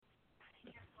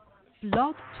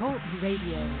Blog Talk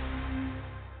Radio.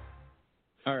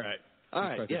 All right.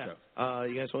 Yeah.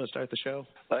 You guys want to start the show?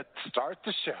 Let's start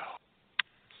the show.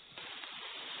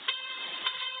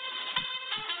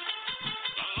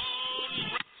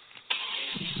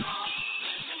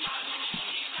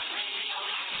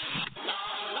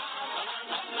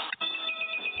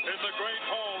 In the great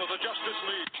hall of the Justice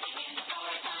League.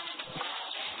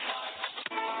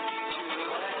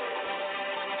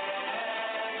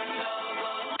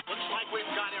 Looks like we've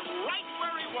got him right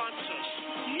where he wants us.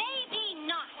 Maybe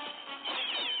not.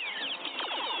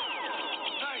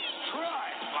 Nice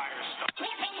try, Firestone.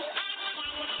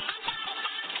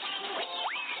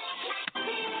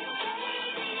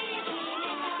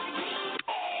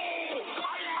 Oh,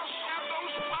 I must have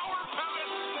those power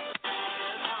pellets.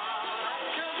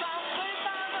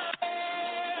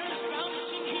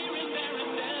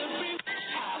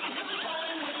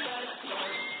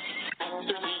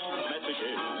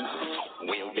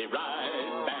 We'll be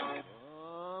right back.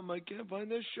 I can't find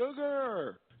the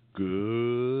sugar.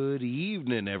 Good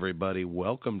evening, everybody.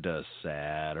 Welcome to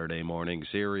Saturday Morning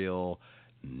Serial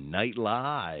Night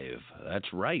Live.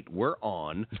 That's right. We're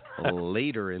on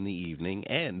later in the evening,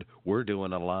 and we're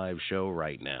doing a live show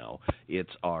right now.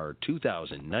 It's our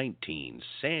 2019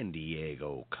 San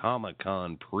Diego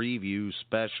Comic-Con preview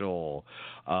special.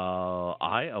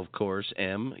 I, of course,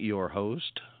 am your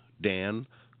host, Dan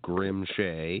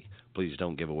Grimshay. Please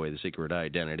don't give away the secret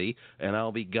identity. And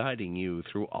I'll be guiding you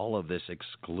through all of this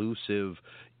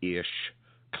exclusive-ish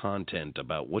content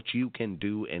about what you can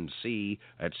do and see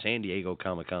at San Diego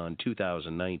Comic-Con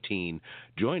 2019.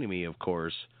 Joining me, of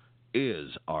course, is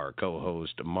our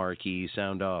co-host, Marke.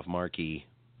 Sound off, Marke.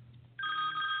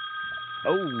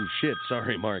 Oh, shit.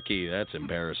 Sorry, Marke. That's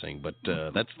embarrassing, but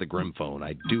that's the Grim phone.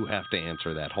 I do have to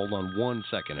answer that. Hold on one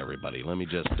second, everybody. Let me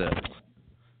just...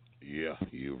 Yeah,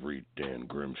 you've reached Dan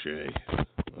Grimshay.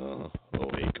 Oh,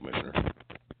 hey, Commissioner.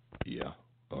 Yeah,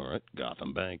 all right,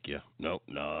 Gotham Bank, yeah. No,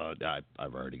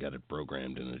 I've already got it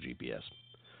programmed in the GPS.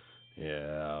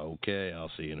 Yeah, okay,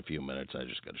 I'll see you in a few minutes. I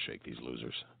just got to shake these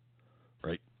losers.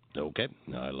 Right, okay,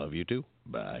 I love you too.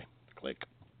 Bye. Click.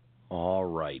 All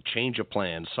right, change of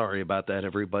plans. Sorry about that,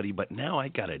 everybody, but now I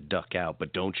got to duck out.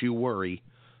 But don't you worry.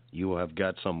 You have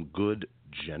got some good,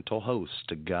 gentle hosts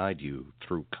to guide you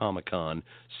through Comic-Con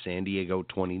San Diego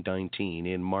 2019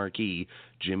 in Marke,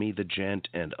 Jimmy the Gent,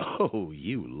 and oh,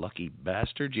 you lucky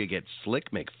bastard, you get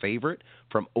Slick McFavorite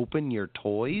from Open Your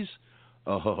Toys?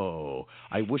 Oh,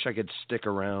 I wish I could stick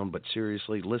around, but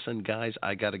seriously, listen, guys,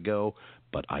 I gotta go,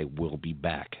 but I will be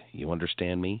back. You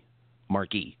understand me?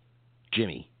 Marke,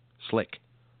 Jimmy, Slick,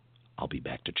 I'll be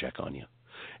back to check on you.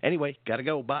 Anyway, gotta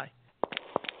go, bye.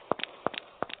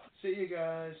 See you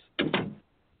guys.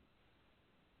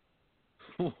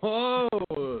 Whoa,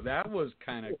 that was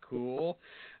kind of cool.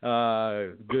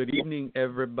 Good evening,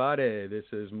 everybody. This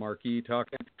is Marke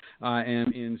talking. I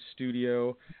am in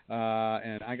studio,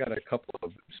 and I got a couple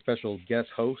of special guest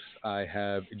hosts. I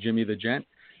have Jimmy the Gent.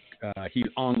 He's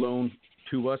on loan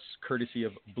to us, courtesy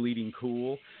of Bleeding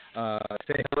Cool.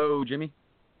 Say hello, Jimmy.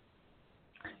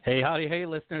 Hey, howdy, hey,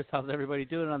 listeners. How's everybody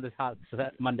doing on this hot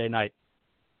Monday night?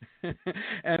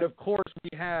 And, of course, we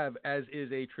have, as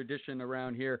is a tradition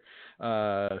around here,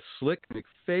 Slick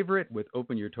McFavorite with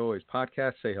Open Your Toys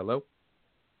podcast. Say hello.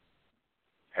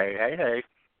 Hey.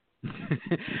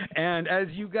 And as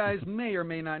you guys may or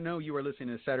may not know, you are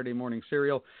listening to Saturday Morning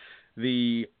Serial,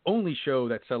 the only show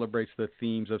that celebrates the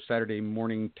themes of Saturday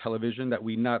morning television that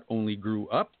we not only grew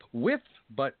up with,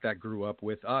 but that grew up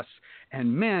with us.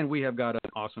 And, man, we have got an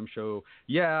awesome show.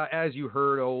 Yeah, as you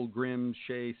heard old Grim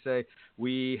Shay say,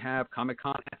 we have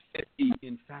Comic-Con at 50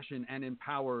 in Fashion and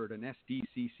Empowered, an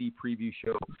SDCC preview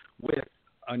show with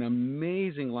an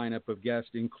amazing lineup of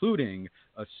guests, including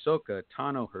Ahsoka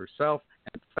Tano herself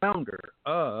and founder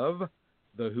of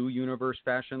the Who Universe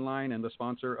fashion line and the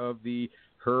sponsor of the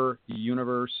Her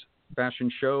Universe fashion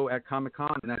show at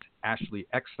Comic-Con, and that's Ashley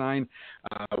Eckstein.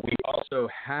 We also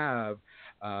have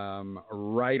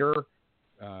writer,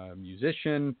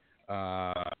 musician,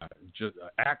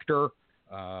 actor.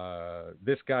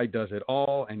 This guy does it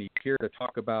all, and he's here to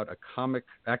talk about a comic.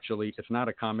 Actually, it's not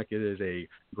a comic. It is a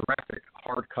graphic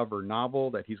hardcover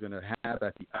novel that he's going to have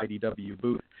at the IDW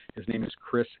booth. His name is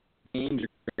Chris Jaymes. You're going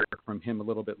to hear from him a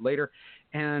little bit later.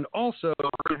 And also,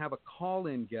 we're going to have a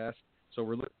call-in guest, so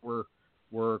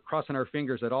we're crossing our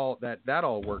fingers that all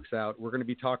works out. We're going to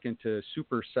be talking to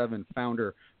Super 7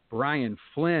 founder Brian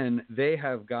Flynn. They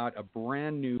have got a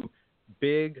brand new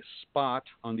big spot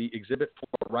on the exhibit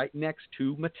floor right next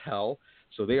to Mattel.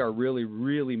 So they are really,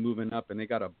 really moving up, and they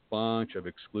got a bunch of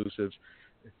exclusives.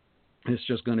 It's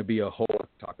just going to be a whole lot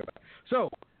to talk about. So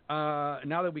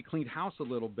now that we cleaned house a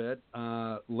little bit,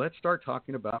 let's start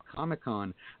talking about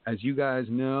Comic-Con. As you guys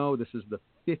know, this is the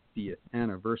 50th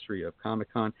anniversary of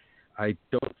Comic-Con. I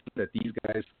don't think that these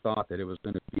guys thought that it was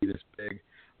going to be this big,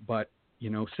 but,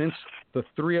 since the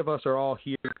three of us are all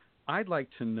here, I'd like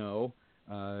to know,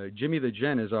 Jimmy the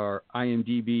Gent is our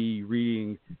IMDb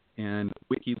reading and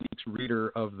WikiLeaks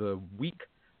reader of the week.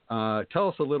 Tell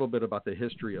us a little bit about the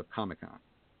history of Comic-Con.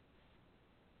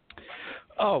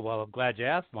 Oh, well, I'm glad you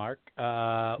asked, Mark.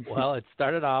 Well, it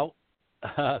started out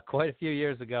quite a few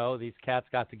years ago. These cats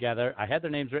got together. I had their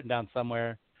names written down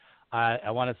somewhere. I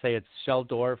want to say it's Shel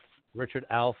Dorf, Richard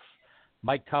Elf,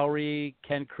 Mike Towery,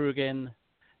 Ken Krugen,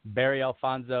 Barry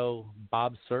Alfonso,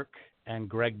 Bob Sirk, and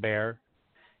Greg Bear.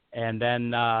 And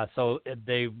then so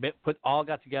they all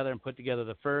got together and put together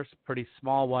the first pretty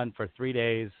small one for 3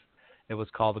 days. It was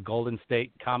called the Golden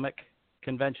State Comic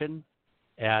Convention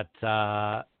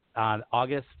on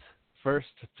August 1st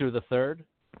through the 3rd.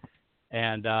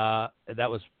 And that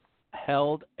was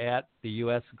held at the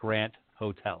U.S. Grant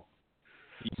Hotel.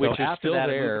 Which is still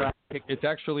there. It's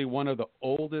actually one of the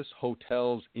oldest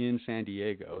hotels in San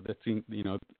Diego. That goes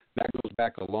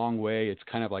back a long way. It's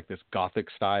kind of like this Gothic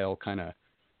style kind of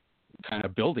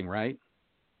building, right?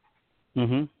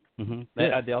 Mm-hmm. Mm-hmm.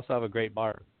 Yeah. They also have a great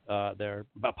bar there,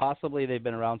 but possibly they've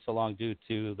been around so long due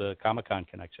to the Comic-Con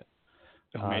connection.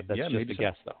 That's just a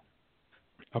guess, though.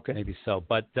 Okay. Maybe so.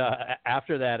 But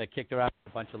after that, it kicked around a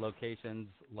bunch of locations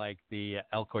like the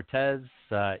El Cortez,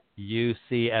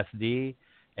 UCSD,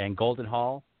 and Golden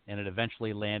Hall, and it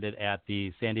eventually landed at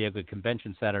the San Diego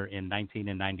Convention Center in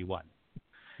 1991.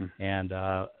 And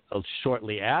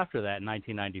shortly after that, in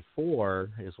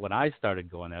 1994, is when I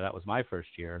started going there. That was my first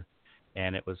year,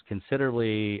 and it was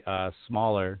considerably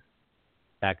smaller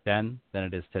back then than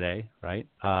it is today, right?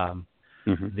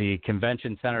 The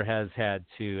convention center has had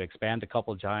to expand a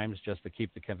couple of times just to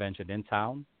keep the convention in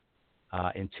town.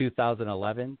 In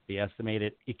 2011, the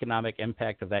estimated economic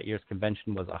impact of that year's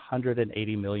convention was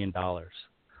 $180 million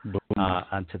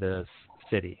onto the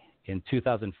city. In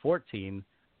 2014,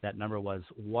 that number was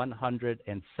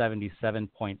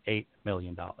 $177.8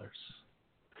 million.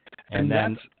 And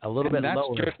then a little bit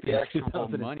lower, in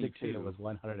 2016, it was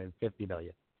 $150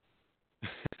 million.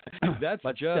 That's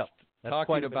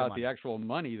talking about the actual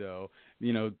money, though.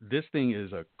 This thing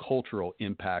is a cultural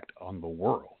impact on the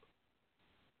world.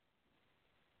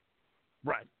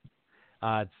 Right.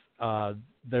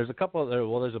 There's a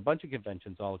bunch of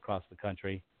conventions all across the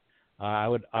country. I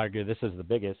would argue this is the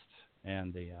biggest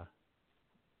and the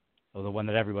one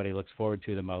that everybody looks forward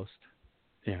to the most.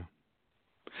 Yeah.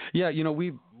 Yeah,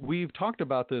 we've talked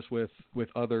about this with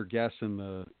other guests in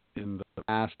the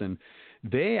past, and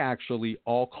they actually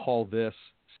all call this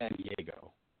San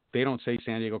Diego. They don't say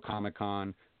San Diego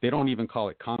Comic-Con. They don't even call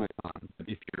it Comic-Con. But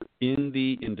if you're in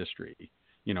the industry,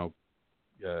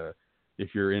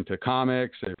 if you're into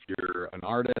comics, if you're an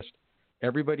artist,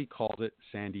 everybody calls it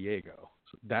San Diego.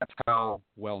 So that's how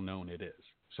well known it is.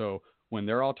 So when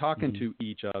they're all talking to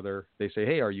each other, they say,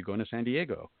 "Hey, are you going to San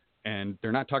Diego?" And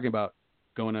they're not talking about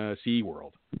going to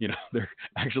SeaWorld. They're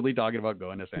actually talking about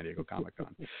going to San Diego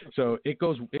Comic-Con. So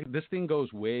this thing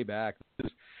goes way back.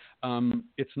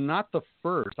 It's not the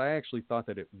first. I actually thought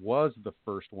that it was the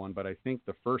first one, but I think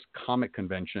the first comic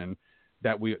convention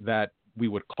that we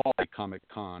would call a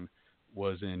Comic-Con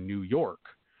was in New York,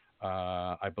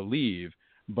 I believe.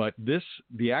 But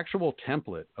the actual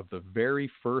template of the very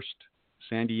first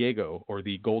San Diego or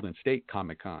the Golden State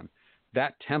Comic-Con,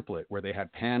 that template where they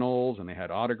had panels and they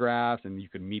had autographs and you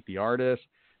could meet the artists,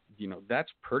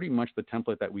 that's pretty much the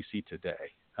template that we see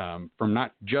today, from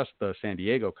not just the San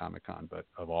Diego Comic-Con, but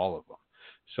of all of them.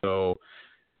 So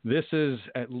this is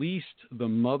at least the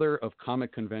mother of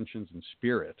comic conventions in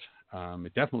spirit.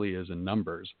 It definitely is in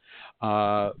numbers.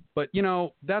 But,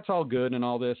 that's all good and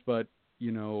all this, but,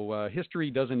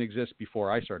 history doesn't exist before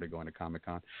I started going to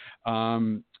Comic-Con.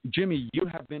 Jimmy, you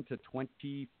have been to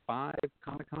 25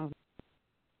 Comic-Cons?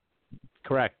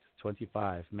 Correct.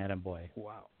 25, man and boy.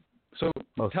 Wow. So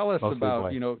tell us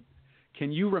about,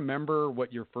 can you remember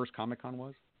what your first Comic-Con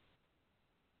was?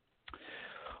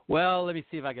 Well, let me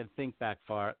see if I can think that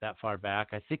far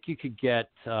back. I think you could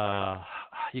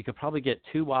probably get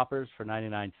 2 Whoppers for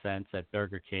 99 cents at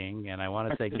Burger King, and I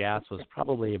want to say gas was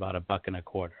probably about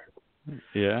 $1.25.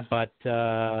 Yeah. But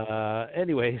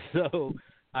anyway, so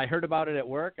I heard about it at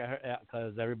work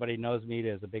because everybody knows me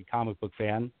as a big comic book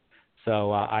fan.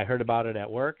 So I heard about it at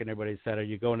work, and everybody said, "Are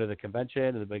you going to the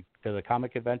convention, to the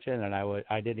comic convention?" And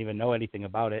I didn't even know anything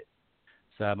about it.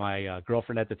 So my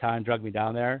girlfriend at the time dragged me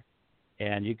down there,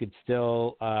 and you could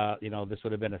still, this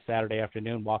would have been a Saturday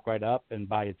afternoon, walk right up and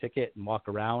buy a ticket and walk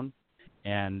around.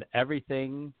 and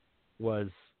everything was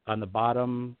on the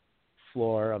bottom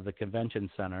floor of the convention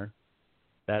center.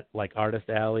 That, like Artist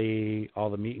Alley, all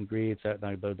the meet and greets,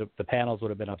 the panels would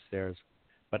have been upstairs,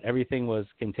 but everything was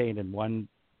contained in one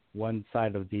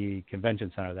side of the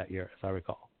convention center that year, as I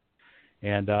recall.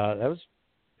 And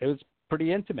it was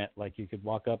pretty intimate. Like, you could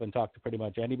walk up and talk to pretty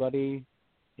much anybody.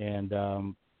 And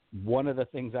one of the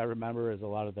things I remember is a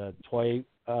lot of the toy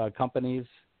companies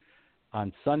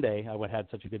on Sunday. I had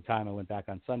such a good time. I went back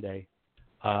on Sunday.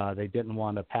 They didn't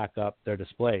want to pack up their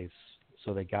displays,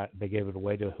 so they gave it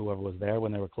away to whoever was there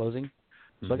when they were closing.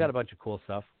 So I got a bunch of cool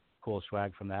stuff, cool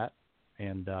swag from that,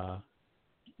 and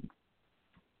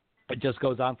it just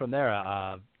goes on from there.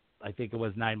 I think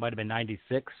it might have been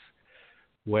 96,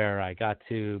 where I got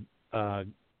to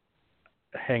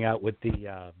hang out with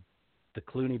the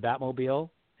Clooney Batmobile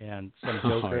and some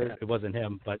Joker. Yeah. It wasn't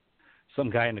him, but some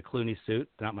guy in a Clooney suit.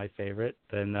 Not my favorite.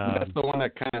 Then that's the one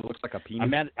that kind of looks like a penis.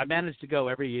 I managed to go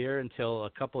every year until a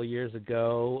couple of years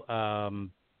ago.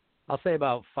 I'll say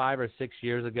about 5 or 6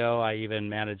 years ago, I even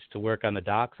managed to work on the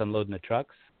docks, unloading the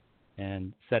trucks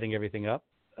and setting everything up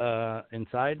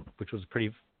inside, which was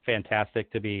pretty fantastic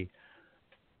to be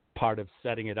part of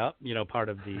setting it up, part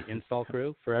of the install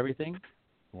crew for everything.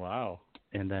 Wow.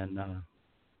 And then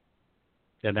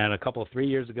a couple of 3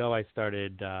 years ago, I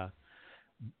started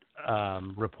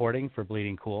reporting for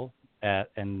Bleeding Cool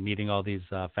and meeting all these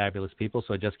fabulous people.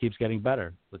 So it just keeps getting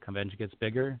better. The convention gets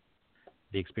bigger.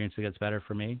 The experience gets better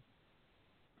for me.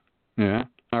 Yeah.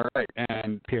 All right.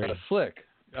 And Slick,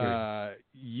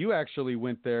 You actually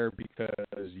went there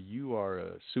because you are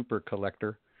a super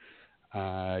collector.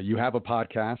 You have a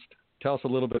podcast. Tell us a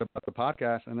little bit about the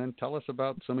podcast, and then tell us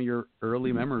about some of your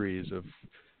early memories of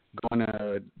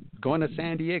going to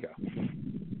San Diego.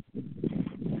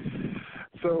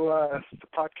 So the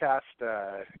podcast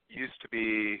used to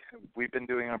be, we've been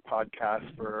doing our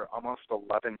podcast for almost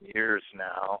 11 years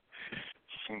now.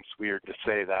 Seems weird to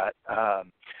say that.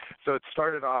 So it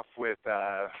started off with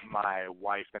my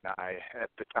wife and I at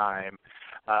the time.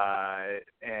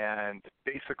 And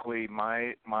basically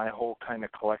my whole kind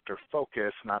of collector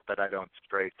focus, not that I don't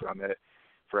stray from it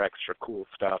for extra cool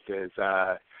stuff, is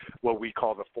what we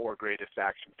call the 4 greatest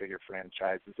action figure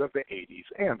franchises of the 80s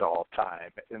and all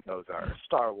time. And those are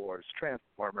Star Wars,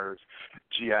 Transformers,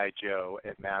 G.I. Joe,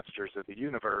 and Masters of the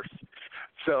Universe.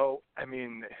 So, I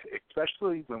mean,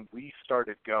 especially when we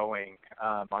started going,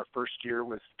 our first year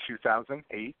was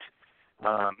 2008.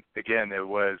 Again, it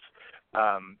was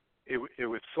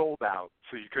sold out,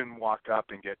 so you couldn't walk up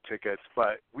and get tickets.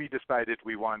 But we decided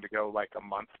we wanted to go like a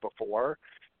month before,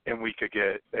 and we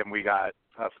got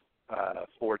a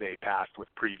 4-day pass with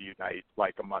preview night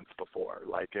like a month before.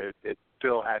 Like it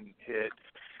still hadn't hit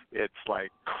its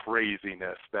like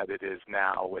craziness that it is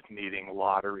now with needing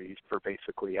lotteries for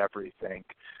basically everything.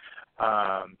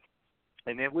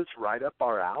 And it was right up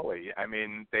our alley. I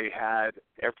mean, they had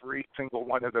every single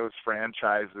one of those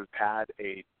franchises had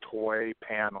a toy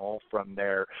panel from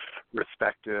their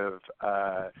respective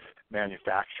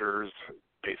manufacturers,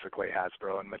 basically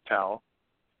Hasbro and Mattel.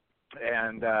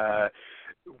 And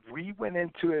we went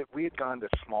into it. We had gone to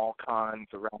small cons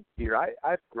around here.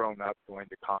 I've grown up going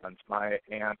to cons. My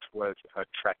aunt was a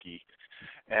Trekkie,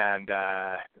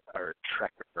 or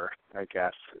Trekker, I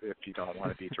guess, if you don't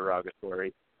want to be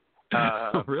derogatory.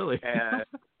 Really?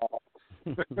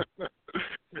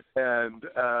 And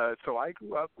so I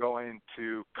grew up going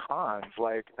to cons.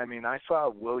 Like, I mean, I saw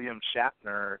William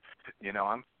Shatner. You know,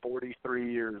 I'm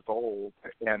 43 years old,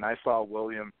 and I saw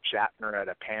William Shatner at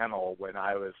a panel when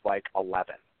I was like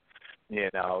 11. You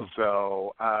know,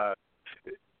 so.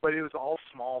 But it was all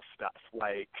small stuff.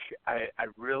 Like, I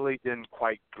really didn't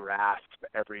quite grasp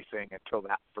everything until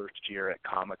that first year at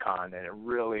Comic-Con, and it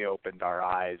really opened our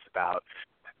eyes about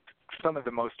some of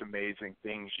the most amazing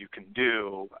things you can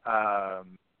do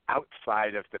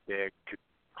outside of the big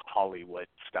Hollywood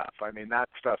stuff. I mean, that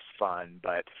stuff's fun,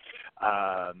 but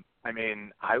I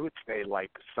mean, I would say like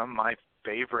some of my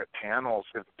favorite panels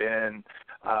have been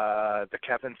the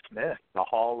Kevin Smith, the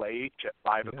Hall H at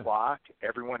 5 o'clock.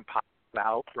 Everyone pops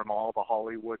out from all the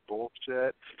Hollywood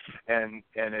bullshit, and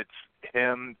it's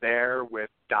him there with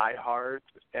diehards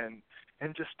and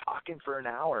just talking for an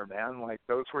hour, man. Like,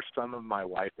 those were some of my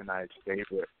wife and I's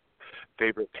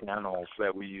favorite panels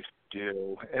that we used to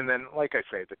do. And then, like I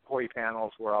say, the toy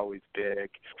panels were always big,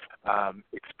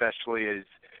 especially as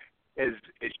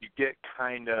you get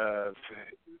kind of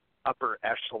upper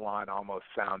echelon, almost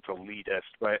sounds elitist,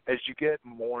 but as you get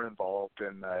more involved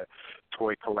in the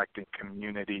toy collecting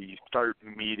community, you start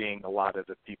meeting a lot of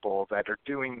the people that are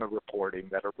doing the reporting,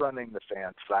 that are running the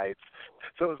fan sites.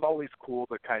 So it was always cool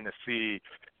to kind of see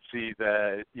see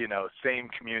the, same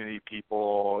community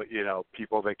people,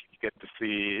 people that you get to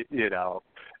see,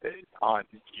 on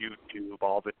YouTube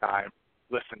all the time,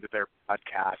 listen to their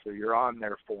podcasts, or you're on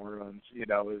their forums.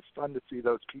 It's fun to see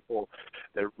those people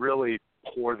that really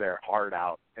pour their heart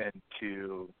out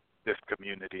into this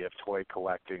community of toy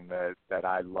collecting that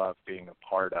I love being a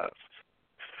part of.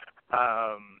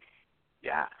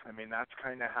 That's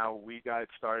kind of how we got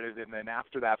started. And then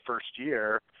after that first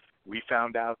year, we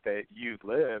found out that you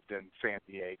lived in San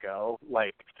Diego.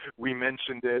 Like, we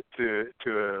mentioned it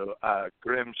to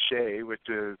Grim Shea, which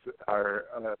is our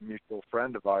mutual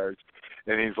friend of ours,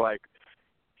 and he's like,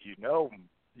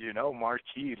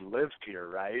 Marke lives here,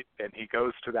 right? And he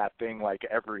goes to that thing like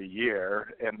every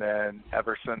year. And then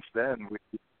ever since then,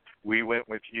 we went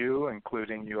with you,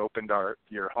 including you opened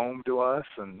your home to us,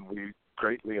 and we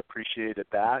greatly appreciated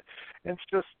that. And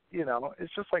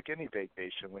it's just like any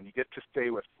vacation. When you get to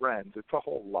stay with friends, it's a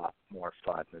whole lot more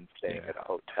fun than staying at a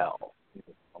hotel.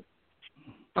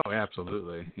 Oh,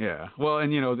 absolutely. Yeah. Well,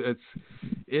 and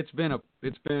it's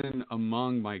been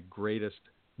among my greatest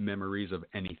memories of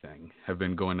anything have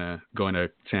been going to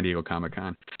San Diego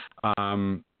Comic-Con.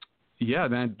 Man,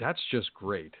 that's just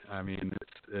great. I mean,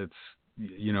 it's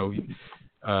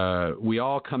we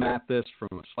all come at this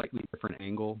from a slightly different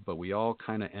angle, but we all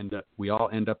kind of end up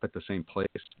at the same place.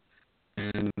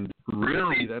 And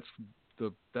really, that's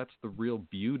the real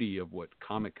beauty of what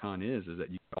Comic-Con is that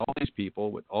you get all these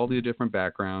people with all these different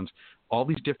backgrounds, all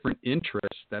these different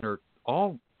interests that are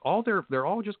they're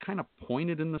all just kind of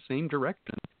pointed in the same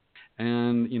direction.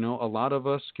 And, a lot of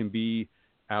us can be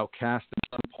outcast at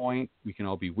some point. We can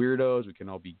all be weirdos. We can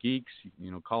all be geeks.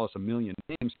 Call us a million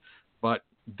names. But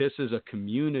this is a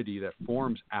community that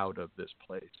forms out of this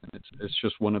place. And it's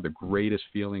just one of the greatest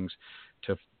feelings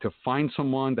to find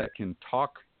someone that can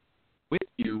talk with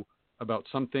you about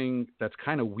something that's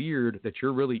kind of weird that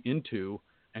you're really into,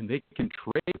 and they can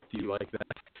trade with you like that.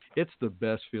 It's the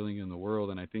best feeling in the world,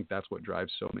 and I think that's what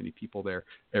drives so many people there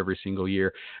every single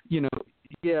year.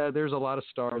 There's a lot of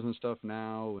stars and stuff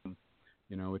now, and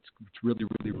it's really,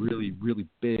 really, really, really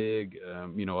big.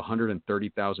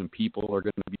 130,000 people are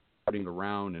going to be routing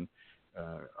around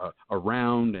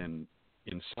and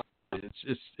inside.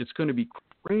 It's going to be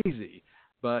crazy,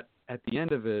 but at the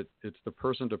end of it, it's the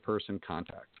person-to-person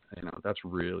contact. That's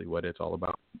really what it's all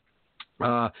about.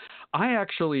 I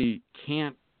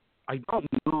don't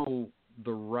know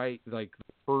the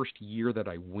first year that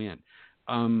I went.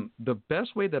 The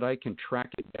best way that I can track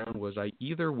it down was I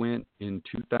either went in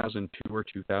 2002 or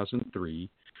 2003.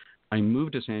 I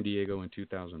moved to San Diego in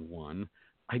 2001.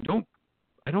 I don't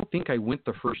think I went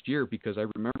the first year because I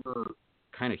remember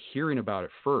kind of hearing about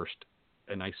it first,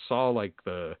 and I saw like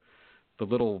the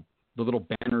little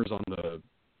banners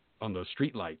on the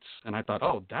street lights, and I thought,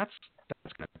 oh, that's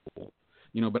kind of cool,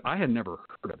 but I had never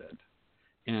heard of it.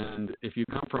 And if you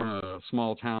come from a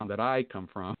small town that I come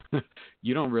from,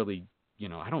 you don't really,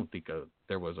 I don't think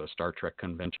there was a Star Trek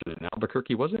convention in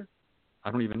Albuquerque, was there? I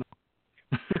don't even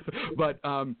know. But,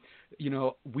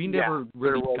 we never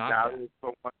really got that.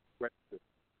 So much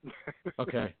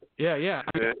Okay. Yeah.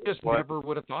 I just never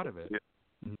would have thought of it.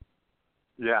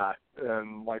 Yeah,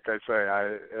 and like I say,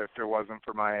 if it wasn't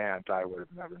for my aunt, I would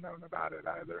have never known about it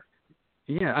either.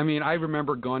 Yeah, I mean, I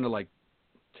remember going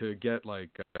to get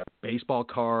baseball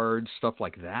cards, stuff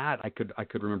like that. I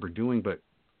could remember doing, but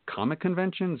comic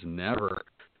conventions, never.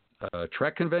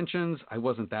 Trek conventions, I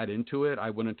wasn't that into it.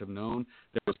 I wouldn't have known.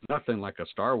 There was nothing like a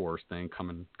Star Wars thing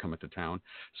coming to town.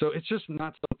 So it's just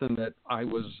not something that I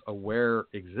was aware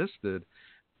existed.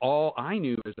 All I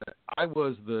knew is that I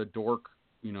was the dork,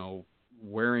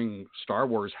 wearing Star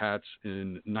Wars hats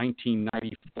in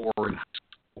 1994 in high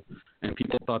school, and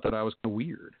people thought that I was kind of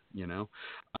weird,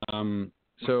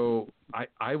 So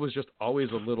I was just always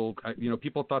a little,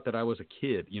 people thought that I was a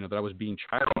kid, that I was being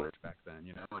childish back then,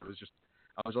 It was just,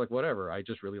 I was like, whatever, I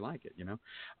just really like it,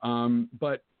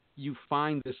 But you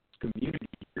find this community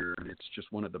here, and it's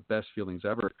just one of the best feelings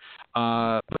ever.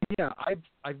 But yeah,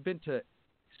 I've been to,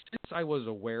 since I was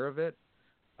aware of it,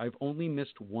 I've only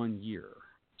missed 1 year.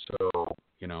 So,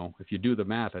 if you do the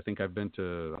math, I think I've been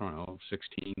to,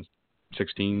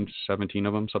 16, 17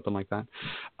 of them, something like that.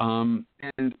 And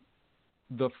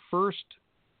the first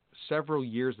several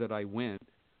years that I went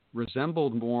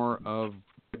resembled more of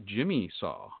what Jimmy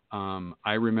saw.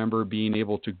 I remember being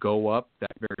able to go up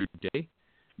that very day.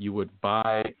 You would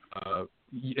buy,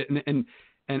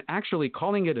 and actually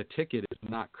calling it a ticket is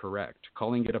not correct.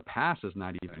 Calling it a pass is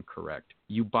not even correct.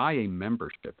 You buy a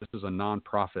membership. This is a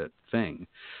nonprofit thing.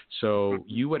 So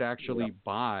you would actually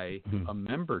buy a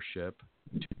membership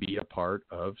to be a part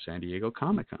of San Diego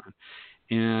Comic-Con.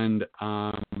 and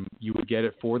you would get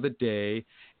it for the day.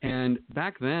 And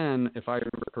back then, if I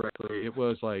remember correctly, it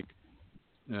was like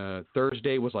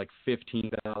Thursday was like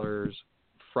 $15,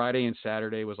 Friday and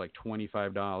Saturday was like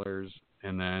 $25,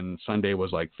 and then Sunday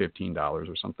was like $15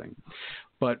 or something.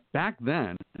 But back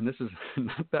then, and this is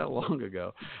not that long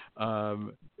ago,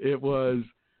 it was,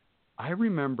 I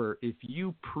remember if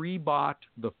you pre-bought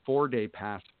the 4-day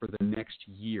pass for the next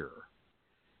year,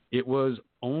 it was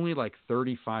only like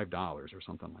 $35 or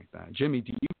something like that. Jimmy,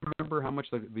 do you remember how much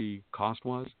the cost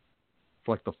was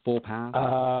for like the full pass?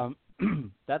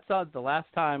 That's the last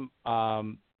time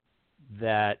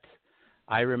that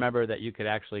I remember that you could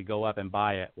actually go up and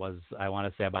buy it was, I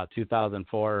want to say, about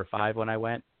 2004 or 5 when I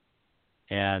went.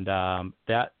 And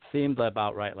that seemed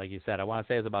about right, like you said. I want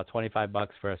to say it was about $25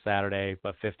 for a Saturday,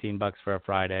 but $15 for a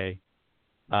Friday.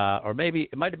 Or maybe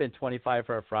it might have been $25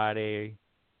 for a Friday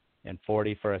and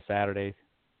 $40 for a Saturday.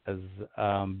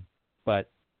 But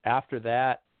after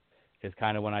that is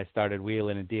kind of when I started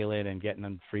wheeling and dealing and getting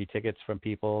them free tickets from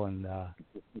people and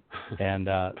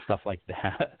stuff like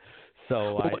that.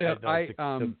 So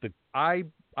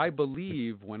I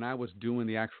believe when I was doing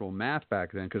the actual math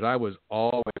back then, because I was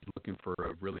always looking for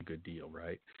a really good deal,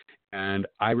 right? And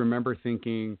I remember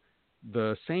thinking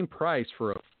the same price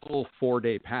for a full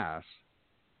 4-day pass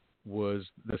was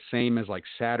the same as like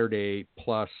Saturday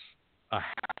plus a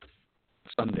half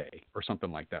Sunday or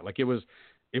something like that. Like it was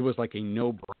like a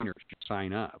no-brainer to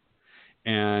sign up.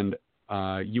 And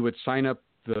you would sign up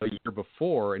the year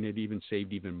before and it even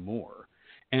saved even more.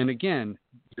 And again,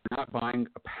 you're not buying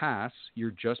a pass,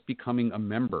 you're just becoming a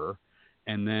member,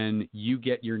 and then you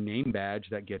get your name badge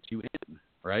that gets you in,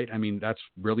 right? I mean, that's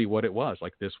really what it was.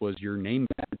 Like this was your name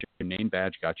badge. Your name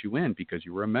badge got you in because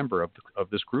you were a member of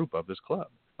this group, of this club,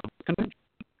 of the convention.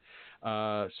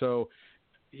 So,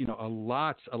 you know, a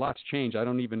lot's changed. I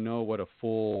don't even know what a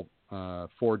full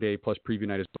 4-day plus preview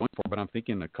night is going for, but I'm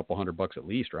thinking a couple $100 at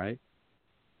least, right?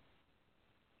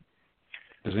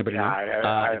 Does anybody know?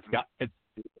 I've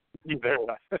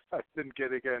been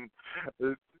getting in.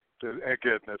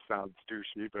 Again, that sounds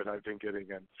douchey, but I've been getting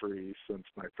in free since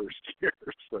my first year.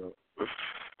 So.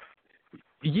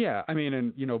 Yeah, I mean,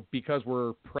 and you know, because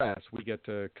we're press, we get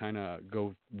to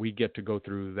go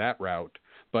through that route.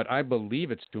 But I believe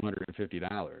it's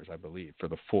 $250. I believe for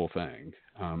the full thing.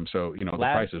 So you know, the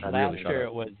price is really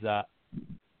shot up.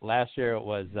 Last year it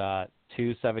was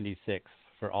 $276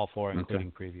 for all 4,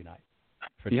 including preview night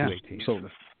for 2018. So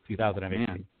 2018.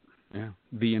 Man. Yeah,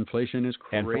 the inflation is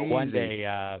crazy. And for one day,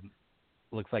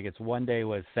 looks like it's one day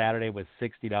was Saturday was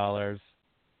 $60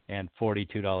 and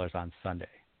 $42 on Sunday.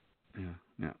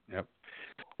 Yep.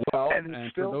 Well, and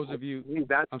still, for those of you,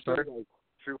 that's I'm sorry. Still, like,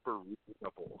 super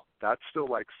reasonable. That's still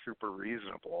like super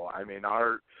reasonable. I mean,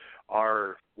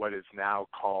 our what is now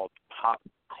called pop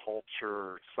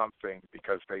culture something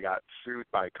because they got sued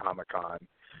by Comic-Con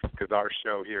because our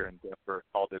show here in Denver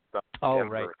called it the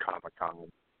Denver Comic-Con.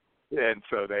 And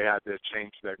so they had to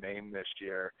change their name this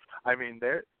year. I mean,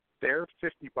 they're $50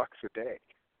 a day.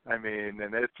 I mean,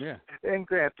 and it's and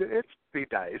granted, it's the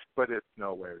dice, but it's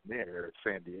nowhere near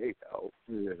San Diego,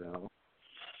 you know.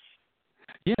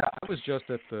 Yeah, I was just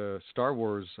at the Star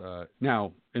Wars.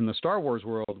 Now, in the Star Wars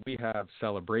world, we have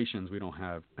celebrations. We don't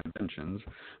have conventions.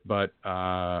 But,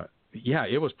 yeah,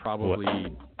 it was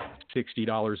probably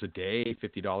 $60 a day,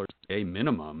 $50 a day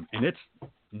minimum. And it's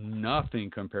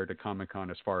nothing compared to Comic-Con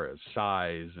as far as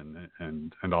size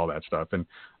and all that stuff. And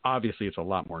obviously it's a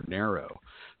lot more narrow.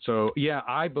 So yeah,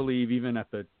 I believe even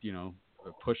at the, you know,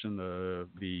 pushing the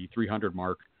 300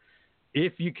 mark,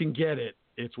 if you can get it,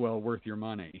 it's well worth your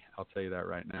money. I'll tell you that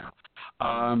right now.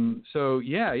 So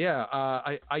yeah.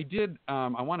 I did,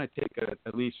 I want to take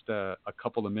at least a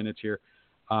couple of minutes here.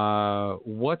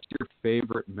 What's your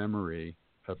favorite memory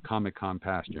of Comic-Con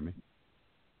past, Jimmy?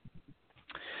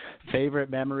 Favorite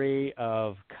memory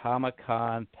of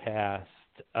Comic-Con past?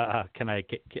 Can I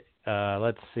get?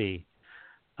 Let's see.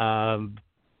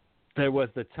 There was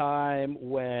the time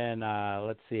when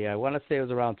let's see. I want to say it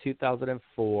was around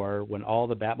 2004 when all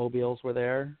the Batmobiles were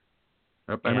there.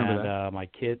 Yep, I remember that.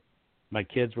 My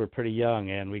kids were pretty young,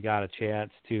 and we got a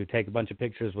chance to take a bunch of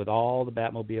pictures with all the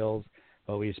Batmobiles.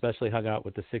 But we especially hung out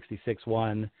with the '66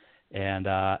 one, and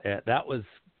that was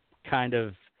kind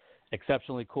of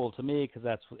exceptionally cool to me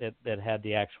because it had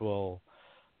the actual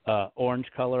orange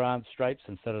color on stripes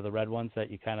instead of the red ones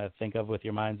that you kind of think of with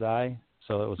your mind's eye.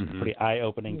 So it was pretty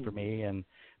eye-opening for me, and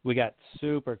we got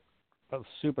super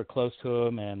close to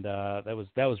them, and that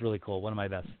was really cool. One of my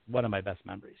best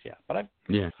memories. Yeah, but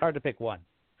it's hard to pick one.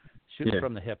 Shooting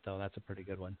from the hip though, that's a pretty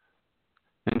good one.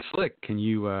 And Slick, can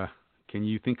you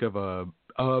think of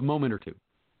a moment or two?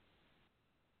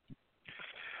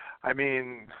 I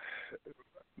mean,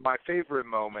 my favorite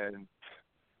moments,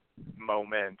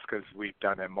 because we've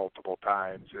done it multiple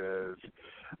times, is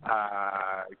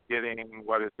getting,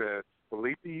 what is it,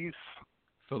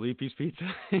 Felipe's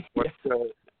Pizza?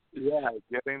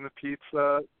 Getting the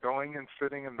pizza, going and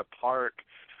sitting in the park.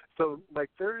 So, like,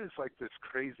 there is, like, this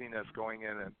craziness going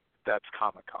in, and that's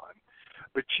Comic-Con.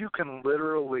 But you can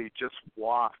literally just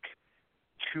walk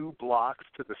 2 blocks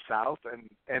to the south,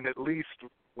 and at least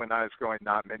when I was going,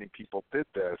 not many people did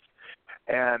this.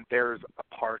 And there's a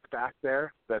park back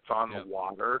there that's on the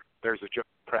water. There's a Joe's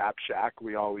Crab Shack.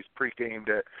 We always pre-gamed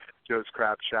at Joe's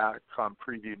Crab Shack on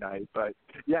preview night. But,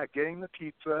 yeah, getting the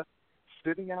pizza,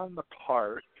 sitting out in the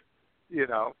park, you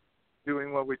know,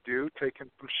 doing what we do, taking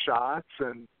some shots,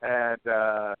 and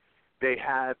they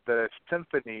had the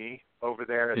symphony over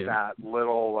there at that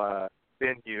little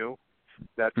venue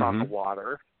that's on the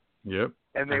water. Yep.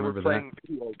 And they were playing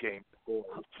video games.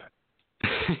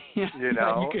 You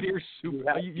know, you could hear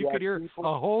you could hear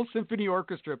a whole symphony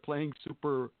orchestra playing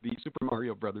the Super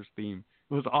Mario Brothers theme.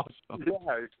 It was awesome.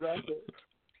 Yeah, exactly.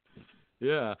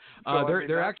 Yeah,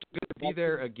 they're actually going to be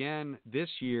there again this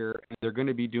year, and they're going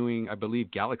to be doing, I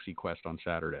believe, Galaxy Quest on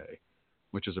Saturday,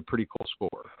 which is a pretty cool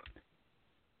score.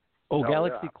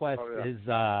 Galaxy Quest is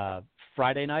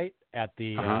Friday night at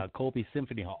the Colby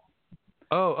Symphony Hall.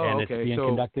 And okay. It's being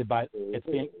conducted by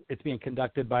it's being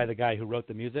conducted by the guy who wrote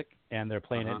the music, and they're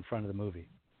playing it in front of the movie.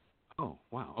 Oh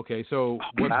wow. Okay, so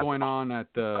what's going on at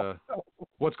the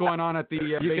Bayside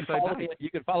Night?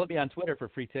 You can follow me on Twitter for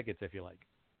free tickets if you like.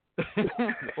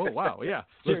 Oh wow, yeah.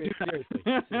 Seriously.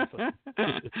 And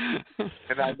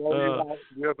I know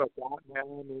you have a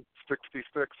Batman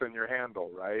 66 in your handle,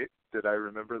 right? Did I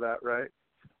remember that right?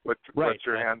 What's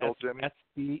your handle, Jimmy?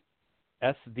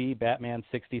 SD Batman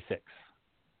 66.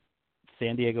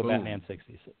 San Diego Batman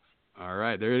 66. All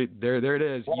right, there it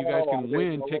is. You guys can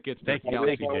win tickets. Thank you,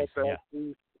 Jason. Yeah.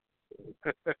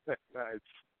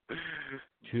 Nice.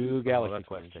 2 Galaxy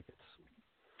Quest tickets.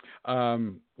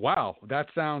 Wow, that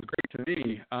sounds great to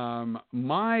me.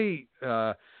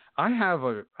 I have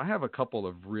a couple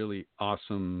of really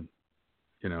awesome,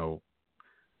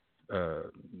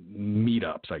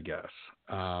 meetups, I guess.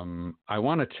 I'm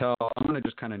going to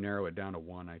just kind of narrow it down to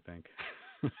one, I think.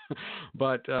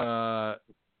 But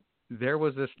there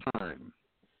was this time.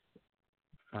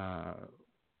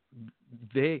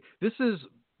 This is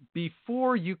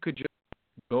before you could just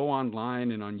go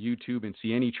online and on YouTube and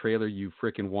see any trailer you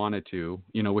frickin' wanted to,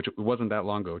 which wasn't that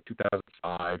long ago,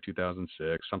 2005,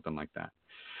 2006, something like that.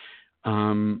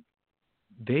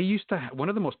 They used to have one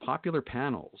of the most popular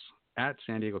panels at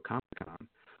San Diego Comic-Con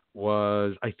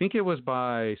was, I think it was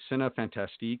by Cine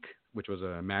Fantastique, which was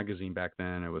a magazine back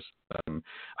then. It was,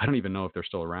 I don't even know if they're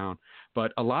still around,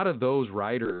 but a lot of those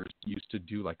writers used to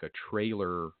do like a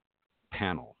trailer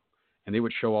panel, and they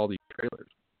would show all these trailers.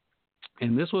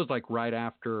 And this was like right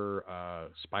after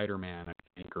Spider-Man, I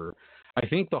think, or I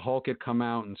think the Hulk had come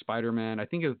out and Spider-Man. I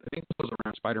think it was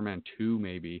around Spider-Man 2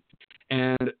 maybe,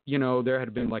 and there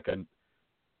had been like a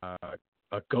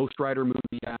Ghost Rider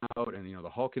movie out, and the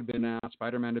Hulk had been out,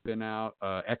 Spider-Man had been out,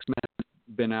 X-Men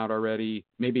had been out already,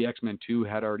 maybe X-Men 2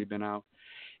 had already been out,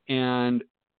 and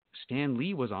Stan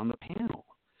Lee was on the panel,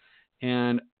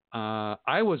 and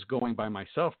I was going by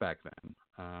myself back then.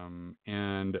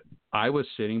 And I was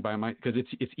sitting by because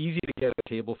it's easy to get a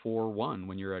table for one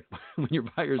when you're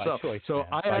by yourself. By choice, so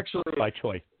man. By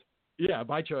choice. Yeah,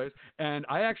 by choice. And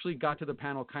I actually got to the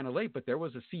panel kind of late, but there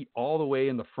was a seat all the way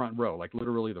in the front row, like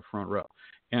literally the front row.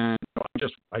 And I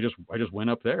just went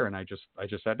up there and I just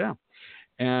sat down.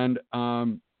 And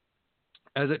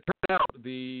as it turned out,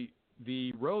 the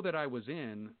row that I was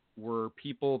in were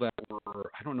people that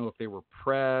were, I don't know if they were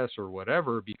press or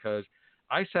whatever, because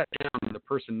I sat down and the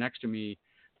person next to me,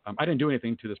 I didn't do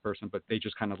anything to this person, but they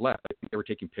just kind of left. I think they were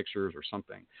taking pictures or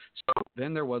something. So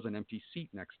then there was an empty seat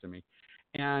next to me.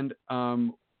 And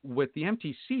with the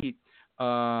empty seat,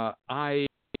 I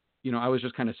was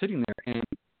just kind of sitting there. And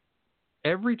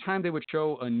every time they would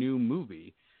show a new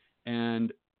movie,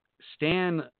 and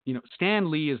Stan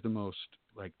Lee is the most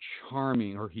like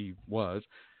charming, or he was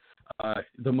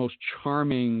the most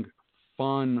charming,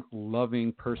 fun,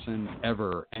 loving person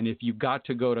ever. And if you got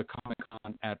to go to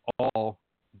Comic-Con at all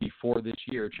before this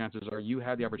year, chances are you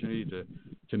had the opportunity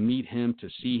to meet him, to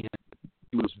see him.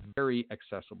 He was very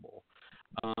accessible.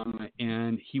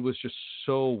 And he was just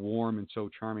so warm and so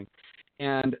charming.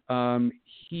 And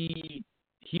he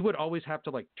would always have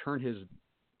to like turn his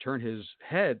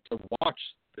head to watch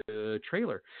the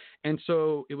trailer. And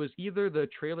so it was either the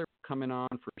trailer coming on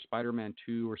for Spider-Man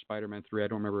 2 or Spider-Man 3, I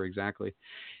don't remember exactly.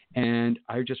 And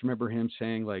I just remember him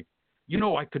saying like,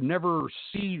 I could never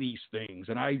see these things,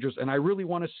 and I really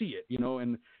want to see it,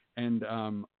 and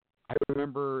I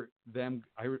remember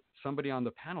somebody on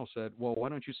the panel said, well, why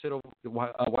don't you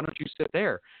sit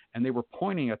there? And they were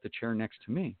pointing at the chair next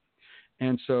to me.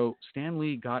 And so Stan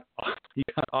Lee got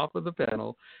off of the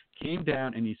panel, came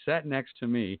down, and he sat next to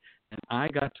me, and I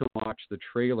got to watch the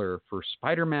trailer for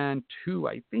Spider-Man 2,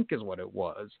 I think is what it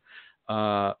was,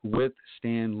 with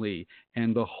Stan Lee.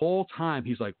 And the whole time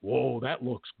he's like, whoa, that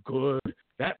looks good.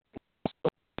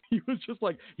 He was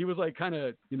like kind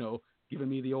of, giving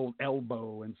me the old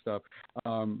elbow and stuff.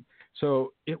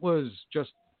 So it was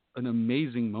just an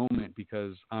amazing moment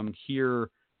because I'm here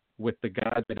with the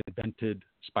guy that invented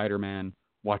Spider-Man,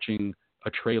 watching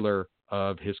a trailer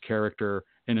of his character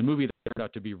in a movie that turned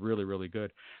out to be really, really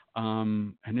good.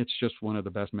 And it's just one of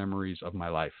the best memories of my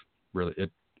life. Really,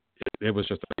 it was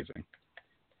just amazing.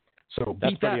 So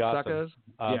that's beat pretty that, awesome. suckers.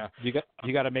 Yeah,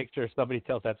 you got to make sure somebody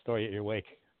tells that story at your wake.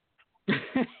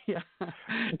 Yeah,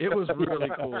 it was really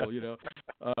cool.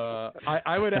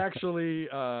 I would actually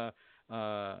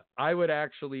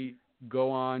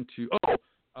go on to.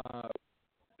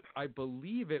 I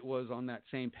believe it was on that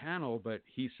same panel, but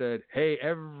he said, "Hey,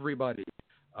 everybody,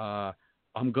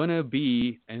 I'm gonna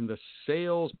be in the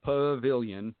sales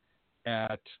pavilion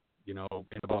at in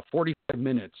about 45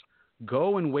 minutes.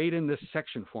 Go and wait in this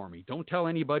section for me. Don't tell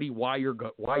anybody why you're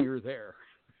there."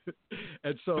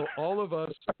 And so all of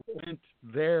us went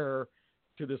there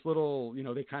to this little,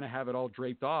 they kind of have it all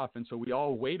draped off. And so we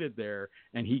all waited there,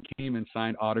 and he came and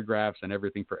signed autographs and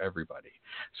everything for everybody.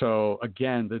 So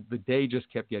again, the day just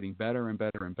kept getting better and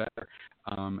better and better.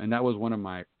 And that was one of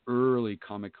my early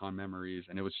Comic-Con memories,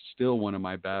 and it was still one of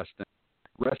my best. And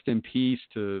rest in peace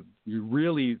to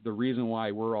really the reason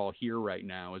why we're all here right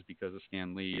now is because of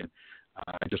Stan Lee. And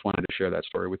I just wanted to share that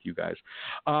story with you guys.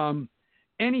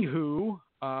 Anywho,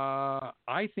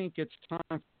 I think it's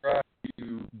time for us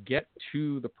to get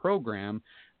to the program.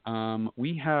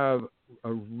 We have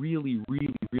a really,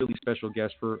 really, really special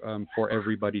guest for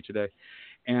everybody today.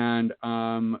 And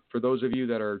for those of you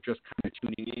that are just kind of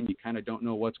tuning in, you kind of don't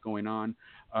know what's going on,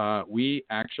 we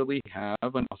actually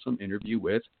have an awesome interview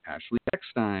with Ashley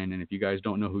Eckstein. And if you guys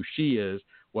don't know who she is,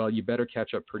 well, you better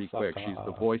catch up pretty quick. She's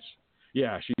the voice.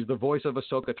 Yeah, she's the voice of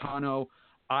Ahsoka Tano.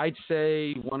 I'd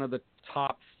say one of the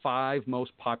top 5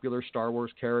 most popular Star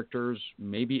Wars characters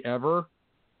maybe ever.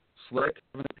 Slick,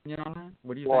 have an opinion on that?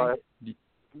 What do you think?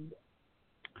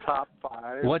 Top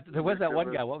 5. There was that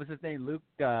one guy. What was his name? Luke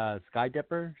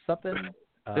Skydipper something?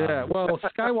 Yeah, well,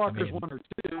 Skywalker's 1 or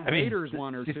 2. Vader's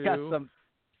 1 or 2.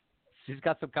 She's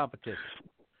got some competition.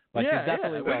 But she's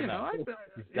definitely well known.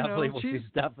 She's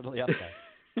definitely up there.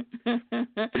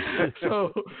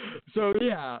 so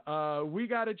yeah, we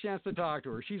got a chance to talk to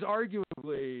her. She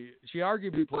arguably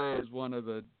plays one of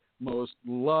the most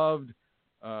loved,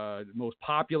 most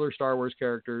popular Star Wars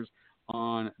characters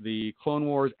on the Clone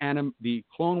Wars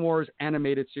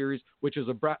animated series, which is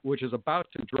about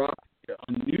to drop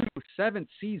a new 7th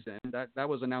season. That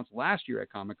was announced last year at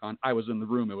Comic-Con. I was in the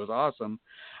room. It was awesome.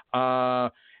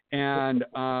 And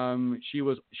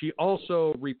she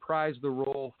also reprised the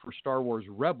role for Star Wars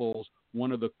Rebels,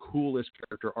 one of the coolest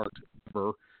character arcs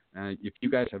ever. If you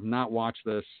guys have not watched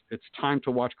this, it's time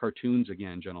to watch cartoons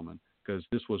again, gentlemen, because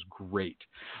this was great.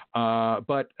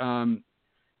 But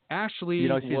Ashley,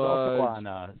 she's also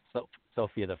on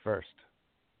Sophia the First.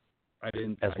 I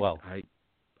didn't as well.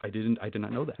 I did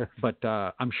not know that, but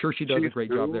I'm sure she does a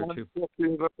great job there too.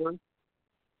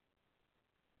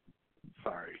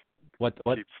 Sorry. What?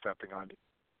 Keep stepping on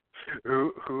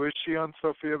you. Who is she on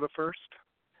Sophia the First?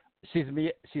 She's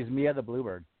Mia the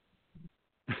Bluebird.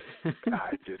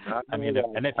 I did not know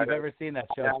and if you've ever seen that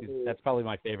show, that's probably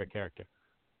my favorite character.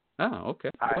 Oh, okay.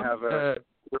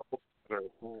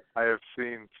 I have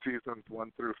seen seasons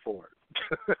 1 through 4.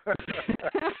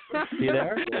 See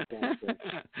there?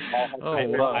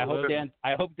 Wow.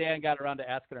 I hope Dan got around to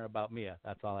asking her about Mia.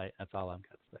 That's all I'm gonna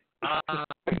say.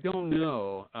 I don't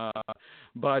know,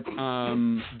 but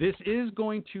this is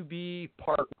going to be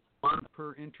part 1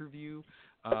 per interview.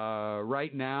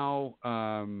 Right now,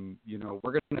 we're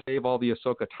going to save all the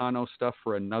Ahsoka Tano stuff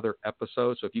for another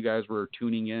episode. So if you guys were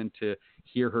tuning in to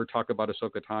hear her talk about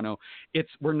Ahsoka Tano,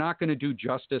 we're not going to do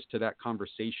justice to that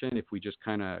conversation if we just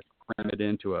kind of cram it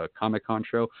into a Comic-Con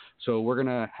show. So we're going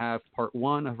to have part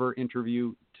 1 of her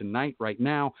interview tonight, right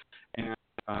now, and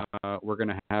we're going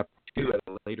to have 2 at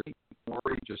a later date.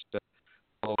 Just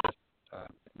follow us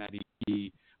Maddie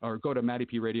P, or go to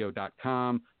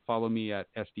MaddiePradio.com. Follow me at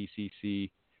SDCC,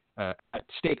 at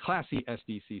Stay Classy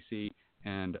SDCC,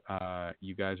 and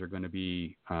you guys are going to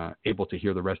be able to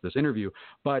hear the rest of this interview.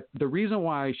 But the reason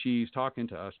why she's talking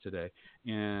to us today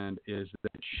and is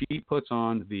that she puts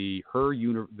on the Her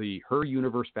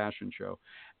Universe fashion show.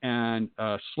 And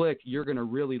Slick, you're going to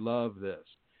really love this.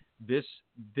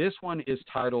 This one is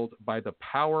titled "By the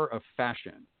Power of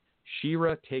Fashion."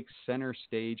 She-Ra takes center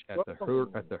stage at the Her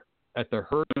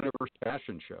Universe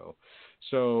fashion show.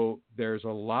 So there's a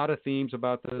lot of themes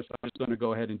about this. I'm just going to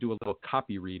go ahead and do a little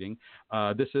copy reading.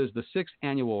 This is the 6th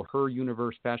annual Her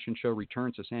Universe fashion show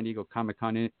returns to San Diego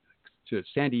Comic-Con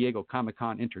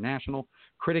International,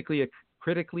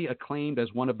 critically acclaimed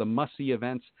as one of the must-see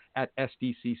events at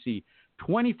SDCC.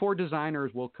 24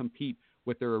 designers will compete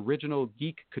with their original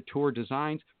geek couture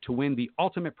designs to win the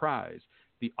ultimate prize,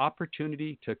 the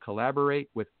opportunity to collaborate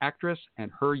with actress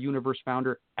and Her Universe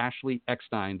founder Ashley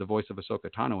Eckstein, the voice of Ahsoka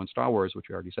Tano in Star Wars, which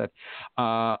we already said,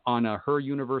 on a Her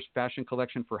Universe fashion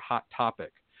collection for Hot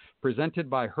Topic. Presented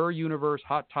by Her Universe,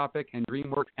 Hot Topic, and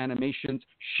DreamWorks Animation's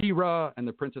She-Ra and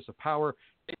the Princess of Power,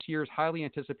 this year's highly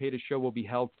anticipated show will be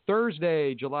held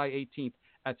Thursday, July 18th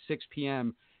at 6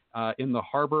 p.m. In the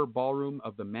Harbor Ballroom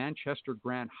of the Manchester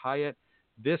Grand Hyatt.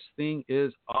 This thing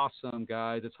is awesome,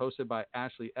 guys. It's hosted by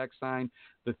Ashley Eckstein.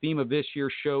 The theme of this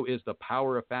year's show is the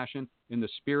power of fashion. In the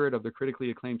spirit of the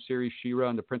critically acclaimed series She-Ra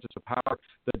and the Princess of Power,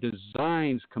 the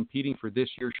designs competing for this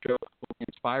year's show will be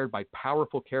inspired by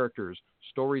powerful characters,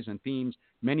 stories, and themes.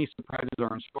 Many surprises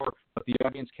are in store, but the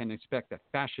audience can expect that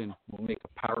fashion will make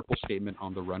a powerful statement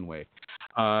on the runway.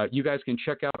 You guys can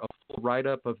check out a full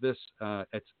write-up of this.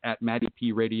 It's at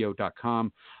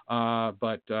maddiepradio.com.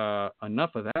 But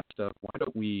enough of that stuff. Why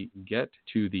don't we get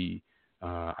to the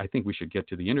I think we should get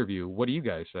to the interview. What do you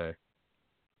guys say?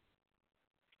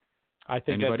 I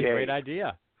think Anybody? That's a great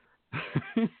idea.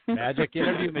 Magic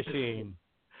interview machine.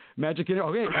 Magic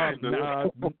interview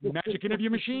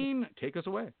machine, take us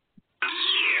away.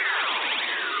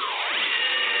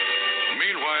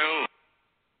 Meanwhile.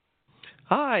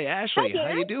 Hi, Ashley.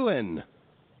 How you doing?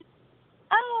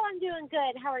 Oh, I'm doing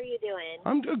good. How are you doing?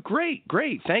 I'm doing great.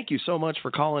 Thank you so much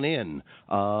for calling in.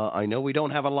 I know we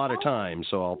don't have a lot of time,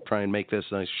 so I'll try and make this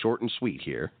nice, short and sweet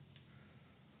here.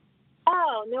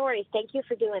 Oh, no worries. Thank you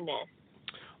for doing this.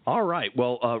 All right.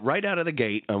 Well, right out of the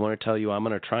gate, I want to tell you I'm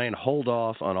going to try and hold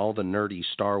off on all the nerdy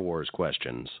Star Wars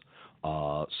questions.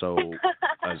 So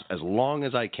as long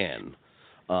as I can,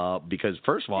 because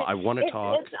first of all, I want to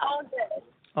talk. It's all good.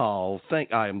 Oh,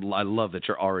 I love that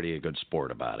you're already a good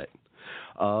sport about it.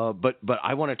 But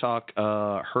I want to talk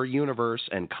Her Universe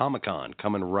and Comic-Con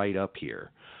coming right up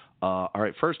here. All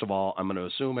right. First of all, I'm going to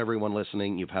assume everyone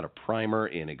listening, you've had a primer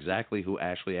in exactly who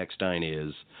Ashley Eckstein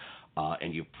is.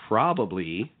 And you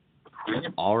probably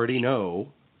already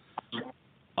know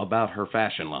about her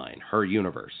fashion line, Her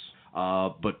Universe.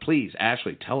 But please,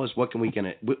 Ashley, tell us what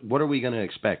are we gonna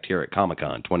expect here at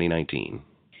Comic-Con 2019?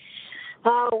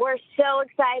 Oh, we're so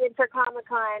excited for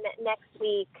Comic-Con next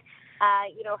week.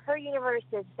 Her Universe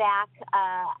is back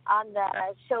on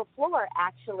the show floor.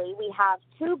 Actually, we have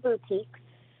 2 boutiques.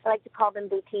 I like to call them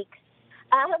boutiques.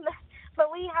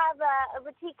 But we have a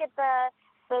boutique at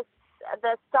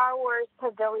the Star Wars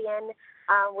Pavilion,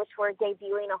 which we're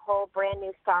debuting a whole brand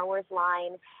new Star Wars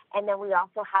line. And then we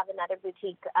also have another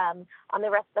boutique on the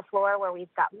rest of the floor where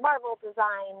we've got Marvel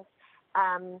designs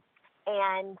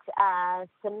and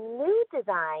some new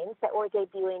designs that we're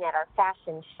debuting at our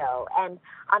fashion show. And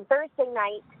on Thursday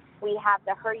night, we have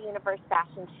the Her Universe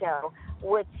fashion show,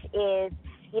 which is,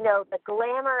 the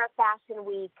glamour of Fashion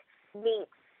Week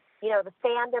meets, the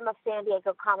fandom of San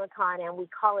Diego Comic-Con, and we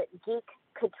call it Geek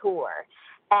Couture.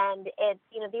 And it's,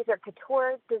 these are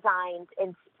couture designs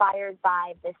inspired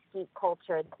by this geek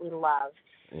culture that we love.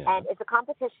 Yeah. And it's a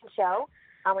competition show.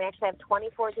 We actually have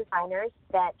 24 designers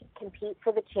that compete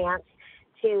for the chance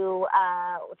to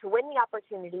win the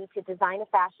opportunity to design a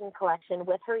fashion collection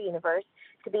with Her Universe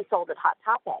to be sold at Hot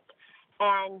Topic.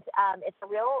 And it's a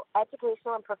real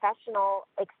educational and professional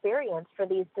experience for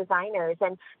these designers.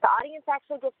 And the audience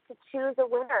actually gets to choose a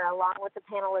winner along with the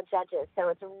panel of judges. So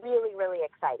it's really, really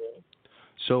exciting.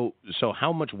 So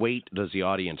how much weight does the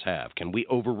audience have? Can we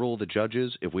overrule the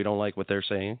judges if we don't like what they're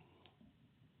saying?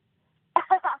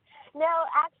 No,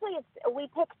 actually, we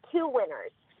pick 2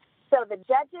 winners. So the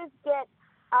judges get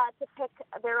to pick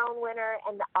their own winner,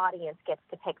 and the audience gets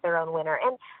to pick their own winner.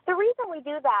 And the reason we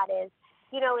do that is,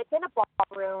 it's in a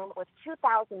ballroom with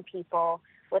 2,000 people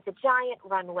with a giant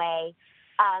runway.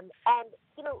 And,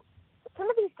 some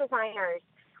of these designers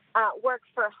work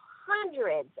for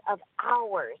hundreds of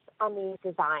hours on these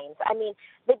designs. I mean,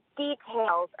 the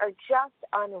details are just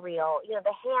unreal. The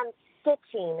hand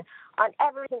stitching on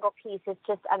every single piece is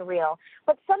just unreal.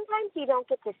 But sometimes you don't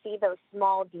get to see those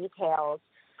small details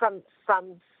from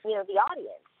the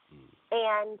audience.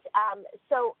 And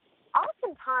so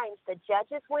oftentimes the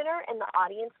judges winner and the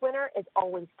audience winner is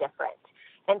always different.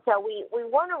 And so we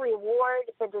want to reward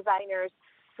the designers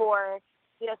for,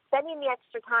 spending the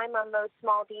extra time on those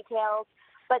small details,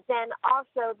 but then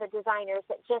also the designers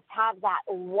that just have that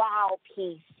wow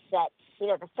piece that,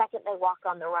 the second they walk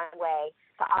on the runway,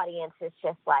 the audience is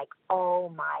just like, oh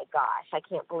my gosh, I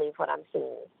can't believe what I'm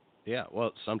seeing. Yeah,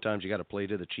 well, sometimes you got to play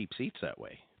to the cheap seats that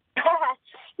way.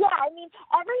 Yeah, I mean,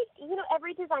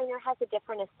 every designer has a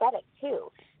different aesthetic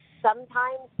too.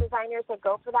 Sometimes designers that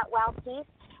go for that wow piece,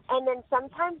 and then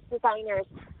sometimes designers,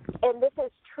 and this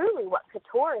is truly what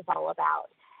couture is all about,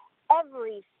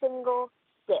 every single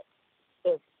stitch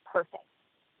is perfect.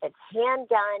 It's hand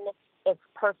done, it's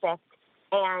perfect,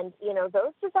 and,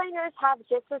 those designers have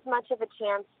just as much of a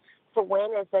chance to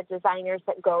win as the designers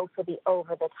that go for the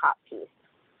over-the-top piece.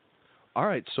 All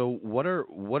right, so what are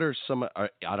some,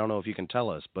 I don't know if you can tell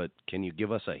us, but can you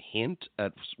give us a hint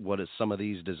at what is some of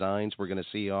these designs we're going to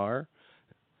see are?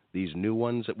 These new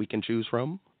ones that we can choose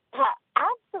from?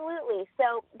 Absolutely.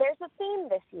 So there's a theme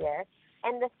this year,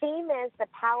 and the theme is the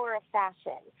power of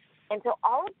fashion. And so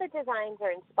all of the designs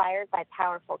are inspired by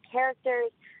powerful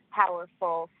characters,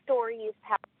 powerful stories,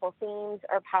 powerful themes,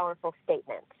 or powerful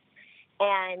statements.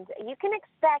 And you can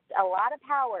expect a lot of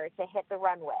power to hit the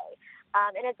runway.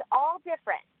 And it's all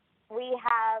different. We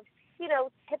have,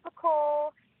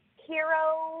 typical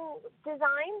hero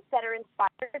designs that are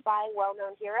inspired by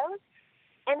well-known heroes.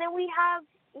 And then we have,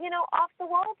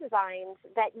 off-the-wall designs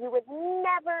that you would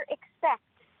never expect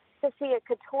to see a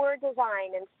couture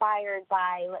design inspired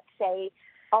by, let's say,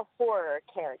 a horror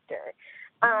character.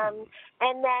 And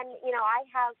then, I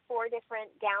have 4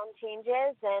 different gown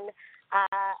changes, and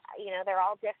they're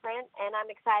all different, and I'm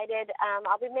excited.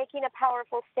 I'll be making a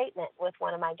powerful statement with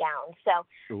one of my gowns. So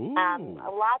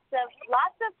lots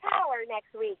of power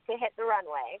next week to hit the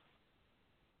runway.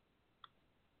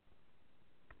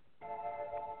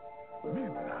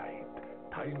 Midnight.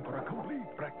 Time for a complete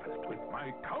breakfast with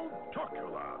my Count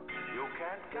Chocula. You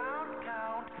can't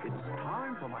count. It's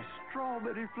time for my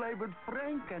strawberry-flavored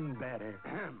Frankenberry.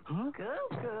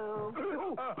 Go.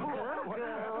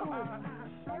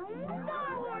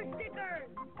 Star Wars stickers!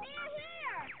 They're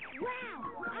here! Wow,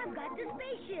 I've got the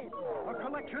spaceship. A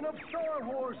collection of Star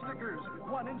Wars stickers.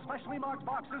 One in specially marked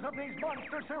boxes of these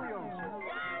monster cereals. Star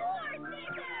Wars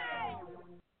stickers!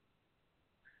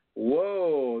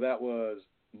 Whoa, that was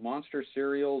monster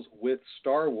cereals with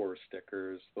Star Wars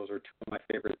stickers. Those are 2 of my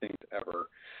favorite things ever.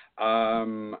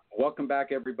 Welcome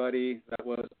back, everybody. That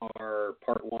was our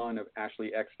part 1 of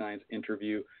Ashley Eckstein's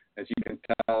interview. As you can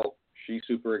tell, she's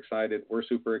super excited. We're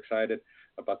super excited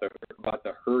about the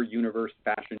Her Universe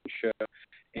fashion show.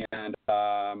 And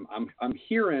I'm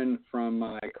hearing from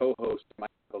my co-host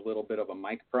might have a little bit of a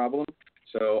mic problem,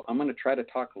 so I'm going to try to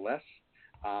talk less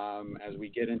as we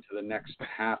get into the next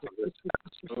half of this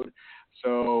episode.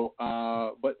 So,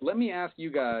 but let me ask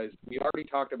you guys, we already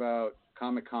talked about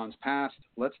Comic-Cons past.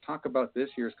 Let's talk about this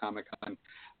year's Comic-Con.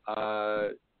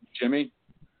 Jimmy,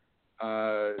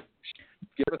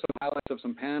 give us some highlights of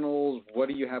some panels. What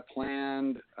do you have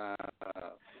planned?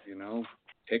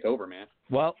 Take over, man.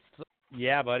 Well,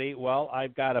 yeah, buddy. Well,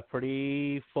 I've got a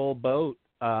pretty full boat.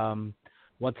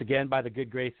 Once again, by the good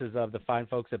graces of the fine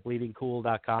folks at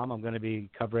bleedingcool.com, I'm going to be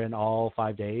covering all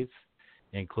 5 days,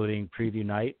 including preview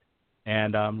night.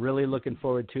 And I'm really looking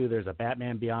forward to, there's a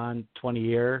Batman Beyond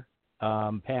 20-year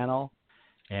panel,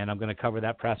 and I'm going to cover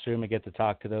that press room and get to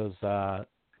talk to those, the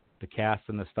cast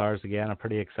and the stars again. I'm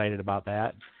pretty excited about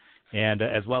that. And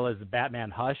as well as the Batman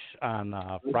Hush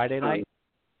on Friday night.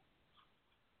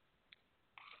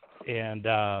 And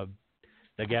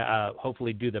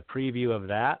hopefully do the preview of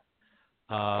that.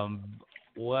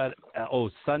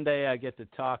 Sunday I get to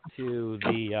talk to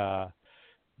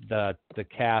the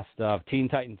cast of Teen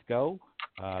Titans Go.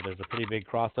 There's a pretty big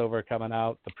crossover coming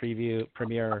out. The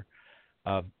premiere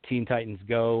of Teen Titans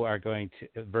Go are going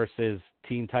to versus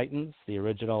Teen Titans, the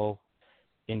original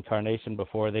incarnation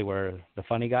before they were the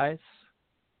funny guys.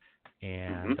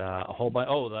 And a whole bunch.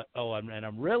 And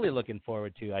I'm really looking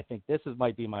forward to. I think this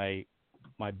might be my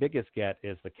biggest get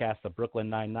is the cast of Brooklyn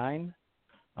Nine-Nine.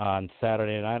 On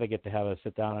Saturday night, I get to have a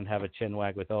sit down and have a chin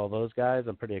wag with all those guys.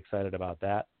 I'm pretty excited about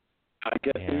that. I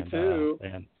guess me too.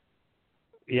 And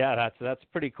yeah, that's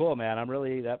pretty cool, man. I'm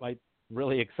really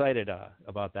excited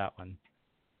about that one.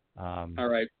 All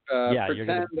right.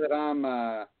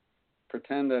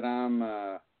 Pretend that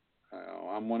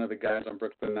I'm one of the guys on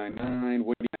Brooklyn Nine-Nine.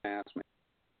 What do you ask me?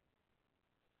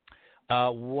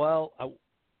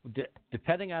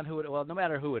 depending on who it, well, no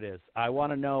matter who it is, I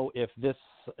want to know if the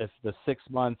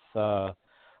 6-month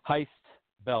heist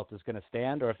belt is going to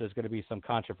stand, or if there's going to be some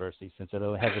controversy since it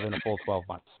hasn't been a full 12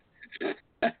 months.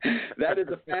 That is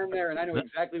a fan there, and I know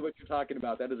exactly what you're talking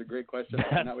about. That is a great question.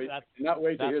 I cannot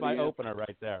wait to hear the answer. That's my opener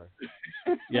right there.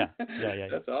 Yeah.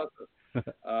 That's awesome.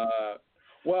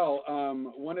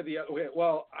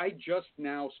 I just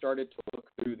now started to look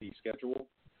through the schedule,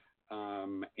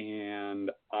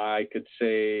 and I could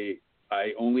say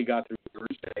I only got through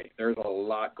Thursday. There's a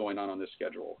lot going on this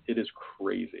schedule. It is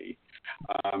crazy.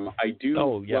 I do.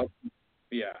 Oh,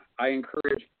 yeah. I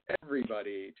encourage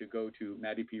everybody to go to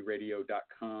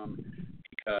MattyPRadio.com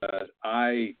because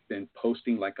I've been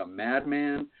posting like a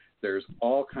madman. There's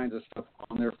all kinds of stuff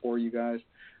on there for you guys.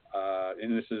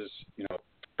 And this is,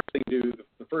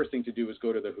 the first thing to do is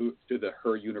go to the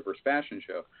Her Universe Fashion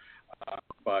Show.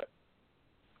 But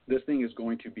this thing is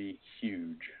going to be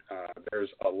huge. There's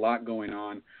a lot going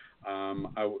on.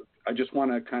 I just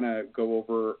want to kind of go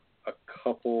over a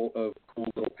couple of cool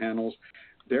little panels.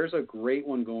 There's a great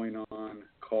one going on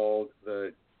called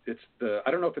I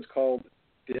don't know if it's called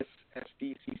DIS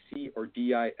SDCC or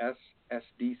DIS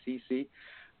SDCC.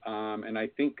 And I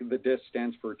think the DIS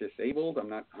stands for disabled. I'm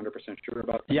not 100% sure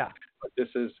about that. Yeah. But this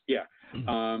is,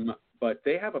 but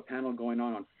they have a panel going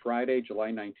on Friday,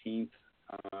 July 19th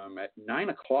at 9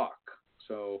 o'clock.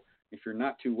 So if you're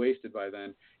not too wasted by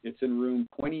then, it's in room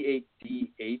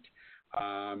 28D8.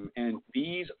 And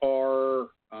these are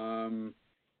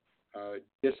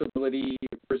disability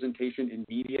representation in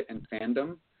media and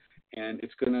fandom. And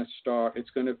it's going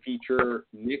to feature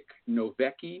Nick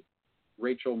Novecki,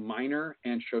 Rachel Miner,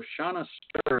 and Shoshana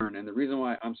Stern. And the reason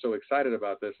why I'm so excited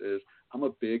about this is I'm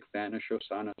a big fan of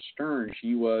Shoshana Stern.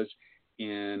 She was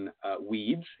in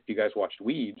Weeds, if you guys watched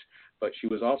Weeds, but she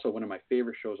was also one of my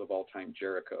favorite shows of all time,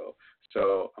 Jericho.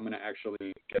 So I'm going to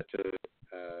actually get to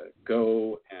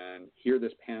go and hear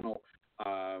this panel.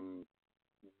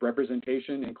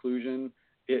 Representation, inclusion,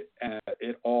 it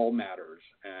all matters.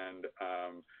 And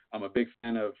I'm a big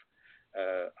fan of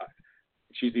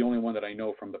she's the only one that I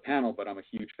know from the panel, but I'm a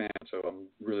huge fan, so I'm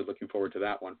really looking forward to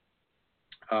that one.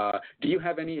 Do you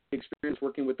have any experience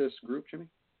working with this group, Jimmy?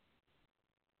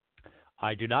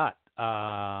 I do not,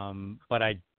 but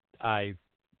I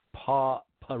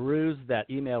perused that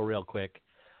email real quick,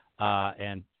 but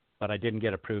I didn't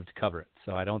get approved to cover it,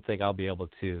 so I don't think I'll be able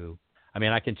to. I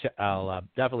mean, I'll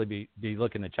definitely be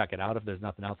looking to check it out if there's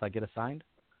nothing else I get assigned.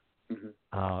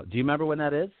 Mm-hmm. Do you remember when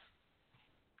that is?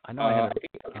 I know I think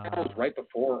the panel is right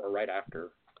before or right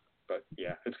after, but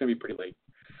yeah, it's going to be pretty late.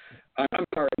 I'm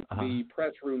sorry, the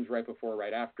press room's right before or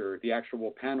right after. The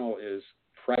actual panel is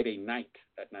Friday night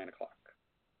at 9 o'clock.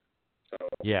 So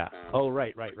yeah.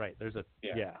 Right. There's a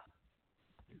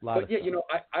lot of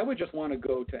stuff. I would just want to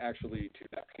go to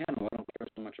that panel. I don't care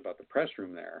so much about the press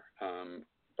room there,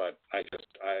 but I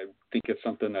think it's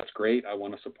something that's great. I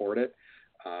want to support it,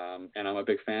 and I'm a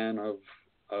big fan of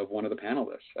one of the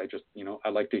panelists. I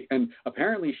like to, and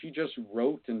apparently she just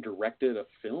wrote and directed a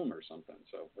film or something.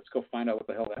 So let's go find out what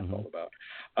the hell that's all about.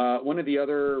 One of the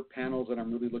other panels that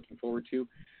I'm really looking forward to,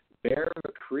 Bear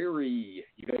McCreary.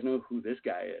 You guys know who this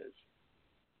guy is?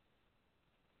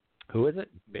 Who is it?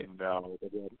 No,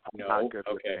 I'm not good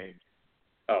with names.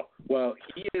 Oh, well,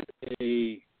 he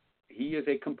is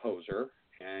a composer,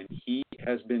 and he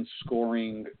has been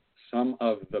scoring some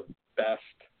of the best,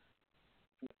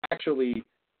 actually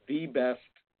the best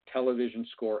television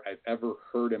score I've ever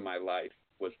heard in my life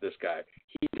was this guy.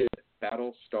 He did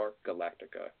Battlestar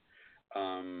Galactica.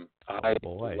 I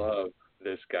love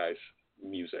this guy's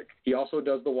music. He also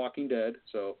does The Walking Dead,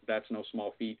 so that's no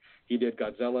small feat. He did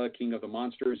Godzilla, King of the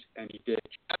Monsters, and he did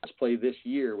Child's Play this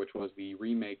year, which was the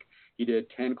remake. He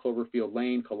did 10 Cloverfield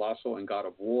Lane, Colossal, and God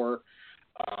of War.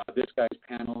 This guy's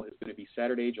panel is going to be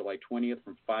Saturday, July 20th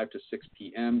from 5 to 6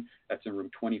 p.m. That's in room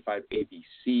 25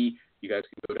 ABC. You guys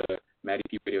can go to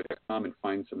MattyPRadio.com and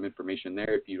find some information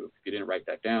there if you didn't write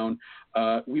that down.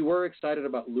 We were excited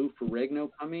about Lou Ferrigno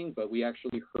coming, but we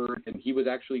actually heard, and he was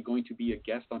actually going to be a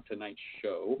guest on tonight's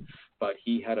show, but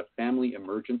he had a family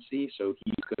emergency, so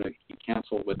he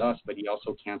canceled with us, but he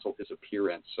also canceled his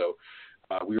appearance. So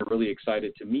we were really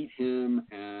excited to meet him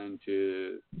and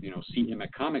to see him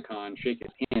at Comic-Con, shake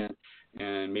his hand,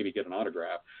 and maybe get an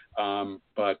autograph.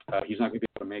 But he's not going to be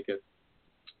able to make it.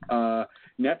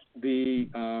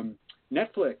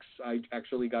 Netflix, I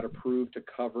actually got approved to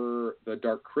cover the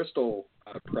Dark Crystal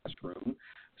press room,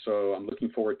 so I'm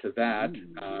looking forward to that.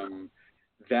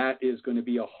 That is going to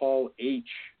be a Hall H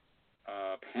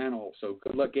panel, so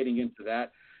good luck getting into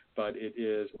that. But it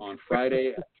is on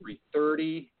Friday at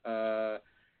 3:30.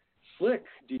 Slick,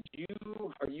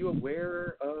 are you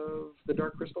aware of the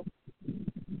Dark Crystal?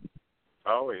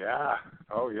 Oh yeah.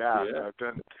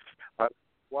 I've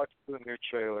watched the new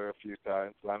trailer a few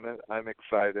times. I'm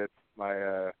excited.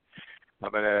 My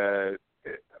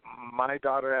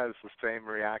daughter has the same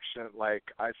reaction. Like,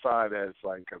 I saw it as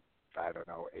like a, I don't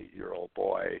know, 8-year-old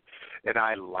boy, and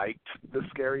I liked the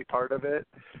scary part of it.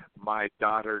 My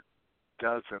daughter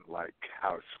doesn't like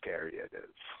how scary it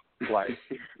is. Like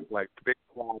the big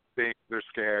small things are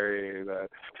scary. The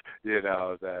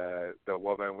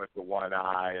woman with the one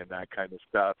eye and that kind of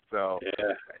stuff. So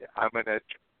I'm gonna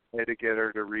try to get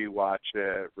her to rewatch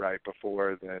it right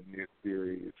before the new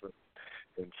series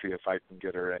and see if I can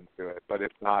get her into it. But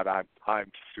if not, I'm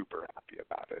super happy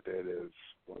about it. It is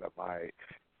one of my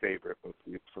favorite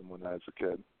movies from when I was a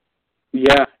kid.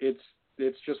 Yeah,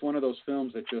 it's just one of those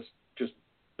films that just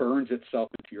burns itself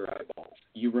into your eyeballs.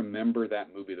 You remember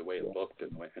that movie, the way it looked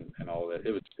and all of it.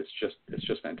 It's just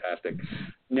fantastic.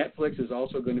 Netflix is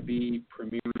also going to be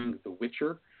premiering The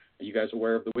Witcher. Are you guys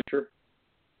aware of The Witcher?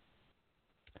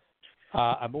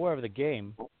 I'm aware of the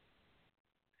game.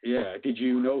 Yeah. Did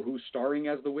you know who's starring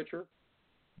as The Witcher?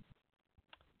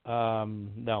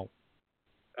 No.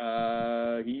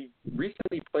 He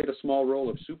recently played a small role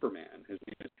of Superman. His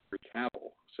name is Henry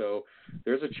Cavill. So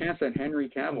there's a chance that Henry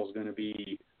Cavill is going to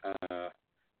be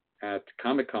at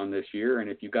Comic-Con this year, and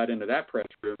if you got into that press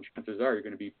room, chances are you're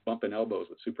going to be bumping elbows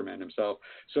with Superman himself.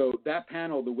 So that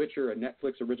panel, The Witcher, a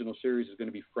Netflix original series, is going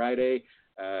to be Friday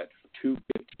at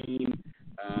 2:15,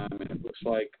 and it looks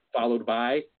like followed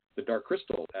by The Dark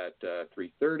Crystal at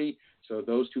 3:30. So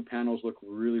those two panels look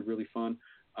really, really fun.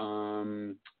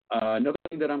 Another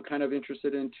thing that I'm kind of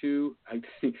interested in too, I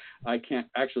kind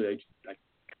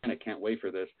of can't wait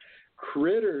for this.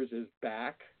 Critters is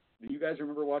back. Do you guys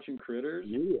remember watching Critters?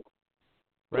 Yeah.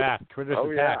 Critters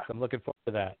Attacks. I'm looking forward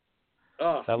to that.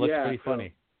 Oh, that looks pretty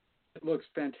funny. It looks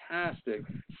fantastic.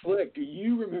 Slick, do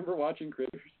you remember watching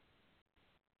Critters?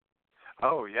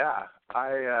 Oh yeah,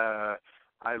 I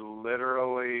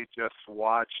literally just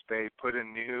watched. They put a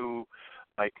new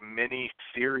mini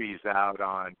series out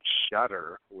on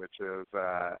Shudder, which is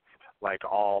like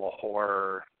all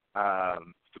horror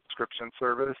subscription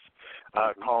service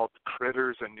called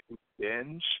Critters: A New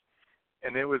Binge,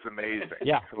 and it was amazing.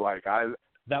 Yeah,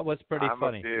 that was pretty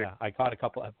funny. Yeah, I caught a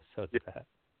couple episodes of that.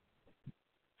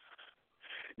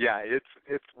 Yeah,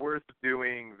 it's worth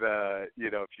doing the,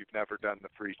 if you've never done the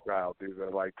free trial, do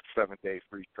the 7-day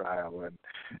free trial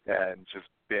and just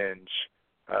binge.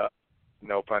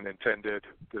 No pun intended,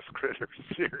 this Critters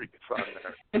series on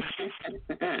there.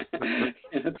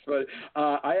 That's funny.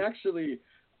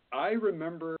 I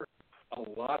remember a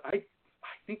lot. I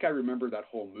think I remember that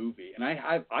whole movie, and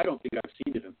I don't think I've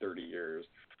seen it in 30 years.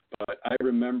 But I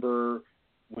remember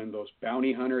when those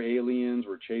bounty hunter aliens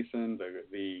were chasing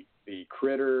the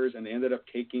critters, and they ended up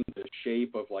taking the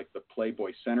shape of the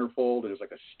Playboy centerfold, and it was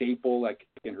like a staple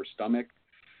in her stomach.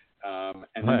 And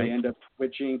then they end up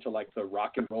switching to the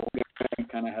rock and roll guy,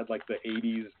 kind of had the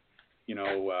 80s,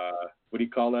 what do you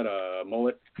call that, a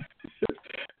mullet?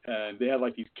 And they had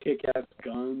these kick-ass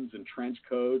guns and trench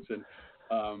coats, and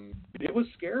it was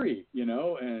scary,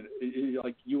 and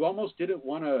you almost didn't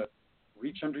want to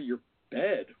reach under your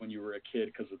bed when you were a kid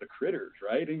because of the critters,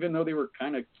 right? Even though they were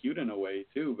kind of cute in a way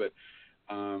too, but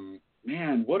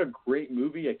man, what a great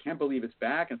movie. I can't believe it's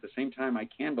back. At the same time, I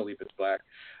can believe it's back.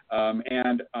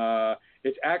 And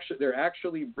they're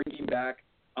actually bringing back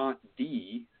Aunt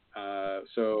Dee.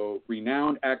 So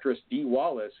renowned actress Dee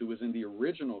Wallace, who was in the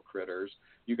original Critters.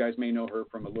 You guys may know her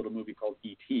from a little movie called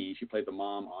E.T. She played the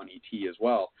mom on E.T. as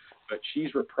well. But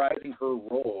she's reprising her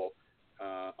role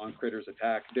on Critters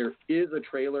Attack. There is a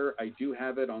trailer. I do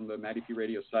have it on the Maddie P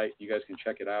Radio site. You guys can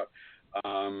check it out.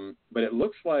 But it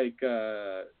looks like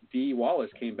Dee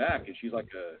Wallace came back, and she's a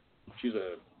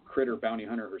critter bounty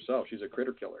hunter herself. She's a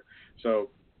critter killer. So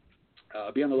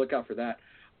be on the lookout for that.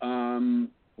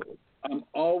 I'm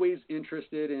always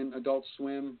interested in Adult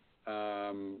Swim.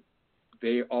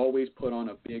 They always put on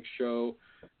a big show.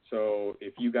 So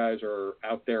if you guys are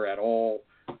out there at all,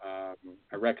 I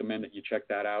recommend that you check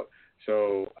that out.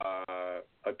 So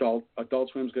Adult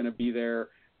Swim's going to be there.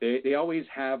 They always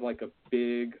have a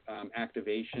big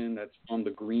activation that's on the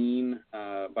green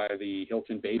by the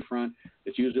Hilton Bayfront.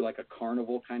 It's usually a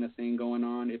carnival kind of thing going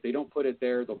on. If they don't put it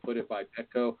there, they'll put it by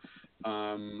Petco.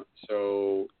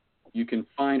 So you can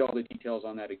find all the details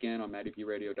on that again on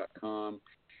MaddiePRadio.com.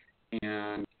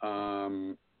 And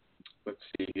let's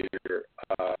see here.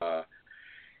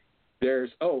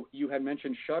 You had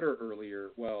mentioned Shudder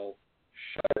earlier. Well,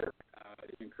 Shudder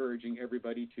is encouraging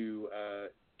everybody to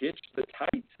ditch the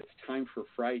tights. It's time for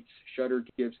frights. Shudder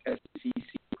gives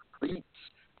SDCC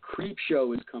Creep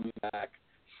Show is coming back.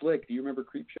 Slick, do you remember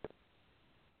Creep Show?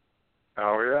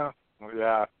 Oh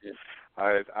yeah.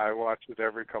 I watch it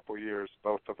every couple years,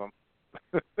 both of them.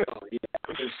 Oh yeah,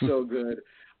 it's so good.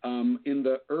 In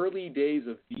the early days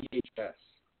of VHS,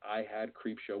 I had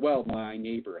Creep Show. Well, my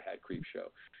neighbor had Creep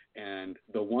Show. And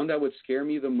the one that would scare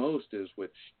me the most is with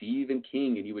Stephen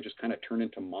King, and he would just kind of turn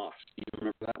into moss. Do you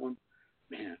remember that one?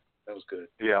 Man, that was good.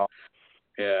 Yeah.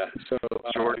 Yeah. So,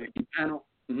 Jordy. Panel.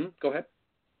 Go ahead.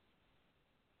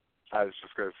 I was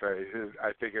just going to say,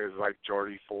 I think it was like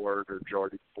Jordy Ford or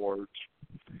Jordy Forge.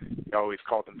 He always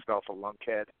called himself a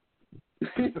lunkhead.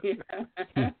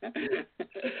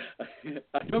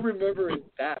 I don't remember it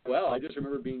that well. I just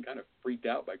remember being kind of freaked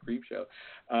out by Creep Show.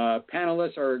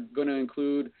 Panelists are going to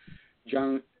include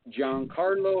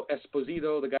Giancarlo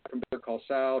Esposito, the guy from Better Call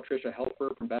Saul, Trisha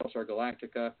Helfer from Battlestar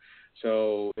Galactica.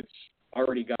 So it's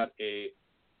already got a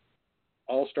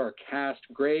all-star cast.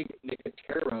 Greg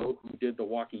Nicotero, who did The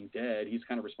Walking Dead, he's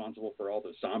kind of responsible for all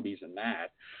the zombies and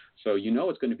that. So you know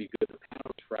it's going to be good. The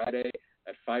panel is Friday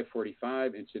at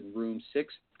 5:45. It's in room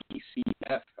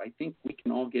 6BCF. I think we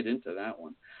can all get into that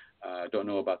one. Don't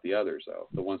know about the others, though,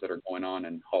 the ones that are going on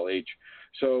in Hall H.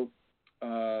 So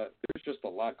there's just a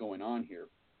lot going on here.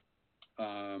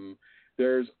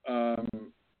 There's a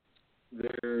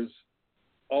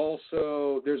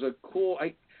cool...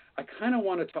 I kind of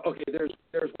want to talk. Okay, there's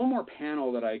one more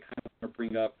panel that I kind of want to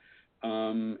bring up,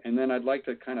 and then I'd like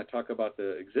to kind of talk about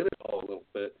the exhibit hall a little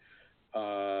bit.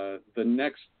 The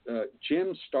next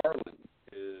Jim Starlin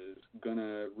is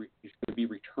he's gonna be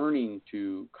returning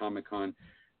to Comic-Con.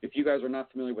 If you guys are not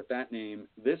familiar with that name,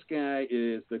 this guy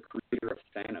is the creator of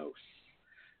Thanos.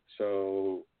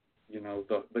 So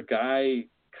the guy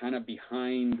kind of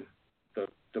behind the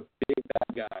big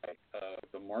bad guy of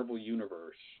the Marvel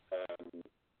Universe.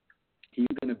 He's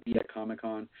going to be at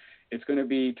Comic-Con. It's going to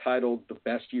be titled The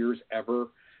Best Years Ever.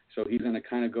 So he's going to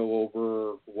kind of go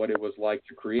over what it was like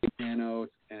to create Thanos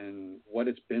and what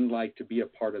it's been like to be a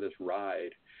part of this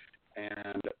ride.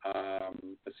 And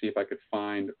let's see if I could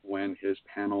find when his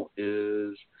panel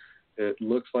is. It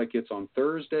looks like it's on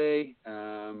Thursday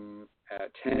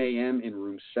at 10 a.m. in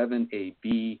room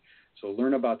 7AB. So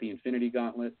learn about the Infinity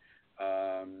Gauntlet.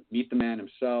 Meet the man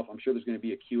himself. I'm sure there's going to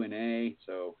be a Q&A.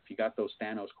 So if you got those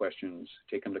Thanos questions,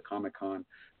 take them to Comic-Con.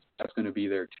 That's going to be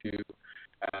there too.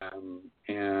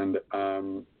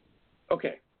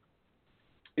 Okay.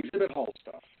 Exhibit hall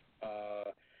stuff.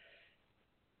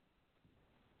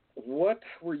 What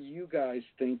were you guys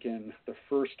thinking the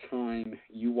first time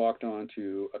you walked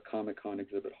onto a Comic-Con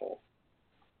exhibit hall?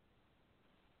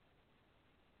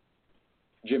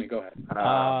 Jimmy, go ahead.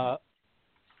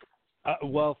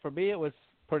 Well, for me, it was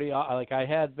pretty like I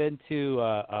had been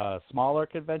to smaller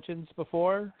conventions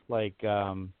before, like,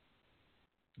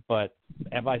 but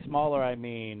and by smaller I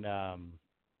mean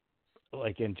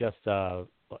like in just a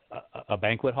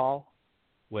banquet hall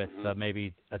with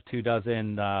maybe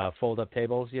 24 fold-up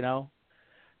tables,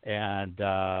 and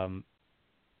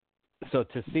so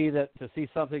to see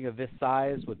something of this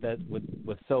size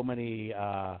with so many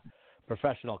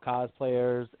professional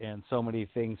cosplayers and so many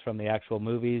things from the actual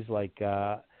movies, like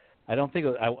I don't think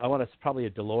I want to probably a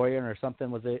DeLorean or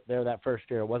something was there that first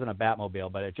year. It wasn't a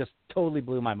Batmobile, but it just totally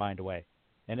blew my mind away.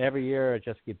 And every year it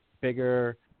just gets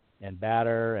bigger and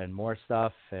badder and more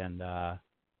stuff. And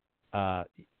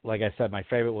like I said, my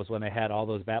favorite was when they had all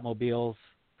those Batmobiles.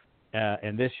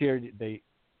 And this year the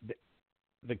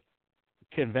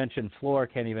convention floor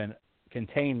can't even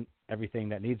contain everything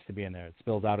that needs to be in there. It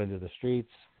spills out into the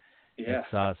streets. Yeah.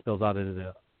 It spills out into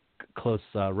the close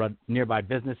nearby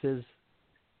businesses.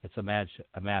 It's a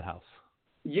madhouse.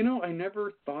 I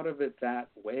never thought of it that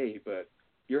way, but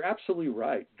you're absolutely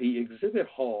right. The exhibit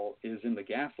hall is in the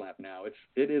gas lamp now.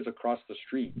 It is across the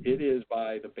street. It is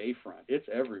by the bayfront. It's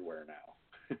everywhere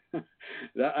now.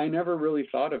 I never really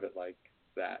thought of it like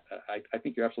that. I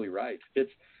think you're absolutely right.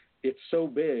 It's so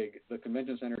big, the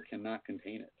convention center cannot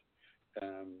contain it.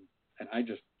 And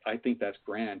I think that's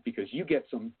grand because you get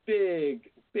some big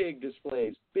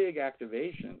displays, big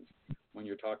activations when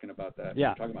you're talking about that. Yeah.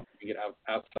 You're talking about putting it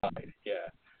outside. Yeah.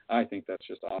 I think that's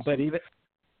just awesome. But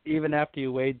even after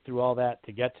you wade through all that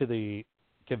to get to the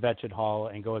convention hall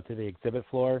and go to the exhibit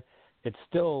floor, it's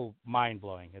still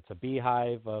mind-blowing. It's a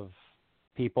beehive of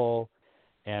people,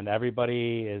 and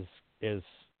everybody is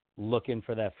looking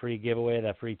for that free giveaway,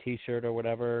 that free T-shirt or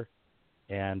whatever.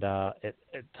 And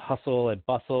it's hustle and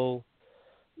bustle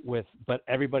but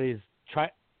everybody's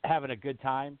having a good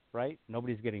time, right?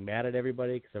 Nobody's getting mad at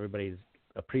everybody because everybody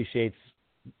appreciates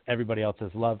everybody else's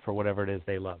love for whatever it is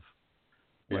they love,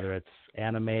 whether it's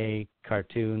anime,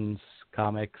 cartoons,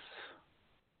 comics,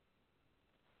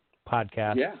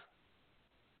 podcast.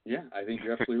 Yeah, I think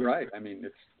you're absolutely right. I mean,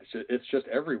 it's just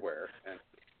everywhere, and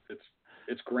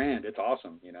it's grand. It's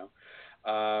awesome, you know.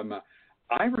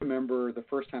 I remember the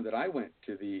first time that I went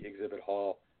to the exhibit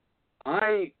hall.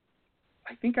 I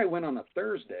think I went on a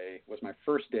Thursday. Was my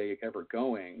first day ever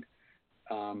going.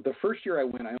 The first year I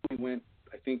only went,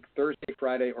 I think, Thursday,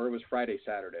 Friday, or it was Friday,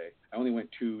 Saturday. I only went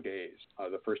 2 days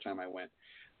the first time I went.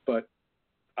 But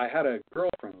I had a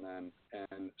girlfriend then,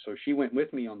 and so she went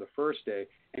with me on the first day,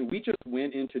 and we just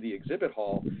went into the exhibit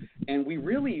hall, and we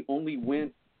really only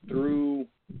went through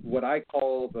what I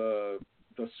call the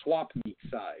swap meet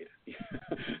side.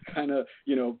 Kind of,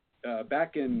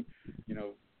 back in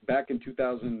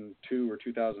 2002 or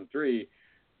 2003,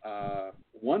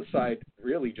 one side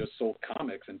really just sold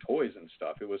comics and toys and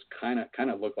stuff. It was kind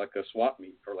of looked like a swap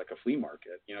meet or like a flea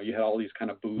market. You know, you had all these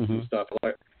kind of booths and stuff.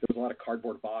 There was a lot of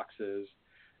cardboard boxes,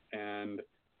 and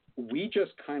we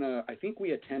just I think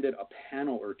we attended a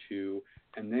panel or two,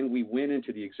 and then we went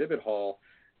into the exhibit hall,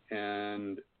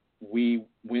 and we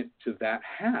went to that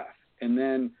half, and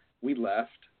then we left,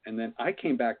 and then I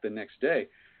came back the next day.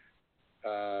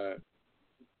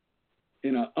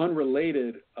 In an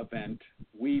unrelated event,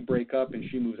 we break up and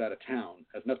she moves out of town.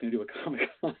 Has nothing to do with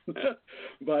Comic-Con.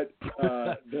 But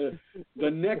the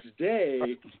next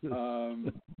day,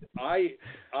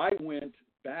 I went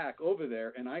back over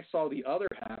there and I saw the other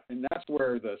half, and that's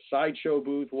where the Sideshow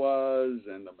booth was,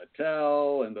 and the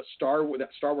Mattel, and the Star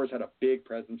Wars had a big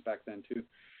presence back then too,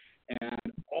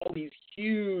 and all these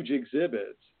huge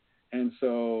exhibits. And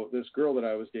so this girl that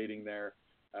I was dating there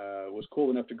was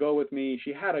cool enough to go with me.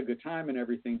 She had a good time and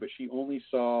everything, but she only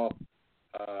saw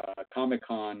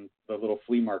Comic-Con, the little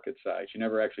flea market side. She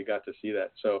never actually got to see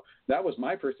that. So that was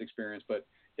my first experience, but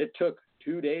it took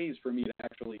 2 days for me to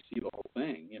actually see the whole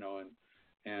thing,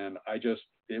 and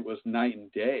it was night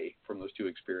and day from those two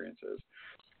experiences.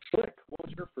 Slick, what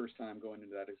was your first time going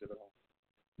into that exhibit hall?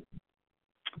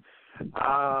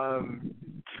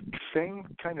 Same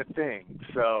kind of thing.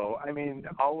 So, I mean,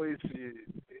 always,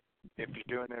 if you're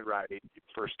doing it right,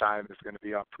 first time is going to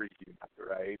be on preview night,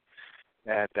 right?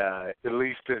 And at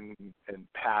least in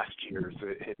past years,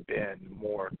 it had been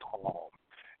more calm.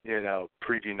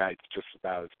 Preview night's just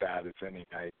about as bad as any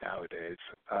night nowadays.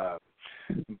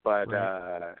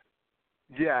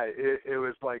 It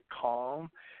was like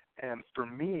calm. And for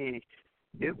me,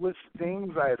 it was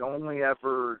things I'd only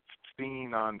ever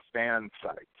seen on fan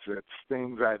sites. It's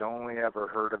things I'd only ever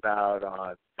heard about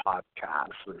on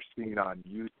podcasts or seen on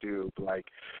YouTube,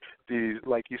 like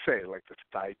you say, like the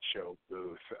Sideshow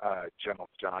booth, Gentle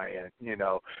Giant,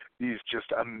 these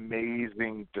just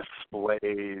amazing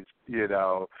displays,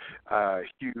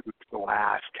 huge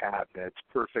glass cabinets,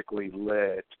 perfectly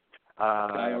lit.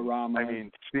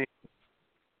 Dioramas.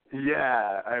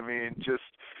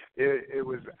 It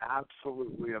was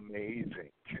absolutely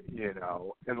amazing,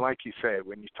 And like you say,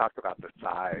 when you talk about the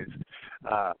size,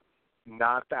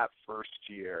 not that first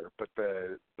year, but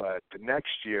the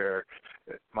next year,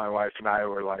 my wife and I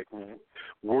were like,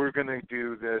 we're going to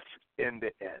do this end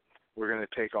to end. We're going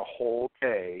to take a whole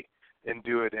day and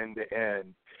do it end to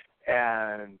end.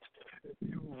 And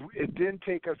it didn't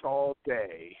take us all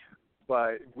day,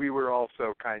 but we were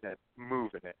also kind of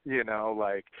moving it,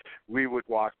 like we would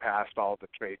walk past all the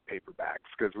trade paperbacks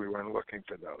because we weren't looking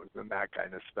for those and that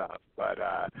kind of stuff. But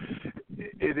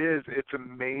it's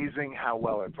amazing how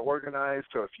well it's organized.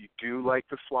 So if you do like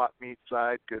the swap meet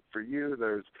side, good for you.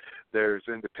 There's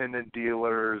independent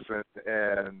dealers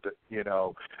and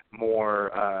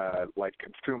more like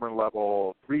consumer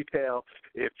level retail.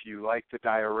 If you like the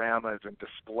dioramas and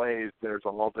displays, there's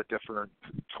all the different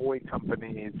toy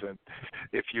companies. And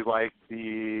if you like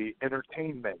the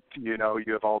entertainment, you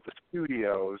have all the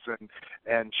studios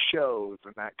and shows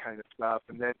and that kind of stuff.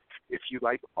 And then if you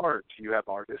like art, you have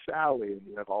Artist Alley and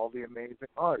you have all the amazing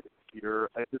art. If you're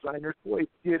a designer toy,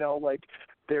 like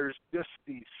there's just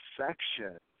these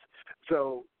sections.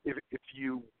 So if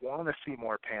you want to see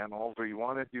more panels or you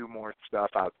want to do more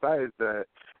stuff outside the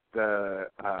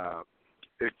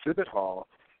exhibit hall,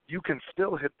 you can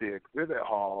still hit the exhibit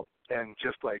hall and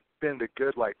just like spend a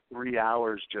good 3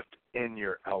 hours just in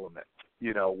your element.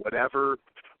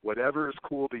 Whatever is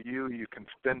cool to you, you can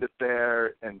spend it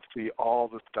there and see all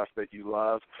the stuff that you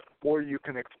love, or you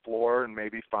can explore and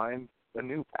maybe find a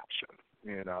new passion.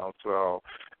 So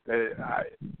the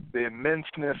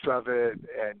immenseness of it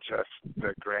and just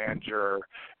the grandeur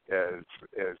is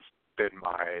been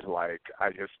my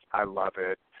I love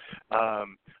it.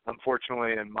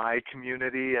 Unfortunately, in my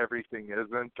community, everything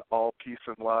isn't all peace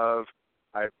and love.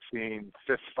 I've seen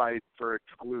fist fights for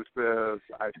exclusives.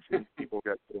 I've seen people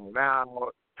get thrown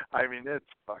out. I mean, it's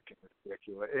fucking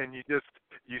ridiculous. And you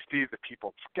see the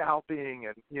people scalping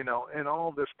and, you know, and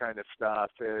all this kind of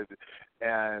stuff.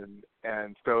 And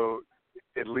so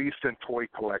at least in toy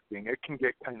collecting, it can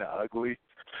get kind of ugly.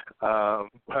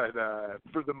 But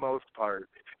for the most part,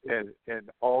 in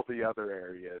all the other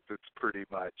areas, it's pretty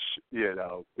much, you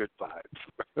know, good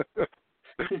vibes.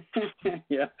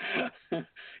 Yeah.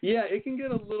 Yeah, it can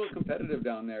get a little competitive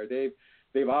down there.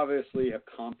 They've obviously have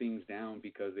calmed things down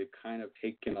because they've kind of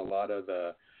taken a lot of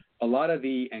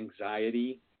the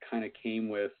anxiety kind of came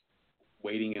with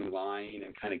waiting in line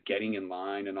and kind of getting in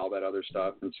line and all that other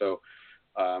stuff. And so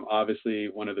obviously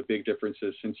one of the big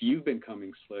differences since you've been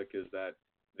coming, Slick, is that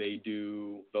they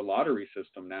do the lottery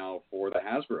system now for the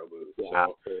Hasbro booth. Yeah.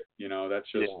 So, you know, that's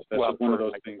just well, one of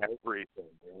those like things.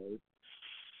 Everything, right?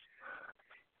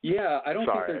 Yeah, I don't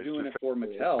think they're doing it for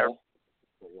Mattel.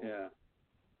 Yeah.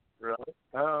 Really?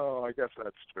 Oh, I guess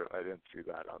that's true. I didn't see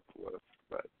that on the list,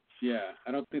 but yeah,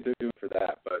 I don't think they're doing it for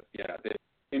that. But yeah,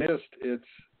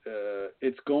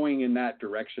 it's going in that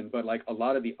direction. But like a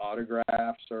lot of the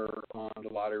autographs are on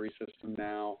the lottery system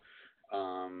now.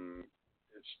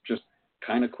 It's just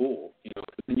kind of cool, you know.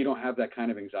 And you don't have that kind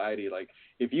of anxiety. Like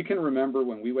if you can remember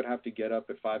when we would have to get up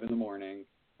at 5 a.m.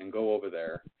 and go over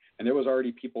there, and there was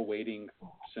already people waiting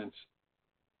since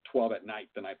 12 at night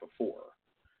the night before,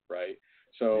 right?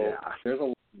 So there's a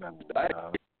lot of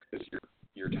anxiety because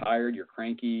you're tired, you're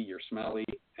cranky, you're smelly,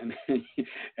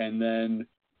 and then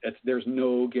there's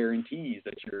no guarantees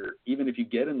that you're, even if you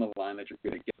get in the line, that you're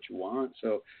going to get what you want.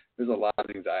 So there's a lot of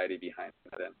anxiety behind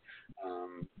that, and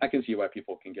I can see why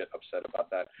people can get upset about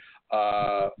that.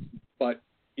 But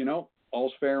you know,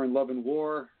 all's fair in love and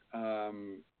war.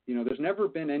 You know, there's never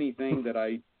been anything that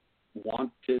I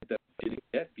wanted that I didn't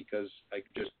get because I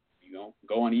could just, you know,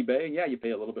 go on eBay. Yeah, you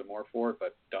pay a little bit more for it,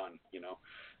 but done, you know.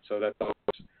 So there's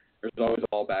always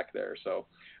all back there. So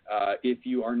if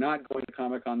you are not going to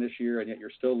Comic-Con this year and yet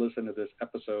you're still listening to this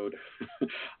episode,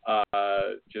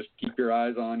 just keep your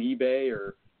eyes on eBay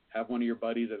or have one of your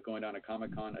buddies that's going down to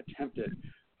Comic-Con attempt it.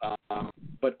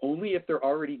 But only if they're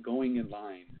already going in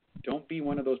line. Don't be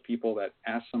one of those people that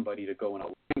ask somebody to go in a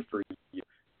line for you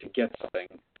to get something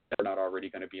they're not already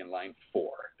going to be in line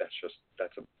for. That's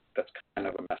kind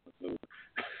of a messy move.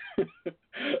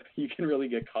 You can really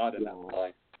get caught in that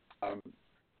line.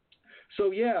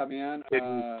 So yeah, man.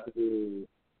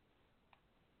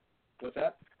 What's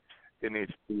that? It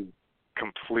needs to be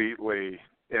completely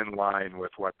in line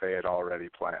with what they had already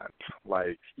planned.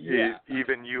 Like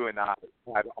even you and I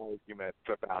had arguments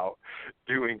about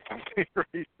doing something for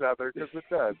each other because it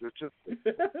does. It's just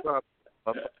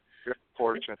a good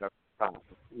portion of time,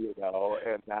 you know,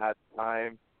 and that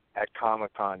time at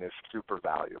Comic-Con is super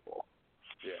valuable.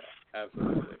 Yeah,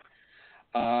 absolutely.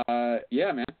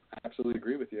 Yeah, man, I absolutely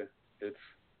agree with you.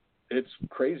 It's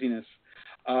craziness.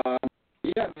 Yeah,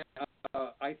 man,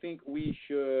 I think we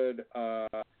should.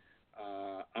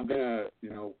 I'm gonna, you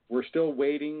know, we're still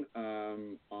waiting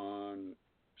on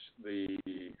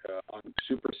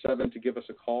Super 7 to give us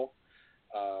a call.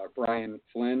 Brian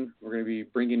Flynn, we're going to be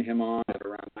bringing him on at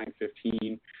around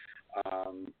 9:15.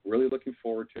 Really looking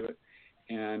forward to it.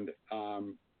 And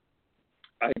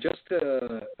I just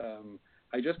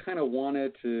kind of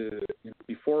wanted to, you know,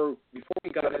 before we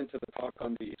got into the talk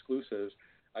on the exclusives,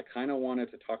 I kind of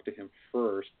wanted to talk to him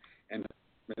first. And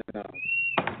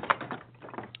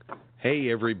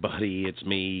hey, everybody, it's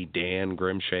me, Dan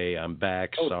Grimshay. I'm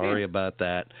back. Sorry about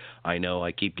that. I know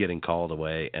I keep getting called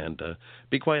away, and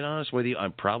be quite honest with you,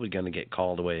 I'm probably going to get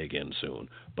called away again soon.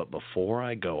 But before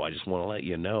I go, I just want to let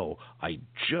you know I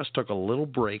just took a little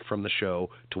break from the show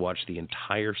to watch the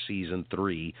entire season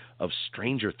 3 of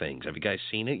Stranger Things. Have you guys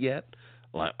seen it yet?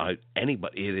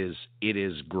 Anybody? It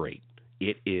is great.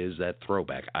 It is that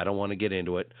throwback. I don't want to get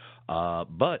into it,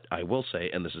 but I will say,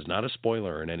 and this is not a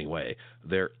spoiler in any way,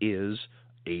 there is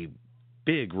a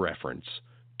big reference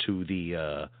to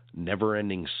the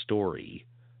Never-Ending Story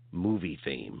movie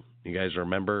theme. You guys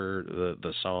remember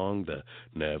the song, the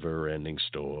Never-Ending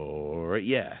Story?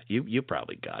 Yeah, you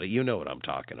probably got it. You know what I'm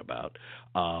talking about.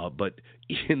 But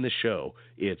in the show,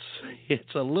 it's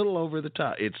a little over the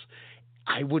top.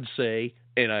 I would say,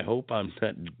 and I hope I'm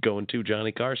not going too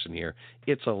Johnny Carson here,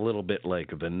 it's a little bit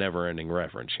like the Never-Ending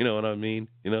Reference. You know what I mean?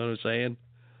 You know what I'm saying?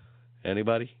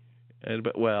 Anybody?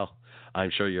 Well,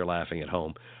 I'm sure you're laughing at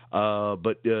home.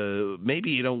 But maybe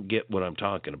you don't get what I'm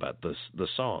talking about, the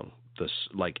song.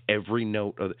 Like every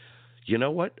note of you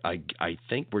know what? I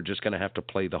think we're just going to have to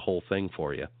play the whole thing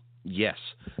for you. Yes,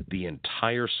 the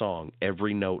entire song,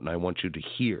 every note, and I want you to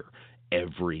hear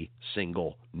every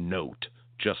single note,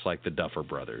 just like the Duffer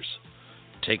Brothers.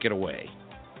 Take it away.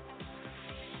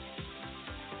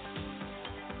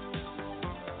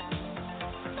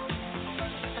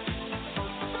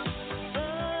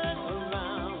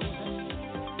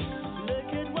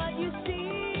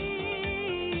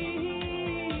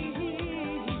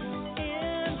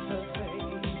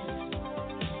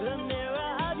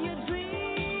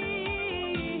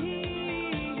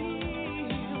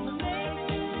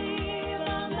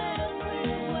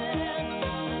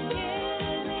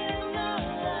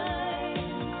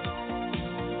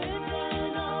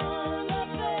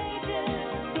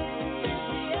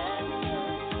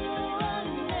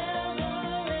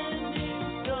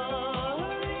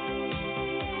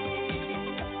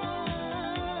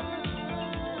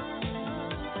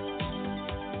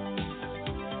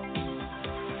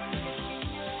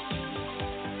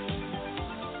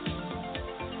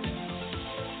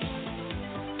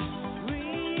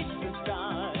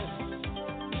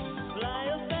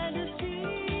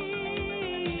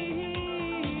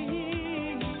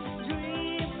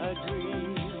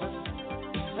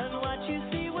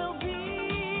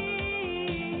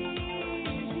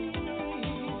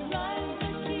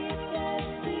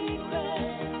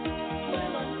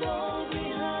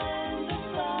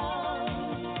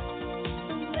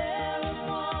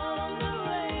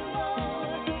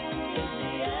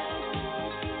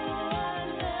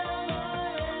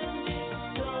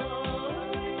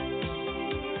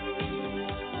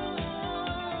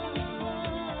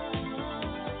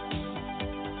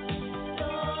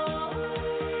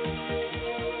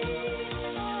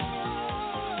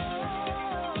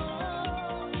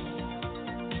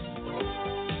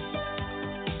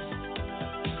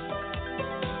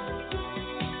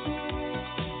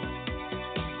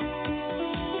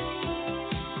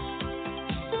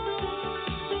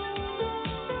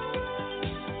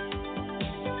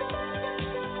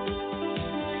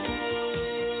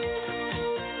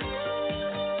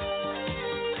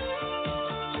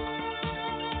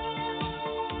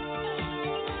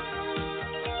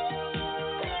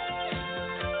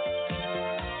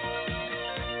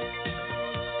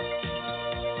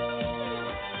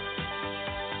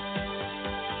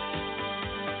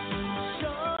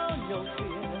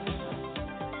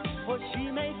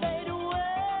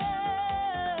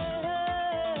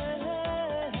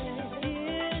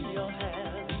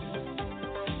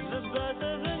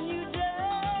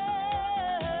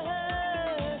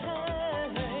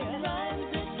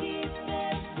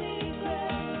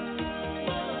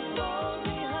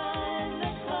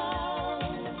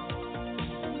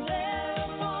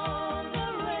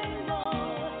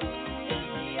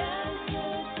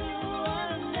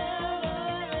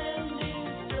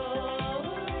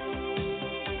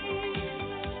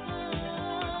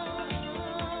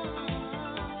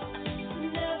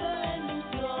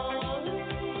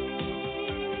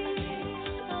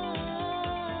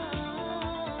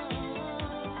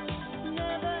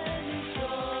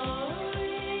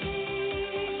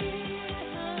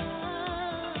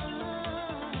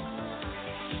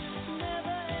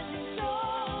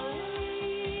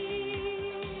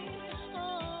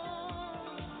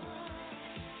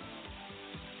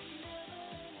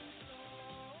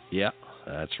 Yeah,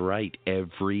 that's right.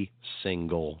 Every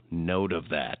single note of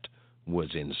that was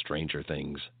in Stranger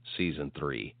Things Season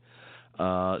 3.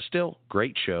 Still,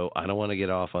 great show. I don't want to get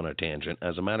off on a tangent.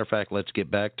 As a matter of fact, let's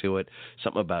get back to it.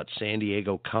 Something about San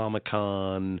Diego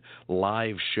Comic-Con,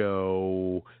 live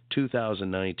show,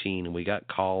 2019, and we got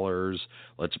callers.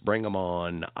 Let's bring them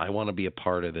on. I want to be a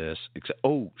part of this.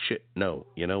 Oh, shit, no.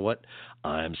 You know what?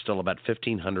 I'm still about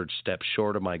 1,500 steps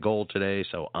short of my goal today,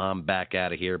 so I'm back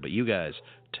out of here. But you guys,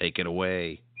 take it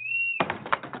away.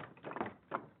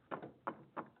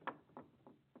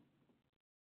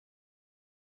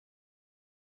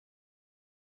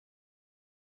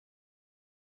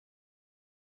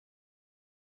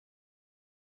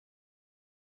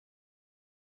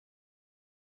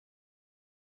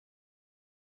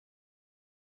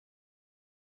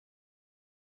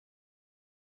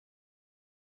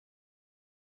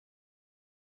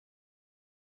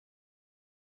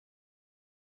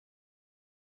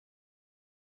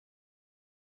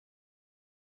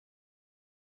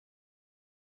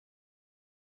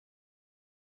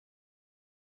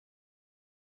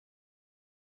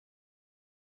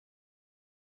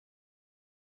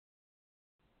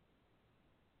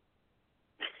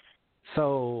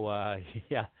 So,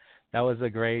 yeah, that was a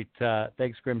great,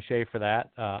 thanks, Grim Shea, for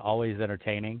that. Always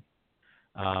entertaining.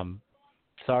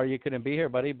 Sorry you couldn't be here,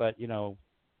 buddy, but,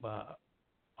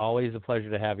 always a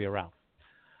pleasure to have you around.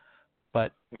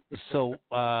 But, so,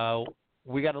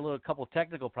 we got a couple of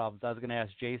technical problems. I was going to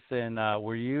ask Jason,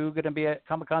 were you going to be at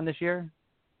Comic-Con this year?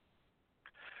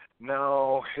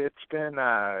 No, it's been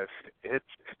it's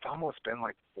almost been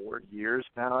like 4 years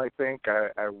now. I think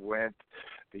I went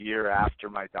the year after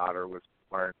my daughter was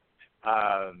born.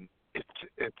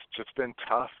 It's just been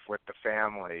tough with the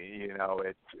family.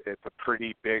 It's a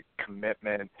pretty big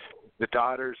commitment. The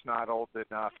daughter's not old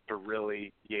enough to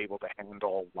really be able to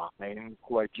handle lines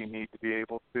like you need to be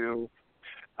able to.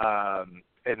 And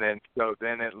then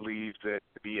it leaves it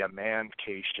to be a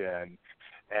mancation,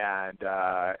 and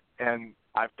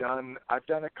I've done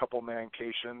a couple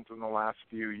mancations in the last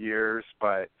few years,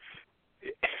 but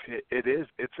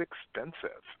it's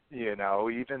expensive,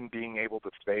 even being able to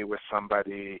stay with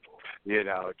somebody,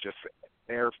 just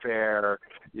airfare,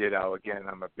 again,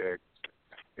 I'm a big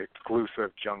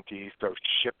exclusive junkie, so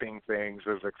shipping things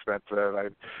is expensive.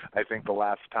 I think the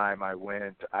last time I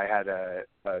went, I had a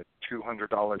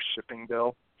 $200 shipping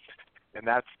bill. And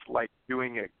that's like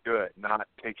doing it good, not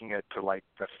taking it to like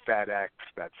the FedEx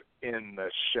that's in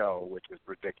the show, which is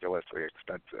ridiculously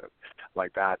expensive.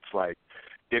 Like that's like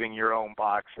getting your own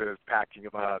boxes, packing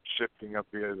them up, shipping them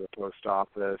via the post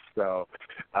office. So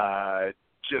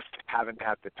just haven't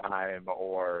had the time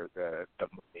or the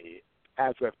money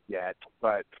as of yet.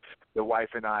 But the wife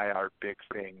and I, our big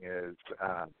thing is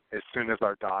as soon as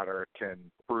our daughter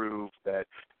can prove that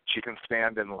she can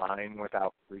stand in line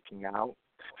without freaking out,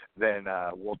 then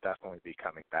we'll definitely be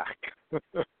coming back.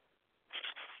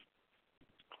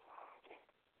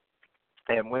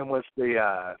 And when's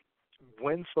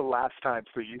the last time?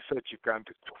 So you said you've gone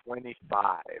to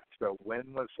 25. So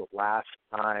when was the last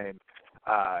time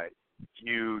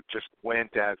you just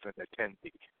went as an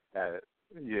attendee?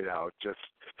 Just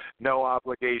no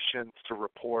obligations to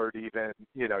report even,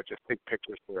 just take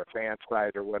pictures for a fan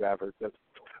site or whatever. Just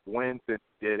went and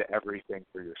did everything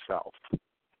for yourself.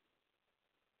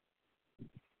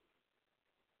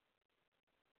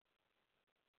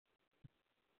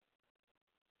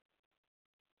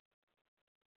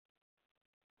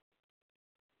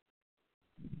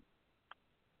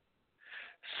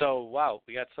 So, wow,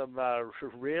 we got some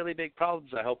really big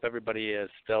problems. I hope everybody is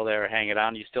still there hanging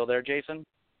on. You still there, Jason?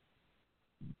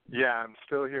 Yeah, I'm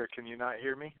still here. Can you not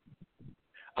hear me?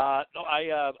 No,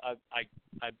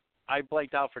 I I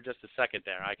blanked out for just a second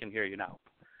there. I can hear you now.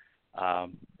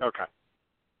 Okay.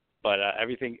 But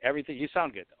everything you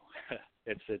sound good though.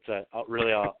 it's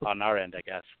really on our end, I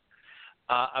guess.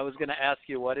 I was going to ask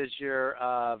you, what is your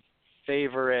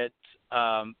favorite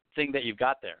thing that you've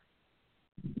got there?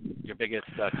 Your biggest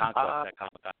conquest at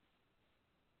Comic-Con?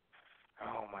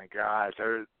 Oh my gosh,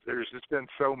 there's just been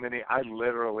so many. I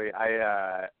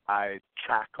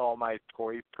track all my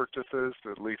toy purchases.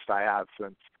 At least I have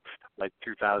since like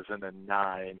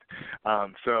 2009.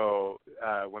 So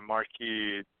when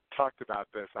Marke talked about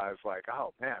this, I was like,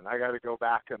 oh man, I got to go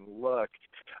back and look,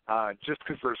 just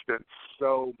because there's been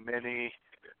so many.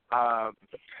 I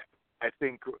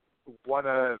think one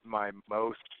of my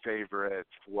most favorites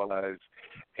was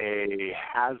a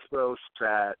Hasbro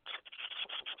set.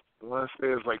 I want to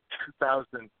say it was like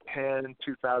 2010,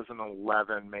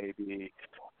 2011 maybe,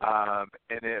 and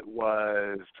it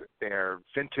was their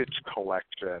vintage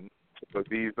collection. So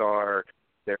these are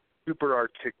their super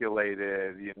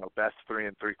articulated, best 3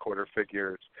 3/4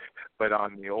 figures, but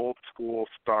on the old school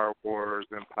Star Wars,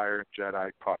 Empire, and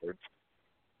Jedi cards.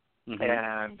 Mm-hmm.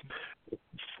 And the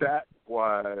set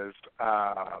was,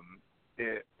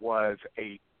 it was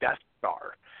a Death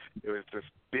Star. It was this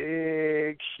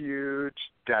big, huge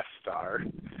Death Star.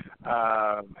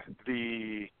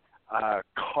 The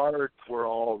cards were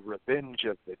all Revenge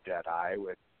of the Jedi,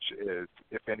 which is,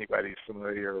 if anybody's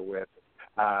familiar with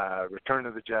Return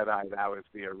of the Jedi, that was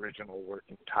the original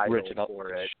working title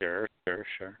for it. Sure.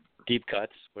 Deep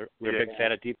cuts. We're a big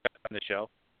fan of deep cuts on the show.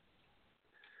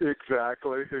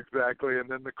 Exactly. And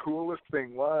then the coolest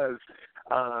thing was,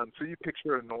 so you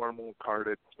picture a normal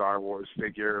carded Star Wars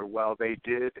figure. Well, they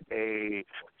did a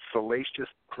Salacious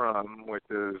Crumb, which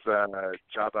is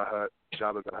Jabba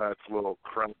the Hutt's little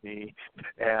crummy,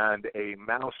 and a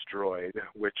Mouse Droid,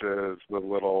 which is the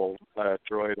little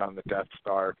droid on the Death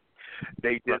Star.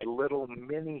 They did little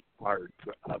mini cards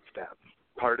of them,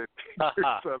 carded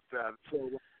pictures of them. So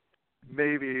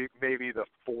maybe the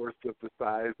fourth of the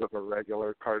size of a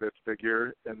regular carded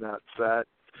figure in that set.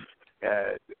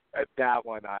 And that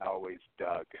one I always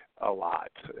dug a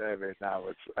lot. I mean,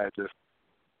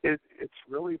 it's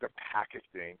really the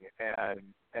packaging,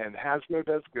 and Hasbro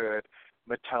does good.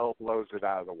 Mattel blows it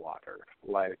out of the water.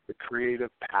 Like the creative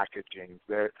packaging,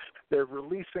 they're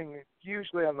releasing,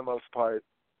 usually on the most part,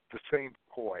 the same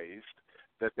toys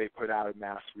that they put out in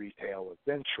mass retail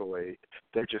eventually.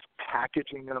 They're just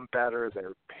packaging them better.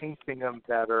 They're painting them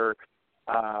better.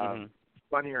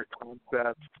 Funnier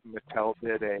concepts. Mattel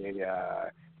did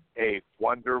a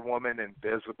Wonder Woman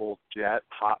Invisible Jet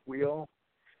Hot Wheel,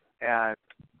 and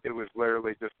it was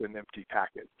literally just an empty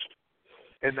package.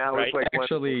 And that was like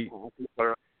actually.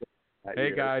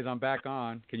 Hey guys, I'm back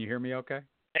on. Can you hear me? Okay.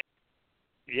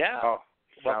 Yeah. Oh,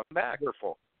 welcome back.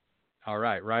 Wonderful. All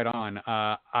right, right on.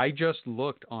 I just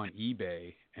looked on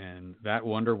eBay, and that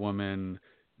Wonder Woman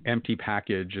empty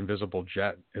package Invisible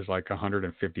Jet is like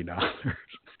 $150.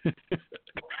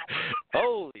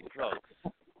 Holy smokes!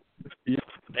 Yeah,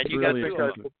 and you really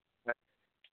got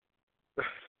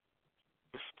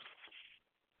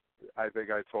I think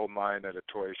I sold mine at a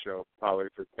toy show probably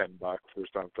for $10 or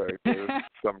something.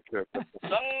 Some kid.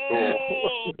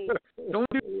 Don't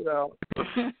do that.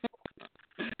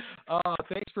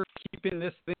 Thanks for keeping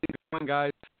this thing going,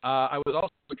 guys. I was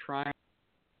also trying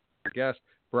our guest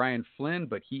Brian Flynn,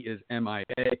 but he is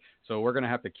MIA, so we're going to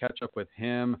have to catch up with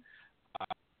him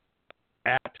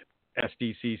at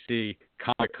SDCC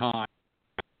Comic-Con.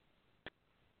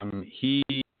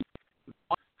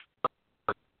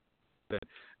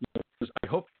 I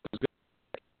hope it was a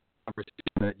good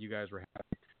conversation that you guys were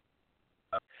having.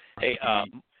 Hey,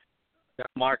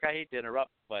 Mark, I hate to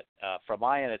interrupt, but from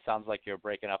my end, it sounds like you're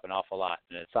breaking up an awful lot.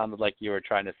 And it sounded like you were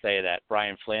trying to say that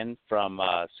Brian Flynn from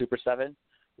Super 7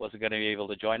 wasn't going to be able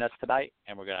to join us tonight,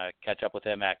 and we're going to catch up with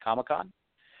him at Comic-Con,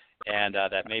 and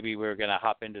that maybe we're going to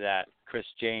hop into that Chris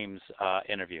Jaymes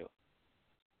interview.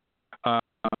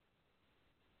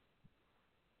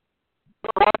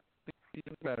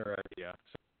 Better idea.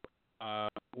 So,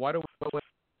 why don't we go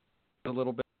a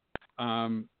little bit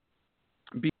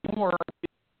before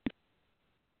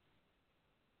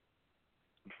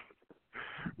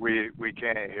we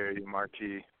can't hear you,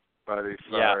 Marke, buddy.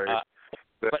 Sorry. Yeah,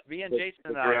 but me and Jason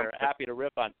and I are happy to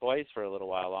rip on toys for a little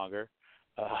while longer.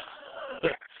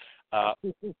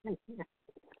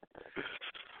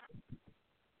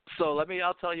 So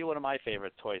I'll tell you one of my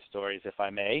favorite toy stories, if I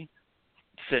may,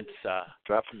 since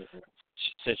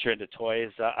you're into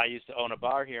toys. I used to own a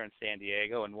bar here in San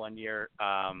Diego, and one year,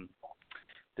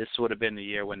 this would have been the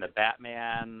year when the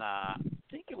Batman, I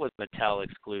think it was Mattel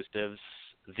exclusives,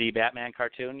 the Batman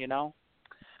cartoon, they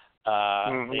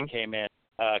came in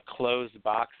closed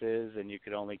boxes, and you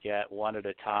could only get one at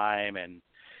a time, and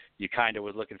you kind of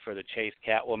were looking for the chase.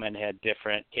 Catwoman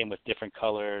came with different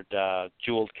colored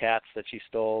jeweled cats that she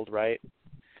stole, right?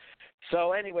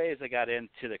 So anyways, I got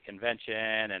into the convention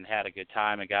and had a good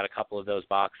time and got a couple of those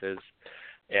boxes.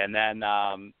 And then,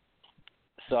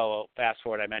 so fast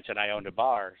forward, I mentioned I owned a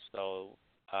bar. So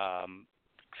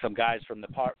some guys from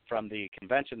the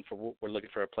convention were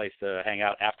looking for a place to hang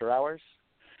out after hours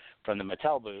from the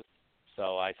Mattel booth.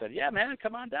 So I said, yeah, man,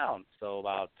 come on down. So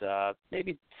about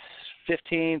maybe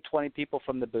 15, 20 people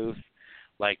from the booth,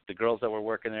 like the girls that were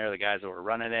working there, the guys that were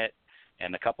running it,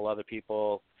 and a couple other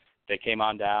people, they came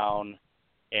on down.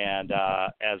 And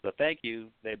as a thank you,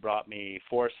 they brought me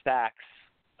 4 stacks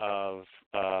of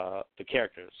the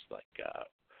characters, like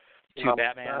 2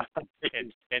 Batman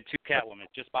and 2 Catwoman,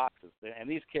 just boxes. And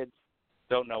these kids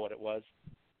don't know what it was,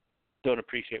 don't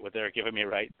appreciate what they're giving me,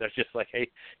 right? They're just like, hey,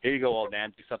 here you go, old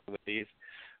man, do something with these.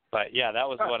 But yeah, that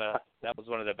was one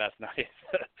of the best nights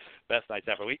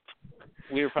ever. We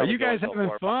were probably. Are you guys having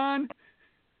fun?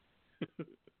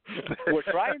 We're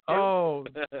trying to. Oh,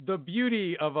 the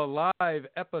beauty of a live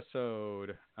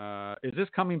episode. Is this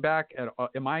coming back?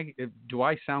 Do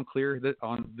I sound clear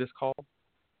on this call?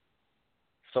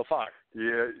 So far.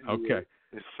 Yeah. Okay.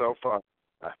 It's so far.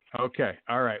 Okay.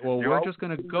 All right. Well, we're just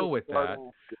going to go with that.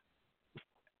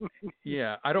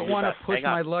 Yeah. I don't want to push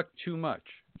my luck too much.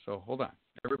 So hold on.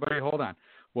 Everybody hold on.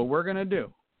 What we're going to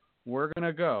do, we're going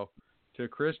to go to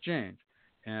Chris Jaymes.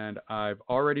 And I've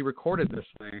already recorded this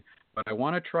thing, but I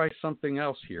want to try something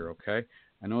else here, okay?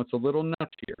 I know it's a little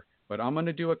nuts here, but I'm going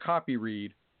to do a copy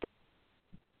read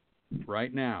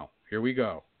right now. Here we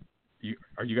go.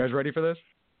 Are you guys ready for this?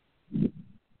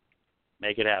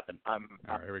 Make it happen. All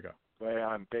right, here we go.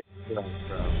 I'm big.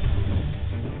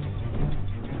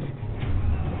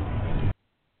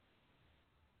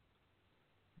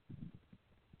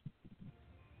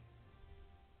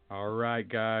 All right,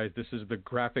 guys. This is the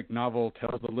graphic novel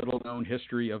tells the little-known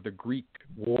history of the Greek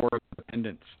War of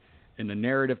Independence in the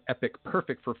narrative epic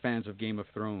perfect for fans of Game of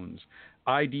Thrones.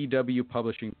 IDW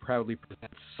Publishing proudly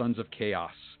presents Sons of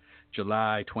Chaos,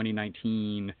 July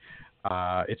 2019.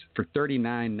 It's for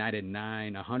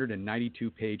 $39.99,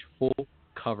 192-page full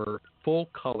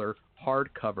color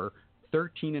hardcover,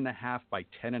 13.5 by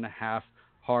 10.5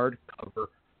 hardcover.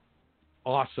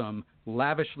 Awesome,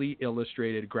 lavishly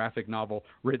illustrated graphic novel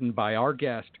written by our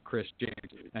guest, Chris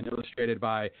Jaymes, and illustrated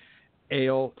by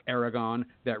Ale Aragon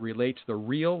that relates the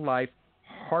real-life,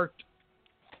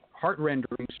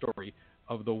 heart-rendering story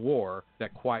of the war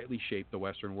that quietly shaped the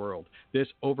Western world. This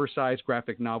oversized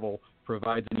graphic novel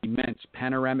provides an immense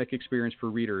panoramic experience for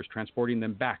readers, transporting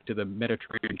them back to the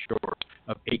Mediterranean shores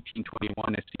of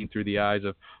 1821 as seen through the eyes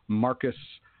of Marcus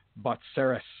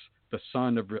Botseris, the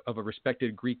son of a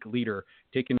respected Greek leader,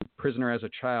 taken prisoner as a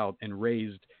child and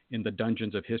raised in the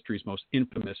dungeons of history's most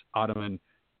infamous Ottoman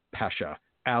Pasha,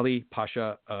 Ali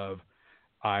Pasha of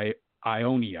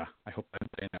Ionia, I hope I'm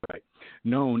saying that right,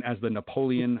 known as the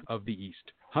Napoleon of the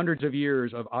East. Hundreds of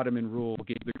years of Ottoman rule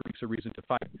gave the Greeks a reason to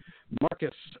fight.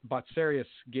 Marcus Botseris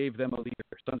gave them a leader.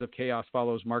 Sons of Chaos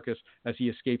follows Marcus as he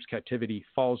escapes captivity,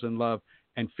 falls in love,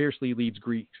 and fiercely leads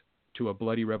Greeks to a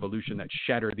bloody revolution that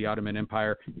shattered the Ottoman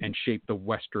Empire and shaped the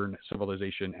Western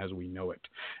civilization as we know it.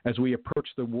 As we approach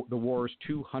the war's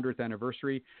 200th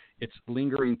anniversary, its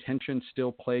lingering tensions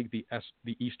still plague the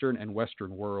Eastern and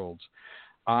Western worlds.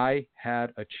 I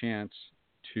had a chance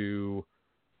to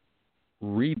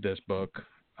read this book,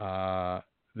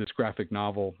 this graphic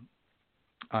novel.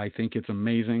 I think it's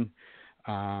amazing.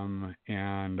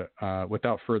 And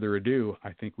without further ado,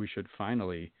 I think we should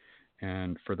finally,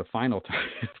 and for the final time,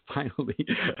 finally,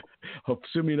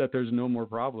 assuming that there's no more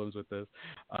problems with this,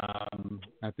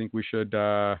 I think we should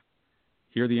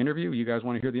hear the interview. You guys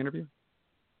want to hear the interview?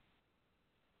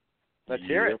 Let's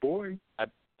hear it. Boy.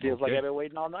 It feels like I've been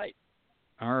waiting all night.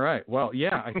 All right. Well,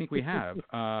 yeah, I think we have.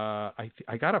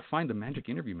 I got to find the magic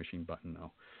interview machine button,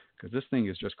 though, because this thing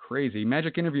is just crazy.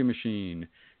 Magic interview machine,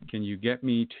 can you get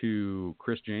me to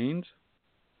Chris Jaymes?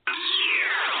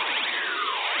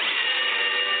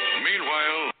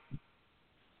 Meanwhile.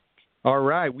 All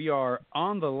right. We are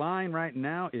on the line right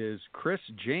now is Chris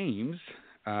Jaymes.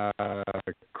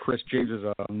 Chris Jaymes is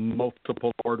a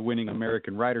multiple award-winning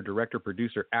American writer, director,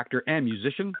 producer, actor, and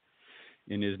musician.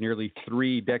 In his nearly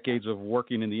 3 decades of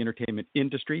working in the entertainment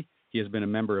industry, he has been a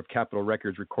member of Capitol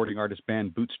Records recording artist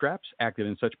band Bootstraps, acted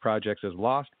in such projects as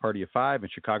Lost, Party of Five,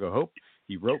 and Chicago Hope.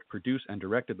 He wrote, produced, and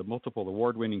directed the multiple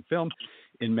award-winning film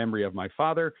In Memory of My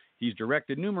Father. He's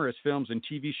directed numerous films and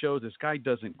TV shows. This guy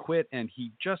doesn't quit, and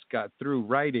he just got through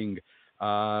writing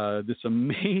this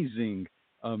amazing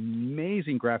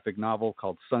amazing graphic novel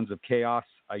called Sons of Chaos.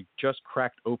 I just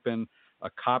cracked open a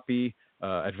copy,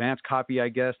 advanced copy, I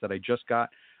guess, that I just got.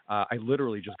 I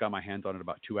literally just got my hands on it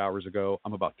about 2 hours ago.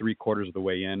 I'm about 3/4 of the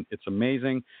way in. It's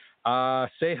amazing.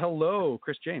 Say hello,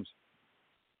 Chris Jaymes.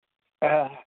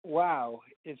 Wow.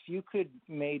 If you could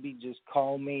maybe just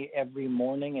call me every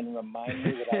morning and remind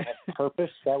me that I have purpose,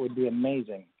 that would be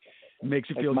amazing. Makes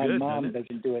you like feel my good. My mom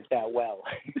doesn't doesn't do it that well.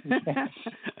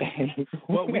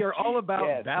 Well, we are all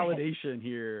about validation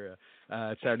here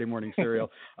at Saturday Morning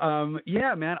Serial.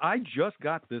 Yeah, man, I just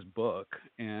got this book,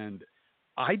 and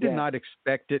I did not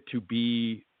expect it to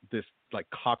be this like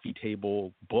coffee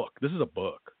table book. This is a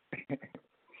book.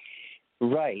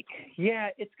 Right. Yeah,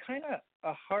 it's kind of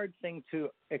a hard thing to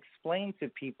explain to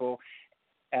people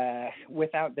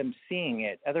without them seeing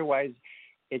it. Otherwise,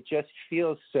 it just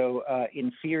feels so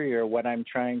inferior what I'm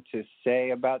trying to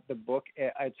say about the book.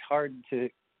 It's hard to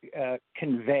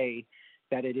convey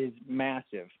that it is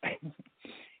massive.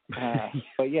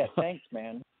 But yeah, thanks,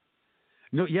 man.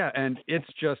 No, yeah, and it's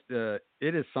just it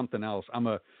is something else. I'm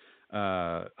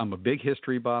a big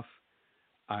history buff.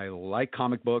 I like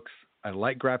comic books. I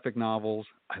like graphic novels.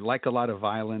 I like a lot of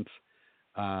violence.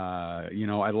 I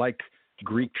like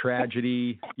Greek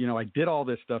tragedy. I did all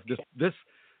this stuff.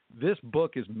 This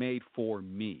book is made for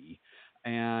me,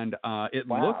 and it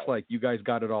looks like you guys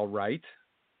got it all right.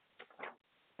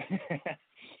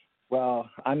 Well,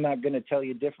 I'm not going to tell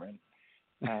you different,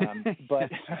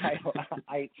 but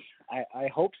I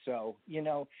hope so.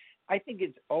 I think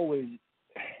it's always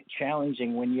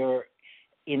challenging when you're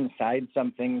inside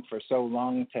something for so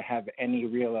long to have any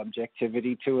real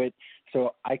objectivity to it.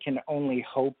 So I can only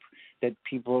hope that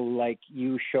people like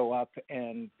you show up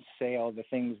and say all the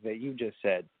things that you just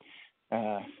said.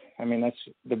 That's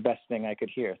the best thing I could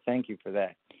hear. Thank you for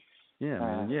that. Yeah,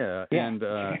 man, yeah. And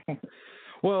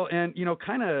well, and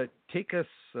kind of take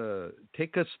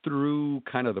us through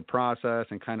kind of the process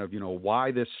and kind of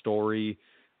why this story.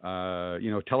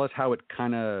 Tell us how it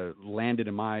kind of landed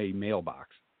in my mailbox.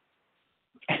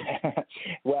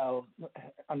 Well,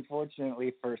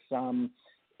 unfortunately for some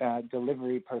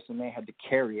delivery person, they had to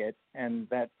carry it, and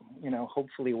that,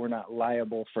 hopefully we're not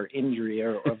liable for injury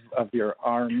or of your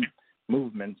arm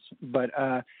movements. But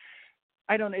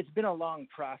it's been a long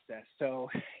process. So,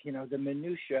 the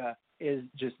minutia is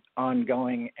just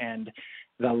ongoing, and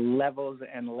the levels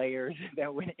and layers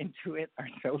that went into it are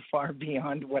so far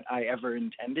beyond what I ever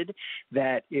intended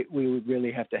that we would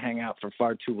really have to hang out for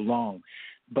far too long.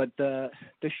 But the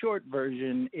short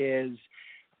version is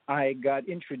I got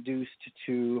introduced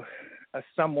to a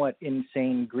somewhat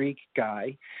insane Greek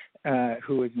guy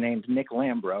who was named Nick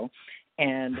Lambro.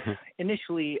 And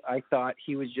initially I thought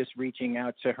he was just reaching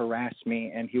out to harass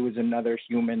me, and he was another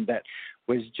human that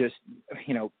was just,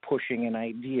 pushing an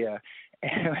idea.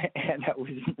 And that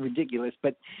was ridiculous.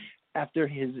 But after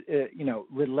his,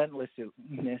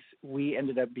 relentlessness, we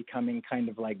ended up becoming kind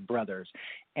of like brothers.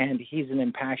 And he's an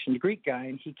impassioned Greek guy,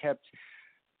 and he kept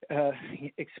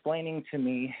explaining to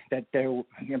me that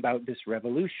about this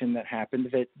revolution that happened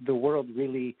that the world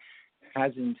really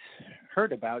hasn't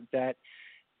heard about, that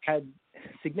had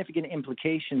significant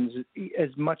implications, as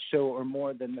much so or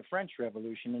more than the French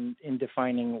Revolution in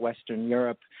defining Western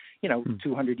Europe,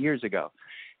 200 years ago.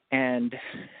 And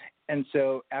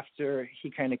so after he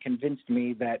kind of convinced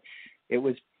me that it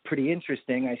was pretty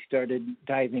interesting, I started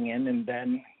diving in and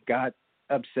then got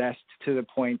obsessed to the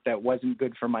point that wasn't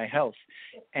good for my health.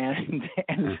 And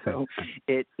so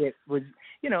it was,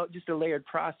 just a layered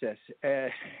process.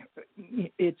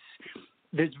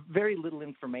 There's very little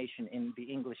information in the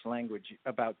English language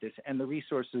about this, and the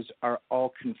resources are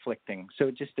all conflicting. So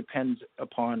it just depends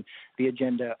upon the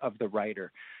agenda of the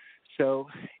writer. So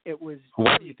it was.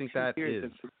 Why do you think that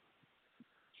is?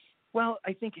 Well,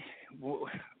 I think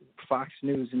Fox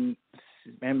News and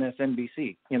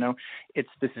MSNBC, it's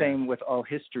the same with all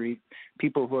history.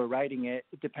 People who are writing it,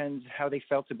 it depends how they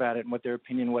felt about it and what their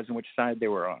opinion was and which side they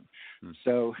were on.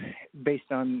 So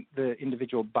based on the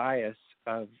individual bias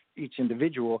of each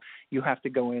individual, you have to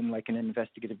go in like an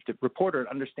investigative reporter and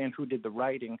understand who did the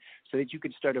writing so that you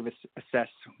could start to assess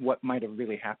what might have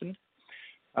really happened.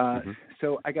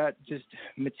 So I got just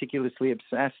meticulously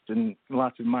obsessed, and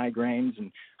lots of migraines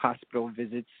and hospital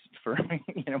visits for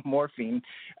morphine,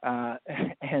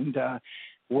 and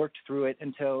worked through it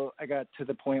until I got to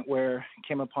the point where I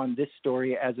came upon this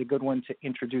story as a good one to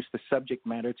introduce the subject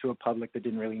matter to a public that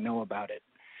didn't really know about it.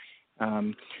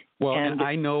 And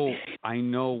I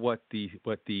know what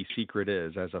the secret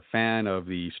is. As a fan of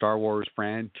the Star Wars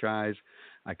franchise,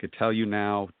 I could tell you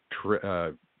now,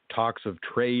 talks of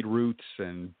trade routes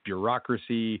and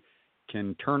bureaucracy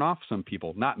can turn off some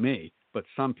people. Not me. but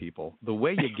some people. The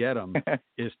way you get them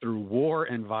is through war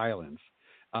and violence.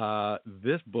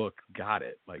 This book got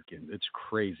it. Like, it's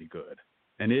crazy good,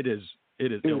 and it is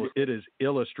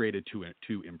illustrated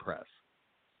to impress.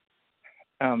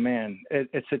 Oh man,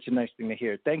 it's such a nice thing to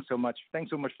hear. Thanks so much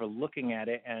for looking at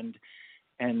it and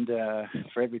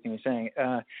for everything you're saying.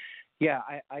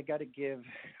 I got to give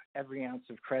every ounce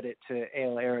of credit to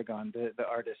A.L. Aragon, the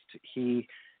artist. He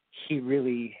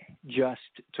really just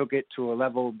took it to a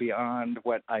level beyond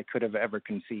what I could have ever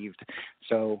conceived.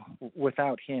 So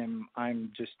without him,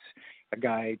 I'm just a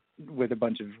guy with a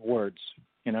bunch of words,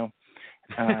 you know.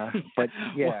 But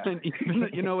yeah,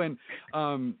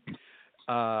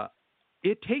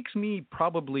 it takes me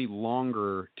probably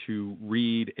longer to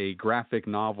read a graphic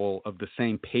novel of the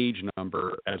same page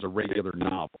number as a regular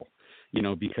novel, you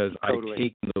know, because totally. I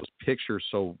take those pictures.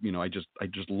 So, you know, I just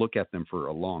look at them for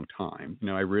a long time. You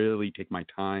know, I really take my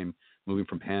time moving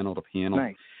from panel to panel.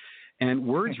 Nice. And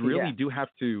words really do have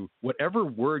to, whatever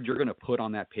word you're going to put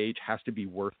on that page has to be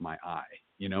worth my eye.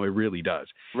 You know, it really does.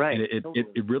 Right. And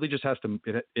it really just has to,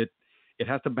 it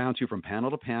has to bounce you from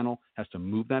panel to panel, has to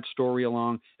move that story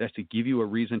along, it has to give you a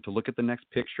reason to look at the next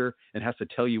picture, it has to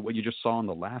tell you what you just saw in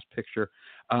the last picture.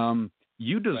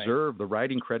 You deserve the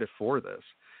writing credit for this.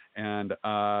 And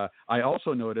I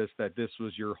also noticed that this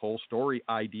was your whole story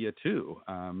idea too.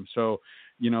 So,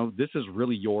 you know, this is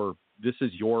really your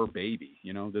baby.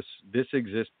 You know, this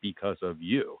exists because of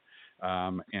you.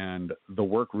 And the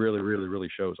work really, really, really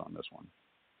shows on this one.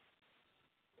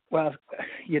 Well,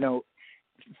 you know,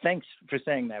 thanks for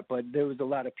saying that, but there was a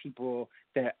lot of people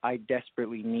that I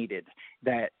desperately needed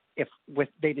that if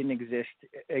they didn't exist,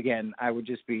 again, I would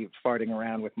just be farting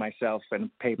around with myself and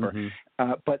paper.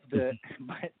 Mm-hmm.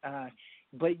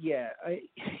 But yeah,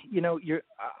 you know,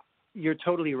 you're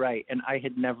totally right. And I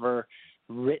had never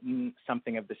written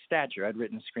something of the stature. I'd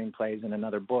written screenplays in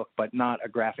another book, but not a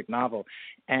graphic novel.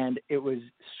 And it was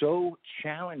so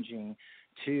challenging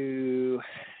to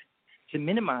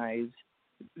minimize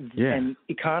and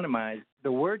economize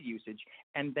the word usage.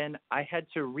 And then I had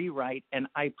to rewrite, and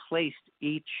I placed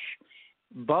each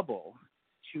bubble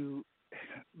to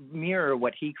mirror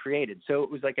what he created. So it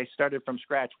was like I started from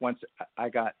scratch once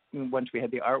we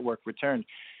had the artwork returned,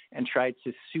 and tried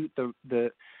to suit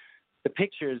the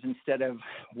pictures instead of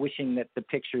wishing that the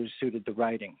pictures suited the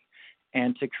writing,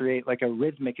 and to create like a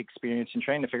rhythmic experience and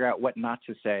trying to figure out what not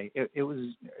to say.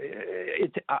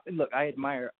 Look, I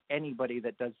admire anybody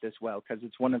that does this well, because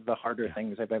it's one of the harder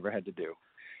things I've ever had to do.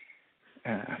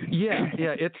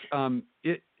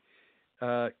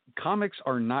 Comics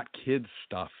are not kids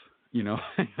stuff. You know,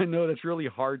 I know that's really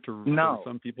hard for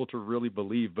some people to really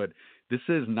believe, but this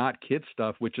is not kids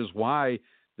stuff, which is why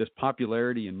this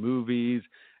popularity in movies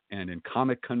and in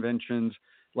comic conventions,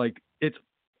 like it's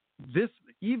this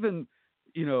even,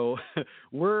 you know,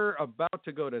 we're about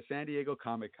to go to San Diego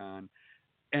Comic-Con,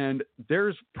 and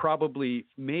there's probably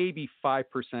maybe 5%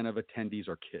 of attendees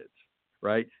are kids,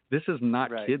 right? This is not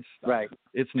kids stuff. Right.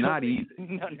 It's not easy.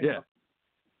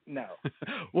 No.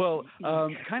 Well,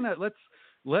 kind of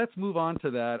let's move on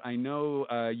to that. I know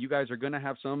you guys are going to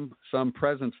have some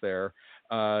presence there.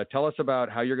 Tell us about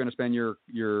how you're going to spend your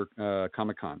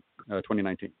Comic-Con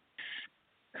 2019.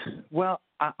 Well,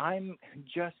 I'm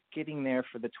just getting there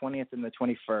for the 20th and the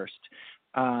 21st.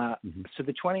 So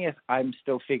the 20th, I'm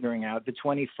still figuring out. The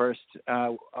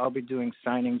 21st, I'll be doing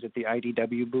signings at the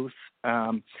IDW booth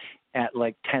at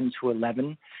like 10 to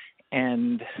 11.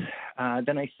 And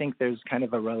then I think there's kind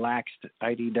of a relaxed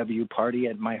IDW party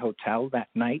at my hotel that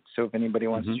night. So if anybody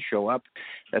wants to show up,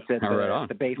 that's at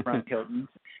the Bayfront Hilton.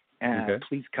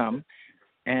 Please come.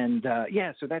 And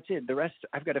so that's it. The rest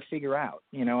I've got to figure out.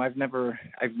 You know, I've never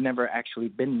actually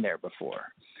been there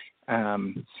before. Have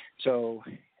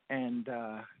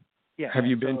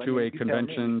you been to a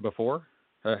convention before?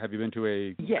 Have you been to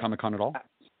a Comic-Con at all?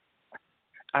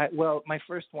 Well, my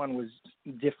first one was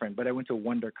different, but I went to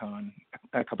WonderCon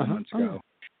a couple months ago.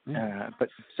 But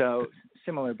so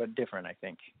similar but different, I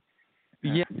think.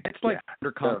 It's like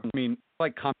WonderCon. I mean,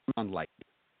 like Comic-Con Light.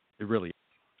 It really is.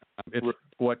 It's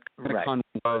what Comic-Con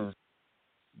was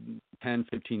 10,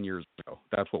 15 years ago.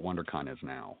 That's what WonderCon is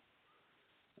now.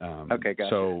 Okay, gotcha.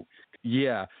 So,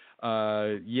 you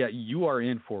are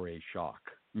in for a shock.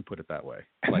 Let me put it that way,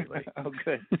 lightly. Oh,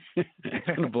 good. It's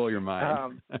going to blow your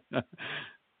mind.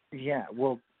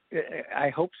 Well, I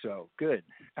hope so. Good.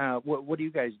 What are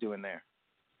you guys doing there?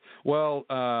 Well,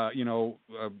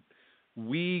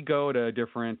 we go to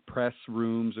different press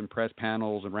rooms and press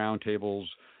panels and roundtables.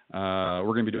 We're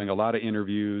going to be doing a lot of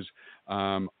interviews.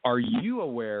 Are you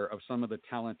aware of some of the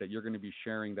talent that you're going to be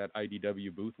sharing that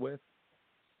IDW booth with?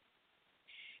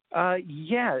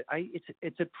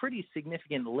 It's a pretty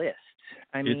significant list.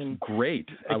 I mean, it's great.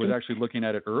 I was actually looking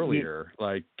at it earlier. Yeah.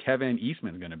 Like Kevin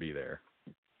Eastman's going to be there.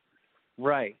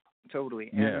 Right. Totally.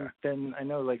 And then I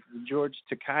know like the George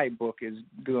Takei book is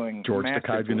doing. George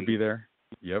Takei's going to be there.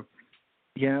 Yep.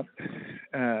 Yep.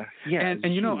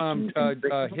 And you know,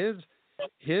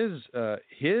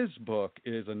 his book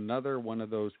is another one of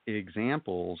those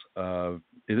examples of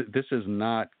this is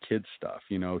not kid stuff.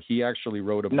 You know, he actually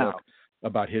wrote a book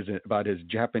about his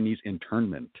Japanese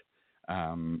internment.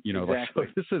 You know, exactly. Like,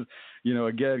 so this is, you know,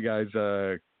 again, guys,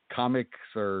 comics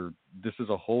this is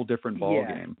a whole different ball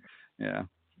game. Yeah.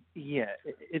 Yeah,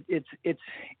 it's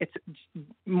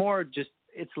more just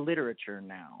it's literature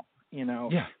now, you know.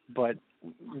 Yeah. But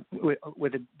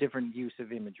with a different use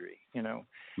of imagery, you know.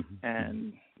 Mm-hmm.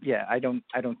 And I don't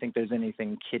think there's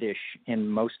anything kiddish in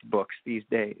most books these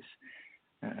days.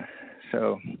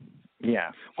 So,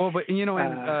 yeah. Well, but you know,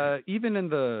 and even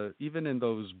in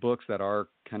those books that are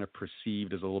kind of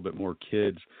perceived as a little bit more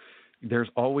kids, there's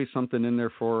always something in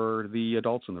there for the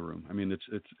adults in the room. I mean,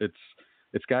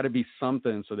 it's got to be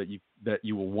something so that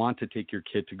you will want to take your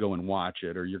kid to go and watch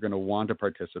it, or you're going to want to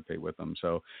participate with them.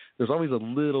 So there's always a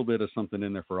little bit of something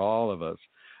in there for all of us.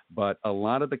 But a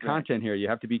lot of the content here, you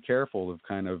have to be careful of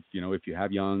kind of, you know, if you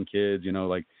have young kids, you know,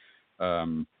 like, I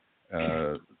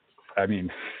mean,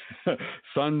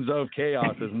 Sons of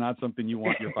Chaos is not something you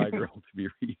want your 5-year-old to be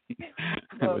reading.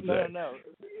 No.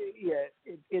 Yeah,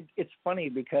 it's funny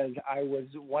because I was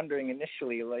wondering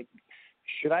initially, like,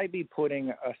 should I be putting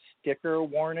a sticker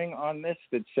warning on this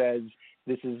that says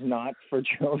this is not for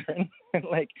children?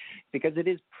 Like, because it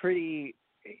is pretty,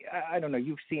 I don't know,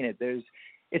 you've seen it.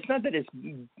 It's not that it's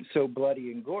so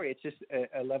bloody and gory. It's just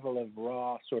a level of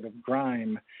raw sort of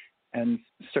grime and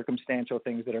circumstantial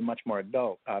things that are much more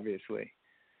adult, obviously.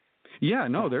 Yeah,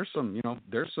 no, there's some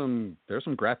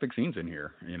graphic scenes in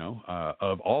here, you know,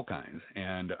 of all kinds,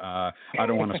 and I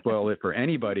don't want to spoil it for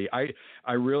anybody.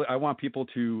 I want people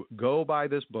to go buy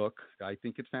this book. I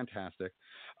think it's fantastic.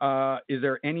 Is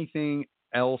there anything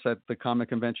else at the comic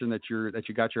convention that you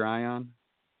got your eye on,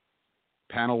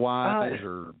 panel wise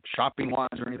or shopping wise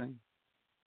or anything?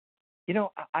 You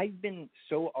know, I've been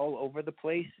so all over the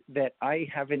place that I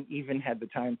haven't even had the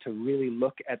time to really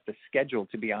look at the schedule,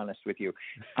 to be honest with you.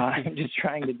 I'm just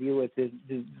trying to deal with this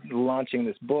launching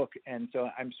this book, and so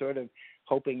I'm sort of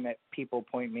hoping that people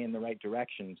point me in the right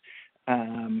directions.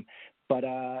 But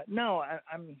no,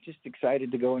 I'm just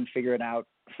excited to go and figure it out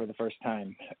for the first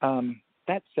time.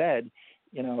 That said,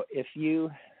 you know, if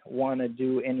you want to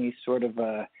do any sort of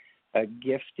a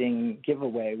gifting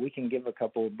giveaway, we can give a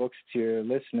couple of books to your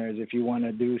listeners if you want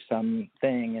to do something,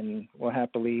 and we'll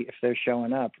happily, if they're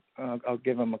showing up, I'll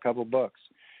give them a couple books.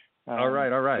 All right.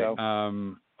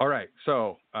 So. All right.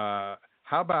 So how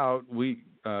about we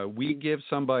give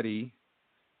somebody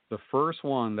the first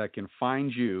one that can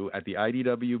find you at the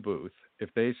IDW booth.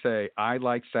 If they say, I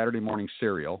like Saturday morning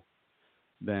cereal,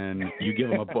 then you give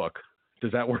them a book.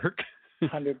 Does that work?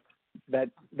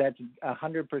 That's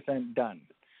 100% done.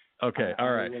 Okay,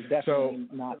 all right. I will definitely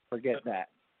not forget that.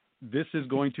 This is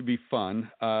going to be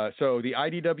fun. So the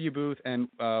IDW booth, and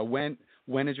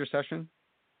when is your session?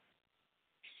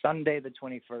 Sunday the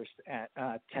 21st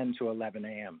at 10 to 11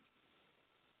 a.m.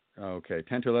 Okay,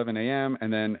 10 to 11 a.m.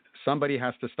 And then somebody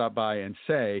has to stop by and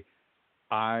say,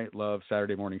 I love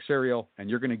Saturday morning cereal, and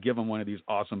you're going to give them one of these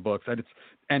awesome books.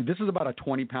 And this is about a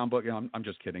 20-pound book. I'm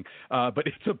just kidding. But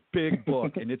it's a big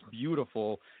book, and it's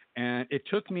beautiful. And it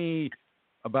took me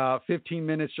about 15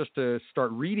 minutes just to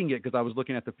start reading it because I was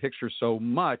looking at the picture so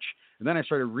much. And then I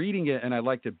started reading it, and I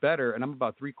liked it better. And I'm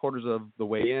about 3/4 of the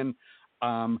way in.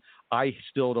 I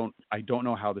don't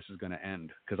know how this is going to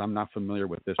end because I'm not familiar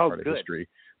with this part of history,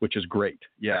 which is great.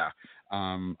 Yeah.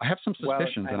 I have some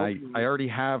suspicions, and I already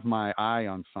have my eye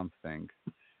on something.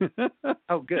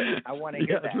 Oh, good. I want to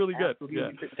hear that. It's really good.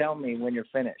 You should tell me when you're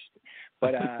finished.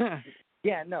 But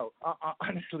yeah, no,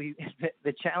 honestly,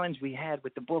 the challenge we had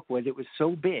with the book was it was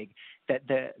so big that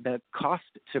the cost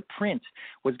to print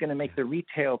was going to make the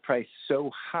retail price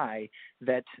so high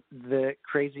that the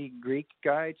crazy Greek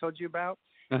guy I told you about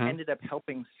ended up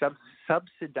helping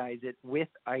subsidize it with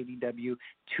IDW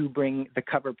to bring the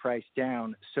cover price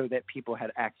down so that people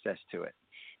had access to it.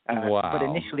 Wow. But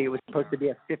initially it was supposed to be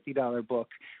a $50 book.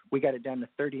 We got it down to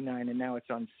 $39, and now it's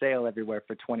on sale everywhere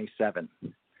for $27.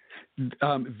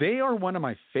 They are one of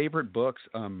my favorite books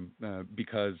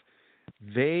because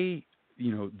they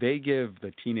give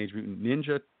the Teenage Mutant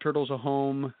Ninja Turtles a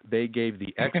home. They gave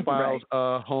the X-Files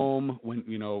a home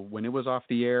when it was off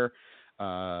the air.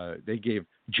 They gave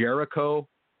Jericho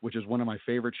which is one of my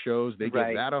favorite shows. They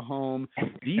give that a home.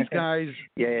 These guys,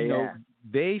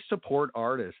 they support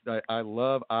artists. I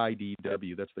love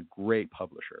IDW. That's the great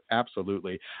publisher.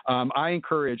 Absolutely. I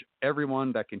encourage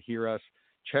everyone that can hear us,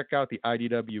 check out the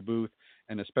IDW booth,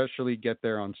 and especially get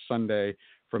there on Sunday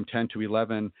from 10 to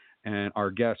 11. And our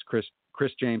guest, Chris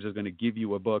Jaymes, is going to give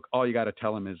you a book. All you got to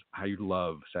tell him is how you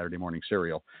love Saturday Morning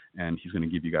Cereal, and he's going to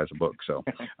give you guys a book. So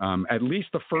at least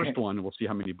the first one. We'll see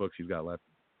how many books he's got left.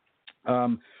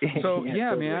 Man,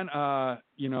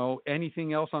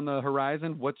 anything else on the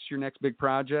horizon? What's your next big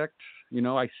project?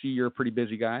 I see you're a pretty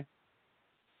busy guy.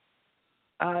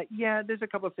 There's a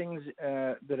couple of things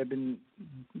that I've been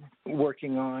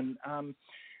working on.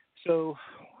 So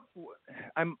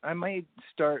I might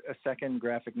start a second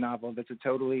graphic novel that's a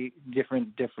totally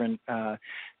different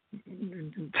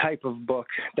type of book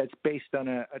that's based on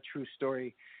a true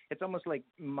story. It's almost like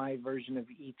my version of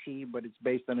E.T., but it's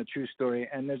based on a true story.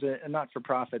 And there's a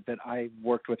not-for-profit that I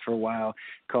worked with for a while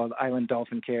called Island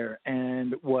Dolphin Care.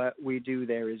 And what we do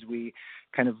there is we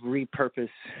kind of repurpose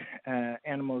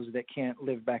animals that can't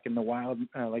live back in the wild,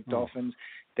 like dolphins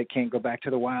that can't go back to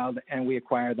the wild. And we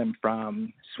acquire them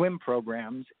from swim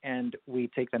programs, and we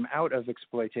take them out of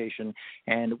exploitation.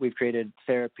 And we've created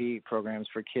therapy programs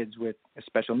for kids with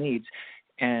special needs.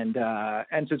 And so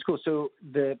it's cool. So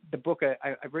the book,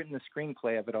 I've written the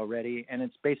screenplay of it already, and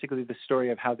it's basically the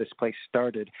story of how this place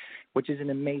started, which is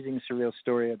an amazing, surreal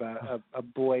story about a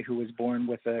boy who was born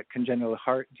with a congenital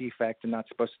heart defect and not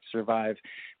supposed to survive.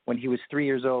 When he was 3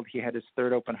 years old, he had his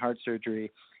third open heart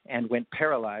surgery and went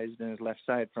paralyzed in his left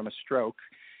side from a stroke.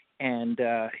 And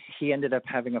he ended up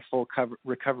having a full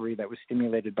recovery that was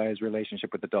stimulated by his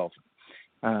relationship with the dolphin.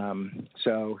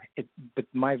 But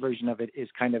my version of it is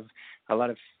kind of a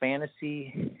lot of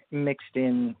fantasy mixed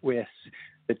in with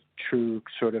the true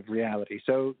sort of reality.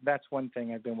 So that's one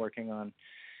thing I've been working on.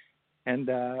 And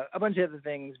a bunch of other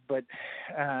things, but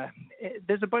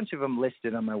there's a bunch of them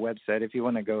listed on my website. If you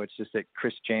want to go, it's just at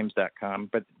chrisjaymes.com,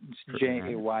 but it's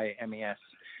Jaymes.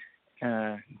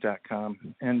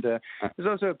 .com. And there's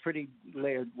also a pretty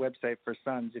layered website for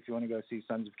Sons if you want to go see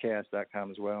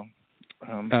sonsofchaos.com as well.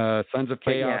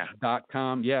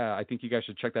 Sonsofchaos.com. Yeah, I think you guys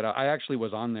should check that out. I actually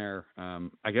was on there.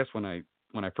 I guess when I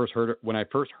first heard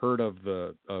of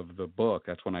the book,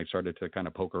 that's when I started to kind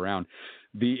of poke around.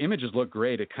 The images look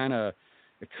great. It kind of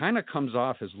comes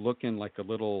off as looking like a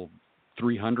little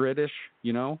 300-ish,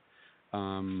 but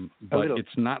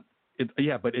it's not.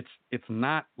 But it's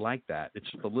not like that. It's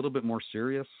just a little bit more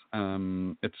serious.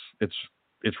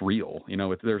 It's real.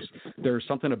 There's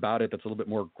something about it that's a little bit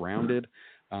more grounded.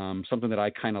 Something that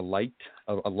I kind of liked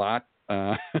a lot.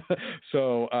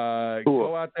 So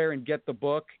go out there and get the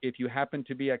book. If you happen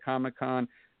to be at Comic-Con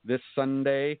this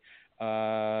Sunday,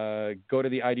 go to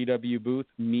the IDW booth,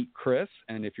 meet Chris,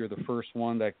 and if you're the first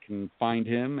one that can find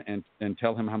him and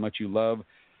tell him how much you love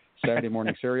Saturday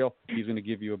Morning Cereal, he's going to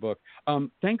give you a book.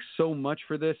 Thanks so much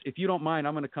for this. If you don't mind,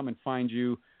 I'm going to come and find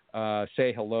you,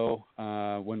 say hello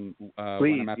when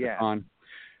I'm at the con.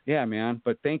 Yeah, man.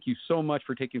 But thank you so much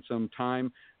for taking some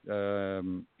time,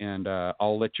 and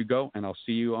I'll let you go, and I'll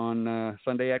see you on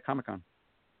Sunday at Comic-Con.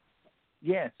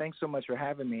 Yeah, thanks so much for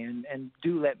having me, and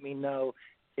do let me know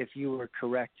if you were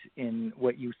correct in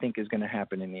what you think is going to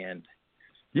happen in the end.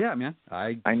 Yeah, man.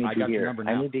 I got your number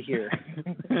now. I need to hear.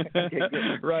 Okay,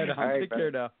 right on. All right, Take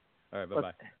care now. All right,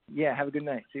 bye-bye. Yeah, have a good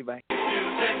night. See you, bye.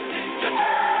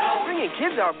 Bringing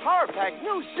kids our Power Pack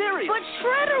new series. But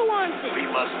Shredder wants it. We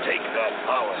must take that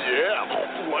power.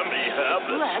 Yeah, let me have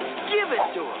it. Let's give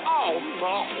it to him. Oh,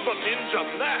 no, the Ninja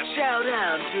Mesh. Chow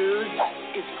down, dudes.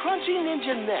 It's Crunchy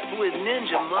Ninja Net with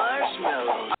Ninja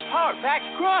Marshmallows. Power Pack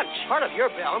Crunch, part of your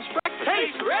balanced breakfast.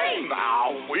 Tastes great. Now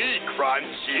we crunch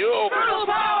you. Turtle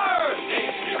power.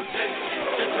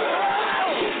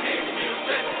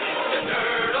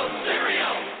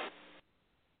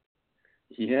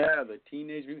 Yeah, the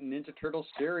Teenage Mutant Ninja Turtle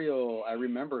cereal. I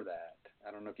remember that.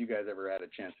 I don't know if you guys ever had a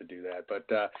chance to do that. But,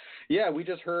 we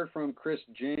just heard from Chris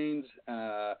Jaymes.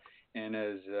 And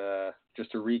as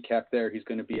just to recap there, he's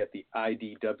going to be at the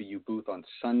IDW booth on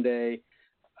Sunday,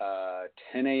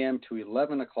 10 a.m. to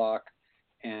 11 o'clock.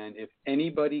 And if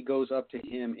anybody goes up to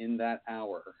him in that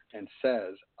hour and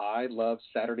says, I love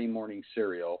Saturday Morning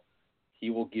Cereal, he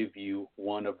will give you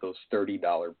one of those $30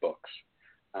 books.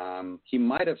 He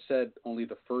might have said only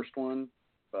the first one,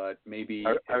 but maybe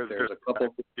if there's a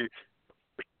couple.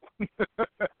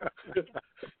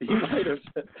 He might have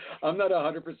said, I'm not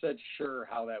 100% sure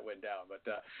how that went down. But,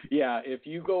 if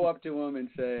you go up to him and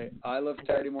say, I love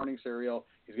Saturday Morning Cereal,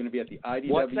 he's going to be at the IDW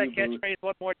What's that booth. catchphrase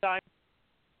one more time?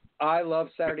 I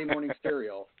love Saturday Morning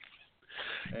Cereal.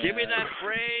 Give me that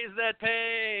phrase that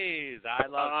pays. I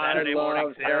love Saturday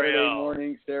morning cereal. Saturday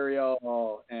morning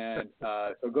cereal. And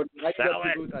so go to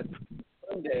the booth on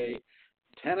Sunday,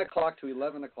 10 o'clock to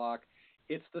 11 o'clock.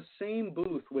 It's the same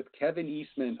booth with Kevin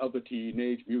Eastman of the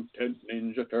Teenage Mutant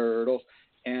Ninja Turtles.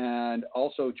 And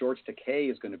also George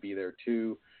Takei is going to be there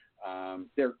too.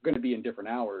 They're going to be in different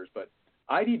hours, but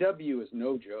IDW is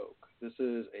no joke. This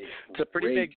is it's a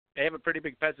pretty big. They have a pretty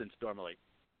big presence normally.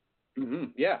 Mm-hmm.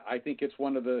 Yeah, I think it's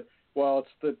one of the. Well, it's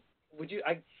the.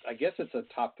 I guess it's a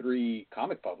top 3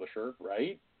 comic publisher,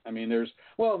 right? I mean, there's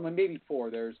maybe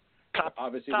 4. There's top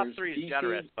 3 is DC,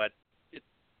 generous, but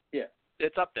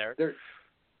it's up there.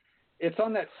 It's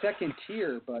on that second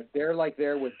tier, but they're like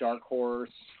there with Dark Horse,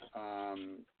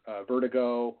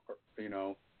 Vertigo.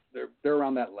 They're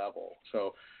around that level.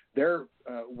 So they're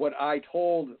what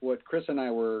Chris and I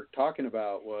were talking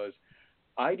about was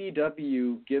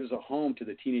IDW gives a home to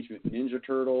the Teenage Mutant Ninja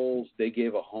Turtles. They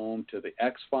gave a home to the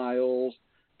X-Files,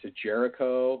 to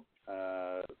Jericho,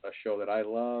 a show that I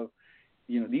love.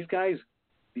 These guys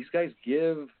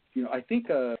give. I think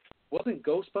wasn't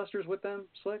Ghostbusters with them,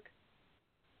 Slick?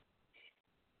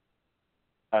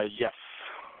 Yes.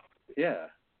 Yeah.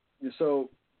 So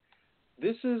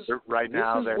this is right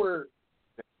now. This is where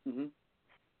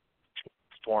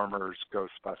Transformers,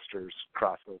 Ghostbusters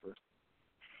crossover.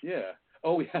 Yeah.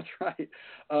 Oh, yeah, that's right.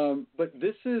 But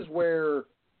this is where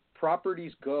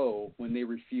properties go when they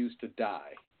refuse to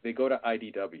die. They go to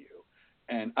IDW,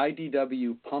 and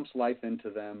IDW pumps life into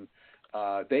them.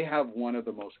 They have one of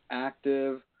the most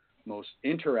active, most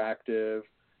interactive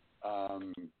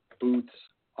booths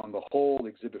on the whole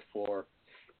exhibit floor.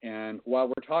 And while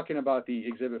we're talking about the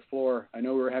exhibit floor, I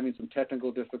know we were having some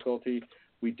technical difficulty.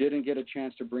 We didn't get a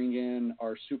chance to bring in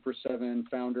our Super 7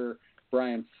 founder,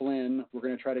 Brian Flynn. We're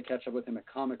going to try to catch up with him at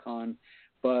Comic-Con.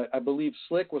 But I believe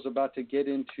Slick was about to get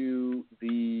into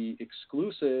the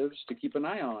exclusives to keep an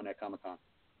eye on at Comic-Con.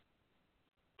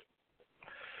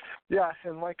 Yeah,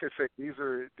 and like I said, these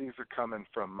are coming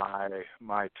from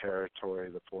my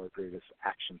territory, the 4 greatest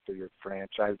action figure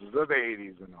franchises of the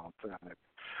 80s and all time.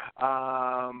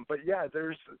 But yeah,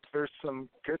 there's some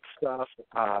good stuff.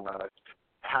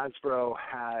 Hasbro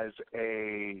has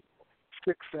a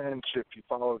 6-inch, if you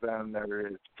follow them, there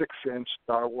is 6-inch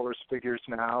Star Wars figures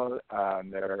now.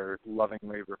 They're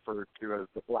lovingly referred to as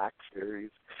the Black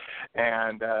Series.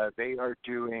 And they are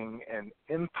doing an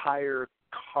Empire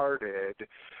carded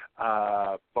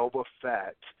Boba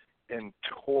Fett in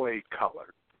toy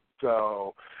color.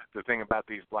 So the thing about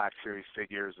these Black Series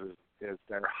figures is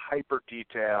they're hyper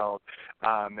detailed.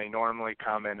 They normally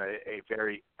come in a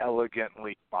very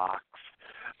elegantly boxed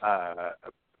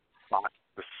box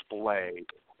display,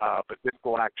 but this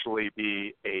will actually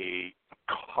be a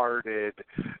carded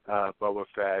Boba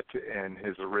Fett in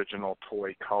his original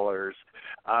toy colors.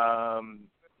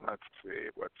 Let's see,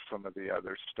 what's some of the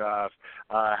other stuff.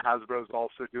 Hasbro's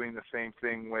also doing the same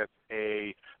thing with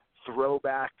a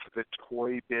throwback to the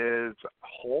Toy Biz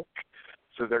Hulk.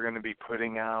 So they're going to be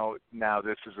putting out, now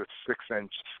this is a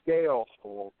 6-inch scale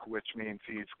Hulk, which means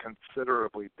he's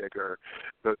considerably bigger.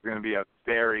 So it's going to be a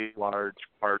very large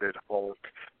carded Hulk.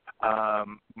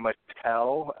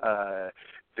 Mattel,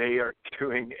 they are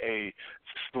doing a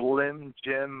Slim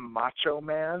Jim Macho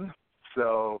Man.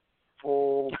 So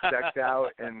full decked out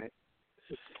in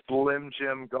Slim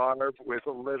Jim garb with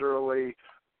literally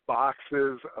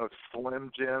boxes of Slim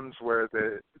Jims where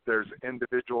there's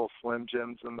individual Slim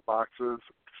Jims in the boxes.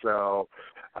 So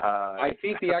I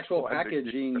think the actual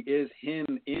packaging is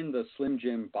him in the Slim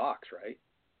Jim box, right?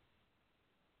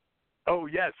 Oh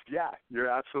yes, yeah, you're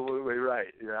absolutely right.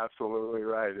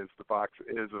 Is the box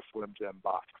is a Slim Jim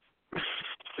box.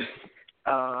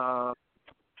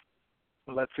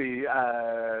 Let's see.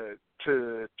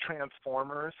 To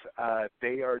Transformers,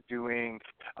 they are doing,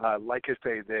 like I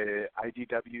say, the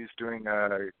IDW is doing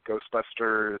a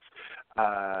Ghostbusters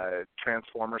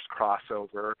Transformers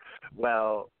crossover.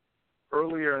 Well,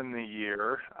 earlier in the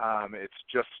year, it's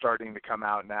just starting to come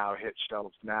out now, hit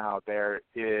shelves now, there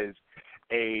is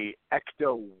a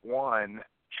Ecto-1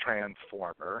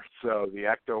 Transformer. So the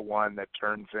Ecto-1 that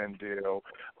turns into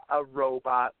a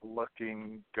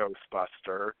robot-looking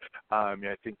Ghostbuster. I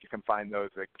think you can find those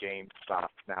at GameStop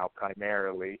now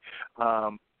primarily.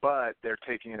 But they're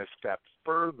taking it a step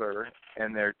further,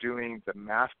 and they're doing the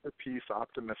Masterpiece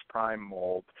Optimus Prime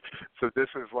mold. So this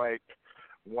is like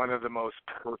one of the most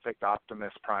perfect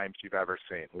Optimus Primes you've ever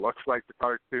seen. Looks like the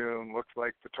cartoon, looks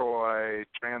like the toy,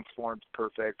 transforms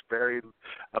perfect,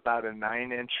 about a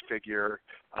 9-inch figure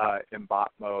in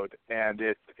bot mode, and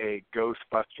it's a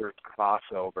Ghostbusters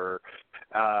crossover,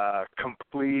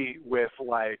 complete with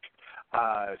like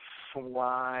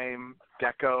slime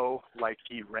deco, like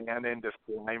he ran into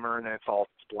Slimer and it's all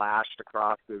splashed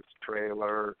across his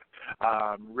trailer.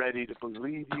 Ready to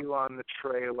Believe You on the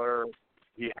trailer.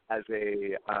 He has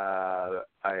a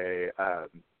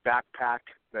backpack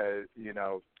that, you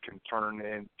know, can turn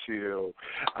into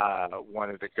one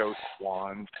of the ghost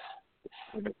wands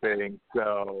kind of thing.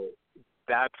 So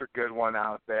that's a good one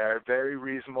out there. Very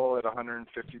reasonable at $150.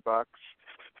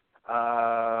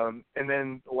 And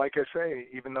then, like I say,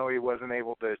 even though he wasn't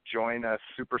able to join us,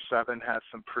 Super 7 has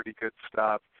some pretty good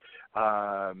stuff.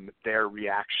 Their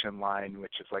reaction line,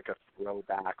 which is like a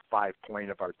throwback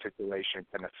 5-point of articulation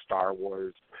kind of Star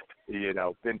Wars, you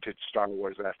know, vintage Star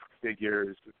Wars-esque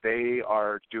figures. They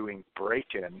are doing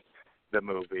Breakin', the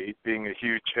movie, being a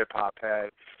huge hip-hop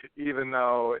head, even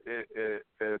though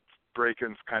it's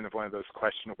Breakin's kind of one of those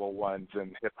questionable ones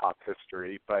in hip-hop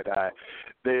history, but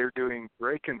they're doing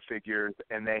Breakin' figures,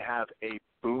 and they have a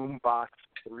boombox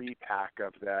 3-pack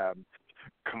of them,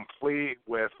 complete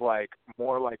with like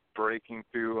more like Breaking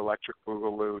Through Electric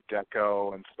Boogaloo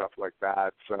deco and stuff like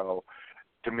that. So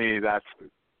to me, that's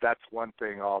one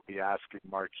thing I'll be asking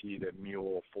Marke to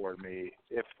mule for me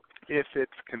if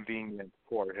it's convenient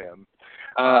for him.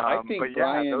 I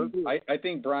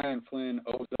think Brian Flynn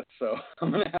owes us, so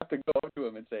I'm gonna have to go to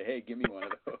him and say, hey, give me one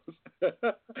of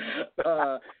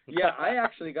those. I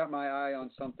actually got my eye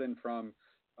on something from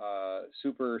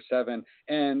Super 7,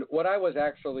 and what I was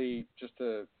actually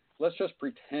let's just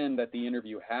pretend that the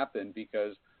interview happened,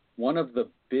 because one of the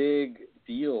big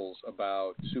deals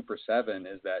about Super 7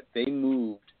 is that they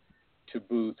moved to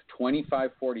booth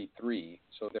 2543,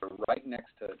 so they're right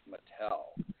next to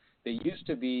Mattel. They used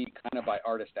to be kind of by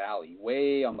Artist Alley,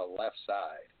 way on the left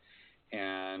side,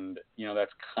 and you know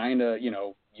that's kind of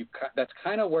that's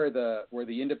kind of where the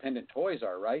independent toys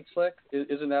are, right, Slick?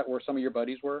 Isn't that where some of your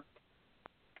buddies were?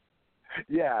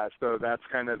 Yeah, so that's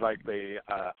kind of like the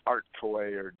art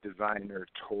toy or designer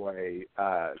toy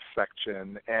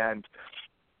section, and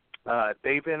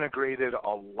they've integrated a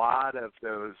lot of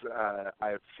those.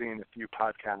 I've seen a few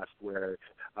podcasts where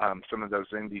some of those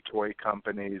indie toy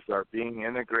companies are being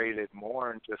integrated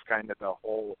more in just kind of the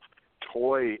whole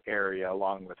toy area,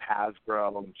 along with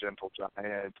Hasbro and Gentle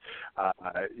Giant,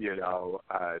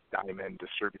 Diamond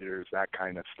Distributors, that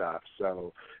kind of stuff.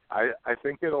 So I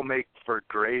think it'll make for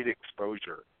great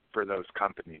exposure for those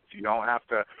companies. You don't have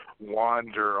to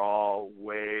wander all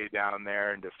way down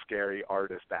there into scary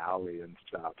Artist Alley and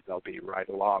stuff. They'll be right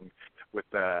along with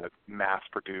the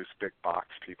mass-produced big box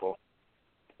people.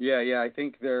 Yeah, I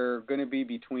think they're going to be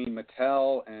between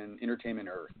Mattel and Entertainment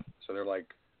Earth. So they're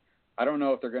like, I don't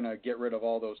know if they're going to get rid of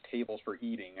all those tables for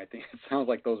eating. I think it sounds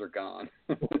like those are gone.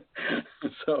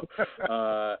 So,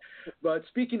 but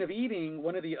speaking of eating,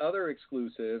 one of the other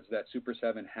exclusives that Super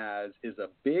 7 has is a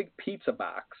big pizza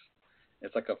box.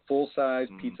 It's like a full-size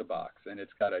pizza box, and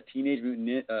it's got a Teenage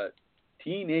Mutant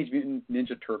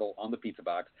Ninja Turtle on the pizza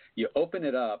box. You open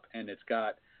it up, and it's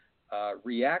got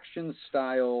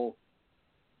reaction-style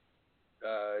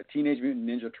Teenage Mutant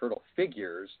Ninja Turtle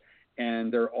figures,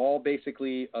 and they're all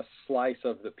basically a slice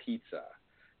of the pizza.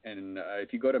 And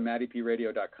if you go to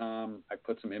MattyPRadio.com, I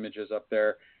put some images up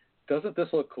there. Doesn't this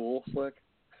look cool, Slick?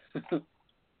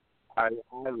 I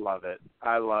love it.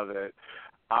 I love it.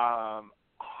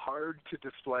 Hard to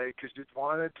display because you'd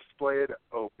want to display it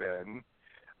open.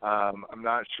 I'm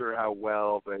not sure how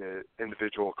well the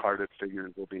individual carded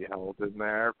figures will be held in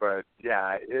there, but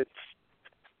yeah, it's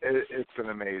an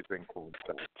amazing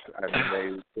concept. I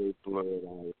mean, they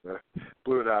blew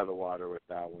it out of the water with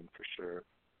that one for sure.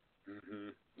 Mm-hmm.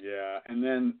 Yeah, and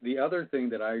then the other thing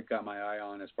that I got my eye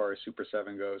on as far as Super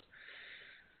 7 goes,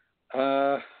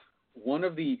 one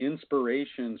of the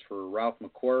inspirations for Ralph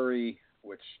McQuarrie,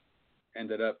 which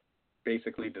ended up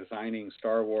basically designing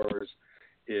Star Wars,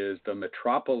 is the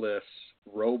Metropolis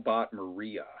robot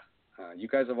Maria. You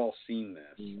guys have all seen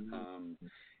this.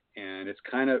 And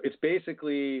it's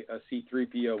basically a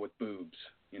C-3PO with boobs.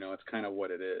 You know, it's kind of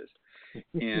what it is.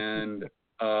 And,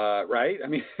 right? I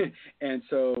mean, and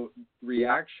so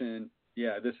Reaction,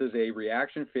 this is a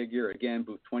Reaction figure. Again,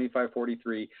 booth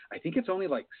 2543. I think it's only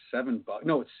like $7.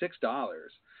 No, it's $6.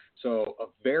 So a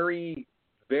very,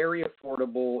 very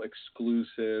affordable,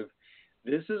 exclusive.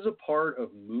 This is a part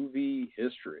of movie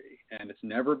history, and it's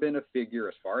never been a figure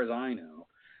as far as I know.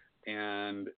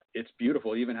 And it's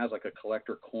beautiful. It even has like a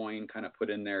collector coin kind of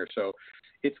put in there. So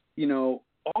it's,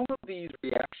 all of these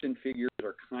Reaction figures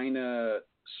are kind of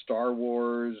Star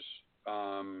Wars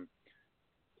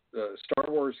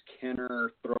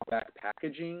Kenner throwback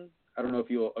packaging. I don't know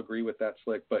if you'll agree with that,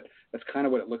 Slick, but that's kind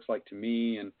of what it looks like to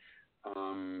me. And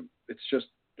it's just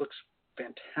looks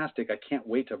fantastic. I can't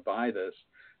wait to buy this.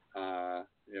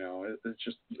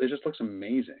 It just looks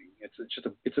amazing.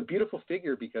 It's a beautiful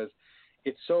figure because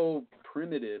it's so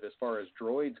primitive as far as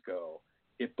droids go.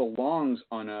 It belongs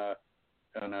on a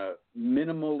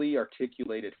minimally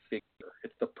articulated figure.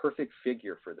 It's the perfect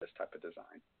figure for this type of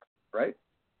design, right?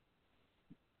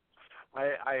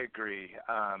 I agree.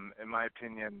 In my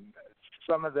opinion,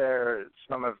 some of their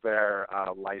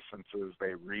licenses,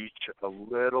 they reach a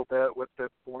little bit with this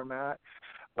format,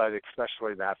 but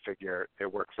especially that figure,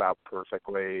 it works out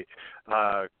perfectly.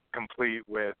 Complete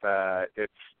with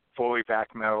it's fully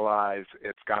back metalized.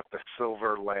 It's got the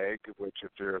silver leg, which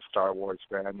if you're a Star Wars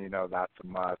fan, you know that's a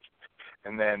must.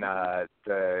 And then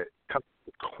the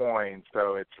coin,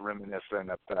 so it's reminiscent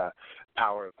of the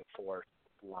Power of the Force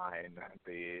line,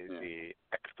 the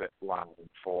exit line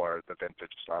for the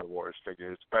vintage Star Wars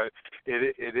figures. But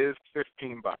it is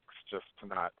 $15, just to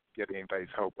not get anybody's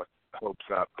hopes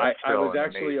up. I was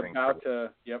actually about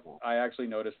to. Yep, I actually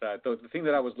noticed that. The thing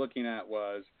that I was looking at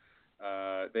was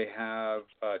they have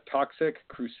Toxic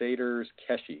Crusaders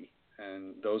Keshi,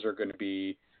 and those are going to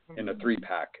be in a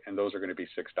 3-pack, and those are going to be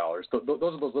 $6.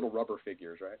 Those are those little rubber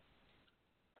figures, right?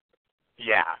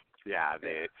 Yeah,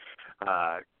 the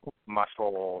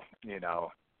muscle,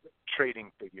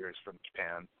 trading figures from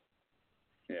Japan.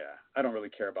 Yeah, I don't really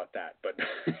care about that, but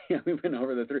we went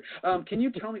over the 3. Can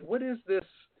you tell me what is this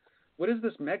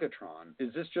Megatron?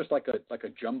 Is this just like a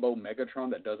jumbo Megatron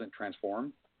that doesn't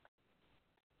transform?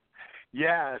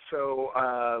 Yeah, so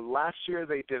last year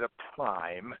they did a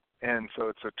Prime, and so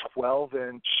it's a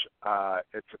 12-inch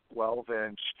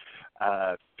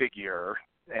figure,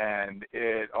 and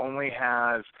it only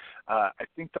has I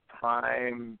think the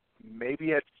Prime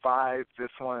maybe at 5.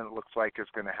 This one it looks like is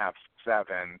going to have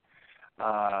 7.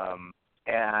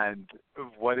 And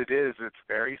what it is, it's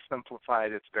very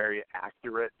simplified. It's very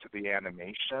accurate to the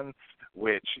animation,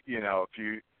 which if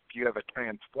you have a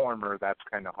Transformer, that's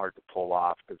kind of hard to pull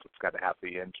off because it's got to have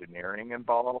the engineering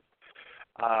involved.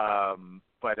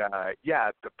 But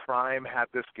the Prime had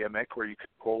this gimmick where you could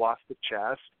pull off the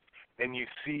chest, and you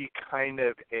see kind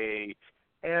of a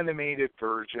animated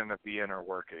version of the inner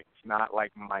workings, not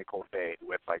like Michael Bay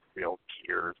with like real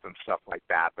gears and stuff like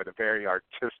that, but a very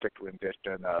artistic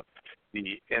rendition of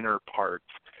the inner parts.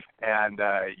 And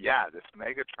this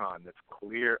Megatron that's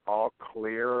all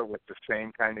clear with the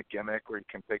same kind of gimmick where you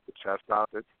can take the chest off,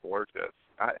 it's gorgeous.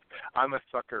 I'm a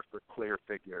sucker for clear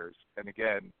figures, and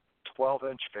again,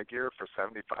 12-inch figure for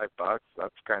 $75,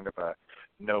 that's kind of a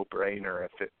no-brainer.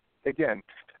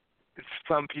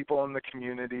 Some people in the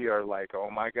community are like, oh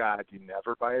my God, you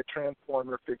never buy a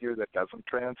Transformer figure that doesn't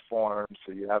transform,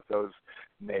 so you have those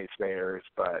naysayers.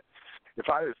 But if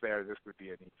I was there, this would be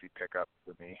an easy pickup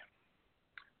for me.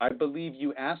 I believe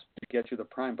you asked me to get you the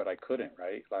Prime, but I couldn't,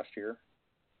 right, last year?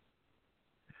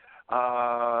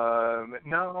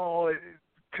 No,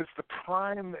 because the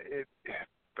Prime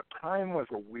was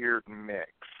a weird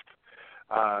mix.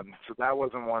 So that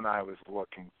wasn't one I was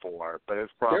looking for, but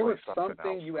it's probably there was something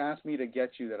else. You asked me to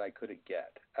get you that I couldn't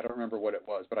get. I don't remember what it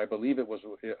was, but I believe it was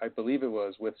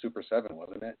with Super 7,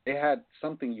 wasn't it? It had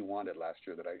something you wanted last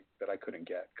year that I couldn't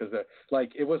get because it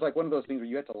was like one of those things where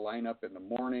you had to line up in the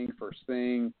morning first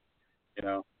thing,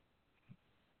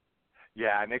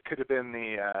 Yeah, and it could have been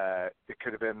the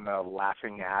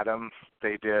Laughing Adam.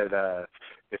 They did.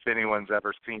 If anyone's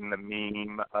ever seen the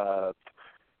meme of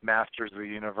Masters of the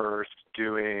Universe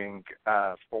doing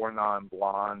Four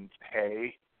Non-Blondes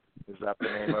Hey, is that the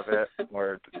name of it?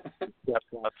 Where it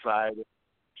steps outside,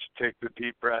 she takes a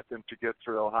deep breath and she gets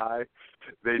real high.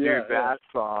 They do that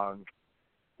song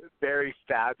very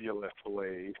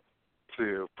fabulously,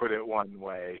 to put it one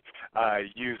way,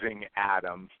 using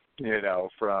Adam,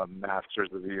 from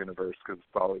Masters of the Universe, because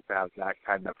it always has that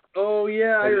kind of. Oh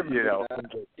yeah, I remember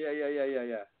that.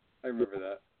 Yeah. I remember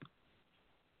that.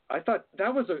 I thought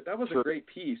that was a great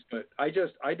piece, but I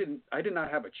did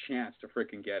not have a chance to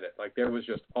freaking get it. Like there was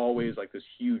just always like this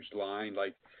huge line.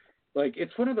 Like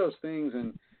it's one of those things.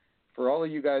 And for all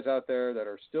of you guys out there that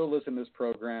are still listening to this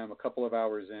program a couple of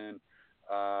hours in,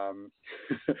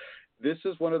 this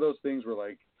is one of those things where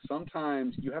like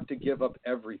sometimes you have to give up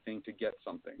everything to get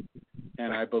something.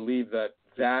 And I believe that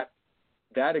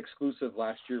exclusive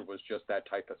last year was just that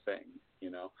type of thing,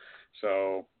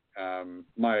 So. I'm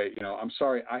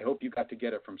sorry. I hope you got to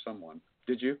get it from someone.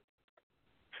 Did you?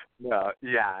 No,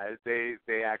 yeah.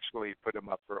 They actually put them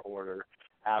up for order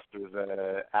after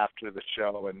the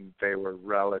show, and they were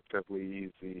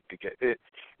relatively easy to get.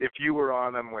 If you were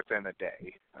on them within a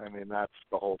day, I mean that's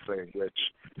the whole thing. Which,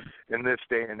 in this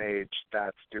day and age,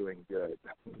 that's doing good.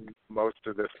 Most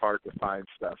of this hard to find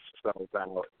stuff sells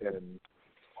out, and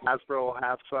Hasbro will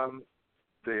have some.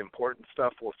 the important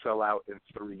stuff will sell out in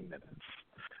 3 minutes.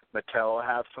 Mattel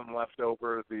have some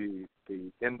leftover, the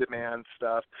in-demand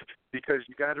stuff, because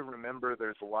you got to remember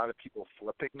there's a lot of people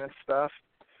flipping this stuff.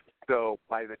 So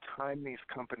by the time these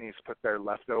companies put their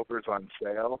leftovers on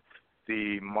sale,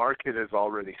 the market has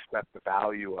already set the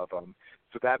value of them.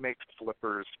 So that makes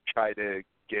flippers try to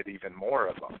get even more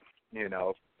of them,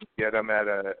 get them at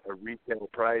a retail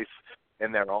price,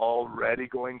 and they're already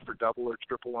going for double or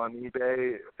triple on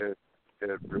eBay. It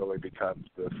really becomes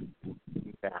this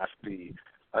nasty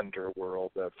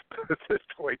underworld of the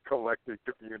toy collecting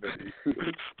community.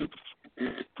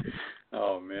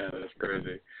 Oh man, that's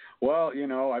crazy. Well,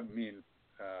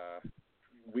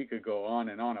 we could go on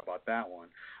and on about that one.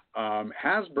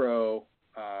 Hasbro,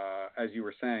 as you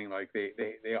were saying, like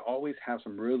they always have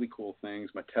some really cool things.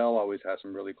 Mattel always has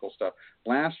some really cool stuff.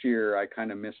 Last year, I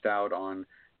kind of missed out on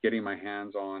getting my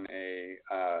hands on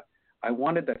I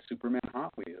wanted that Superman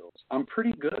Hot Wheels. I'm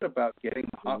pretty good about getting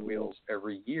Hot Wheels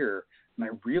every year, and I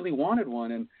really wanted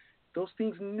one, and those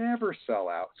things never sell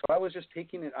out. So I was just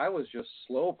taking it. I was just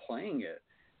slow playing it.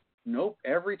 Nope.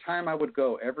 Every time I would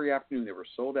go, every afternoon, they were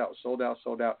sold out.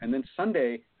 And then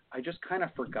Sunday, I just kind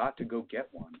of forgot to go get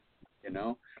one,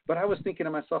 But I was thinking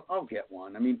to myself, I'll get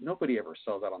one. I mean, nobody ever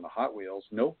sells out on the Hot Wheels.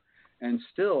 Nope. And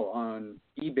still on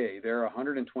eBay, they're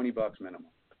 $120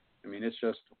 minimum. I mean, it's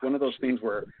just one of those things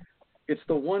where it's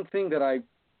the one thing that I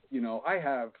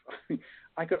have.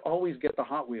 I could always get the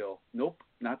Hot Wheel. Nope,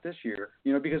 not this year.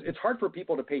 Because it's hard for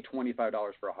people to pay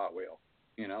 $25 for a Hot Wheel.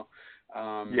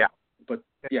 But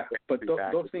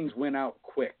those things went out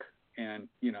quick, and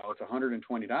it's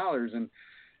 $120, and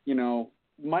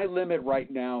my limit right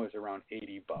now is around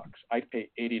 $80. I'd pay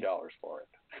 $80 for it.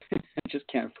 I just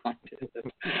can't find it.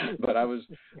 But I was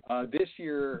this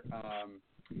year.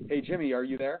 Hey Jimmy, are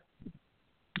you there?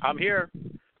 I'm here,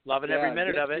 loving every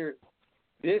minute of it.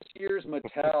 This year's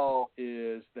Mattel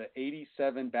is the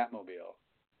 '87 Batmobile.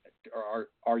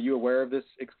 Are you aware of this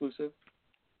exclusive?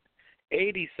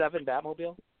 '87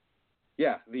 Batmobile?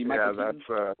 Yeah, the Michael Keaton.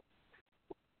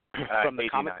 That's from the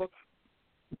comic book.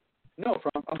 No,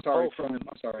 I'm sorry.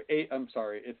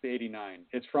 It's the '89.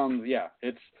 It's from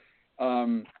It's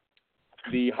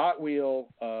the Hot Wheel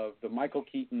of the Michael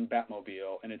Keaton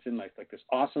Batmobile, and it's in like this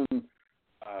awesome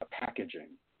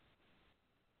packaging.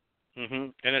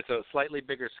 And it's a slightly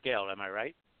bigger scale. Am I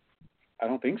right? I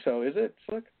don't think so. Is it,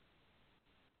 Slick?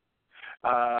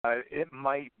 It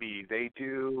might be. They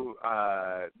do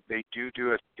a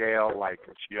scale like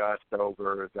just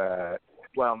over the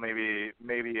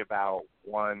maybe about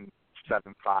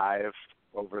 175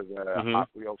 over the Hot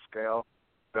Wheels scale.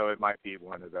 So it might be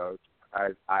one of those.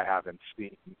 I haven't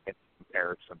seen any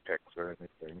comparison pics or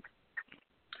anything.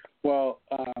 Well,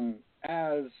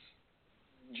 as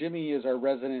Jimmy is our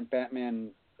resident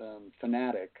Batman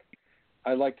fanatic,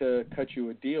 I'd like to cut you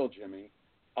a deal, Jimmy.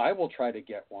 I will try to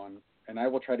get one, and I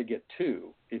will try to get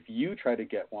two. If you try to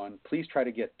get one, please try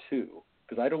to get two,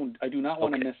 because I do not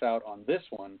want to miss out on this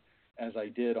one as I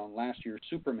did on last year's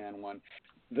Superman one.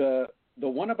 The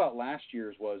one about last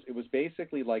year's was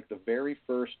basically like the very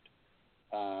first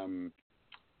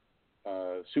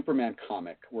Superman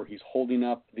comic where he's holding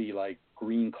up the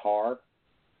green car.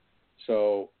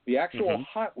 So the actual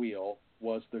Hot Wheel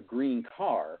was the green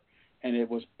car, and it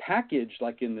was packaged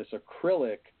like in this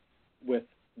acrylic with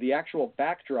the actual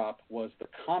backdrop was the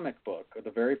comic book of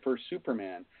the very first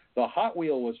Superman. The Hot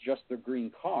Wheel was just the green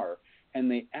car,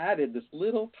 and they added this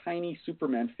little tiny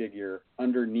Superman figure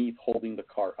underneath holding the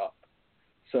car up.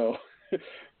 So,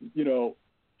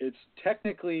 it's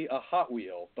technically a Hot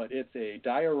Wheel, but it's a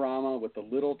diorama with a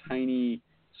little tiny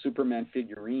Superman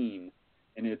figurine,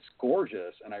 and it's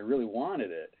gorgeous, and I really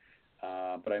wanted it,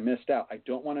 but I missed out. I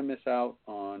don't want to miss out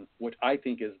on what I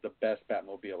think is the best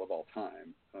Batmobile of all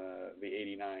time, the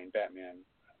 '89 Batman.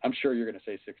 I'm sure you're going to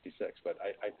say '66, but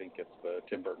I think it's the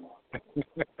Tim Burton one.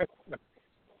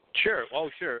 Sure. Oh,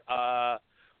 sure.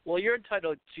 Well, you're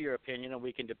entitled to your opinion, and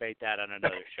we can debate that on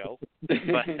another show.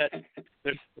 But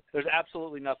there's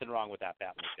absolutely nothing wrong with that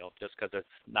Batmobile, just because it's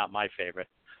not my favorite.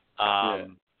 That's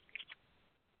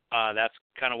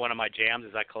kind of one of my jams,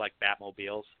 is I collect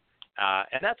Batmobiles,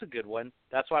 and that's a good one.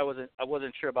 That's why I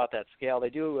wasn't sure about that scale. They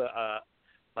do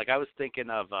I was thinking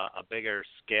of a bigger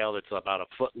scale that's about a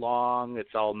foot long.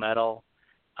 It's all metal.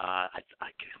 I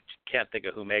can't think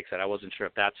of who makes it. I wasn't sure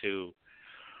if that's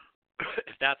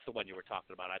the one you were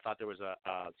talking about. I thought there was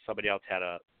somebody else had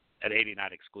an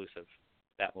 '89 exclusive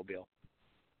Batmobile.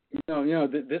 No,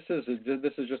 this is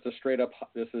just a straight up.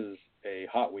 This is a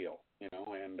Hot Wheel,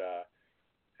 and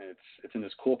it's in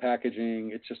this cool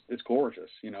packaging. It's gorgeous,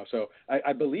 So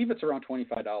I believe it's around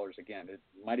 $25 again. It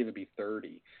might even be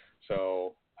 $30.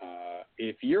 So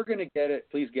If you're going to get it,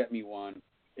 please get me one.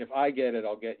 If I get it,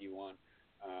 I'll get you one.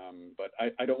 But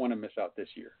I don't want to miss out this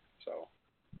year, so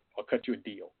I'll cut you a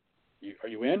deal. Are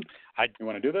you in? You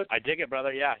want to do this? I dig it,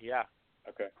 brother. Yeah.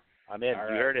 Okay. I'm in. All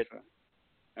you right. heard it.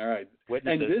 All right.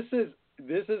 Witnesses. And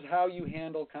this is how you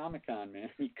handle Comic-Con, man.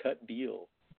 You cut deals.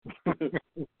 The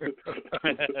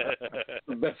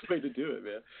best way to do it,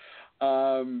 man.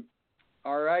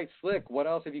 All right, Slick, what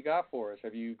else have you got for us?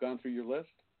 Have you gone through your list?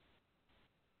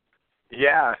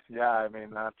 Yeah. I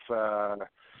mean, that's,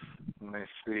 let me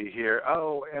see here.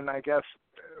 Oh, and I guess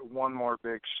one more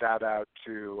big shout out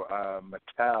to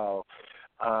Mattel.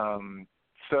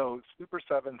 So Super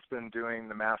 7's been doing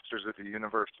the Masters of the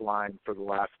Universe line for the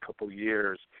last couple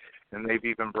years, and they've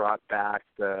even brought back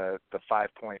the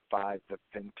 5.5, the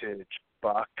vintage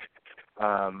buck,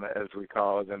 as we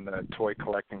call it in the toy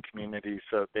collecting community.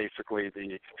 So basically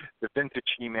the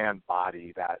vintage He-Man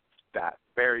body, that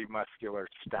very muscular,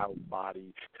 stout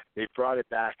body. They brought it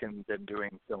back and been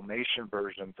doing filmation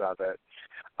versions of it.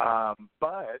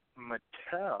 But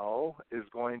Mattel is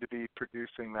going to be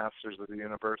producing Masters of the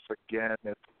Universe again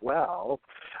as well.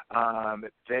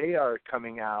 They are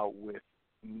coming out with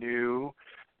new,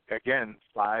 again,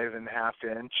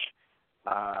 5.5-inch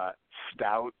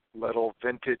stout little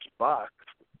vintage bucks,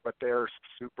 but they're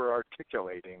super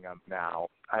articulating them now.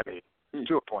 I mean,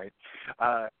 to a point.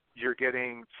 You're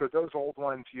getting, so those old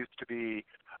ones used to be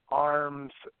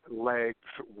arms, legs,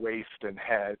 waist, and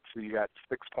head. So you got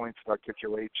 6 points of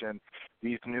articulation.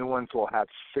 These new ones will have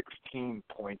 16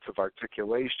 points of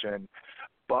articulation,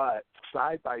 but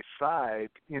side by side,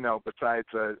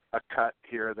 besides a cut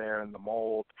here or there in the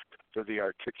mold for the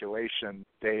articulation,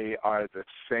 they are the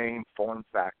same form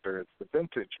factor as the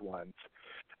vintage ones.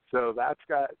 So that's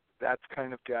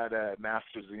kind of got a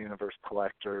Masters of the Universe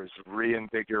collectors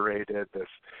reinvigorated this.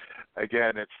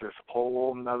 Again, it's this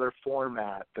whole nother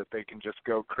format that they can just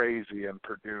go crazy and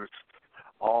produce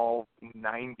all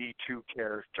 92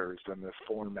 characters in this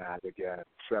format again.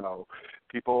 So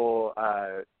people,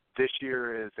 this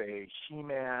year is a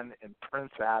He-Man and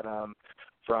Prince Adam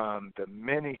from the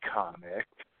mini comic,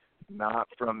 not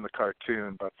from the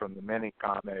cartoon, but from the mini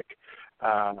comic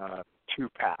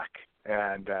 2-pack.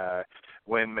 And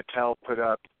when Mattel put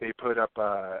up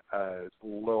a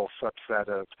little subset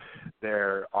of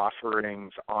their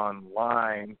offerings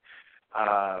online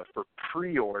for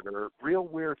pre-order. Real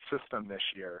weird system this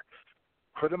year.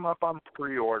 Put them up on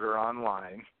pre-order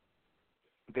online.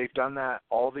 They've done that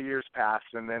all the years past,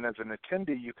 and then as an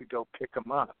attendee, you could go pick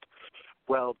them up.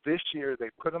 Well, this year they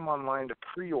put them online to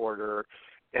pre-order,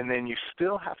 and then you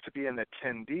still have to be an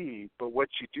attendee, but what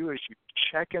you do is you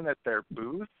check in at their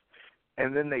booth,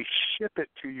 and then they ship it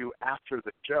to you after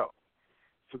the show.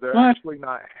 So they're actually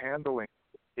not handling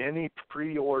any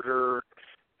pre-order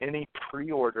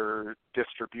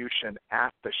distribution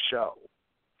at the show,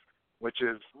 which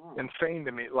is insane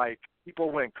to me. Like,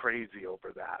 people went crazy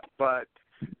over that. But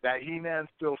that He-Man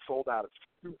still sold out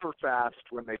super fast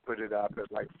when they put it up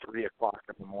at like 3 o'clock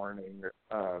in the morning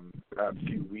a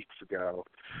few weeks ago.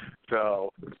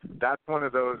 So that's one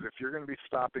of those, if you're going to be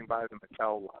stopping by the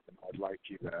Mattel lot, I'd like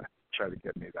you to try to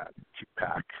get me that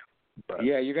 2-pack. But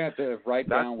yeah, you're going to have to write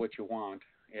down what you want.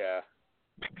 Yeah.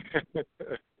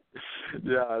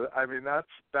 Yeah, I mean,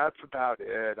 that's about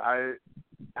it.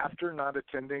 After not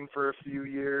attending for a few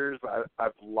years,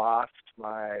 I've lost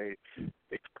my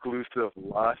exclusive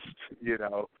lust.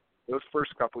 Those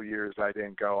first couple of years I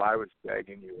didn't go. I was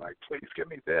begging you, like, please give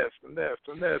me this and this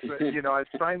and this. And, I was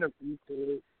trying to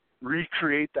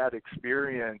recreate that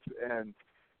experience.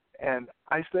 And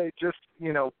I say just,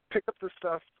 pick up the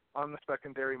stuff on the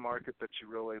secondary market that you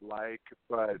really like.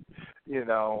 But,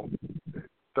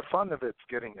 the fun of it's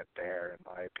getting it there, in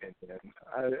my opinion.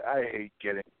 I hate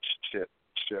getting shit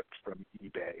shipped from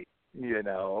eBay.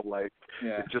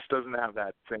 It just doesn't have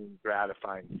that same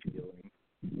gratifying feeling.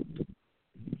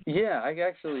 Yeah, I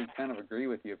actually kind of agree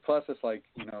with you. Plus, it's like,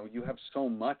 you have so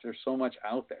much, there's so much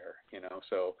out there,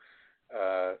 so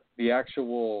the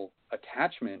actual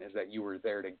attachment is that you were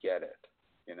there to get it,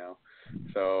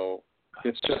 so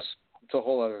it's a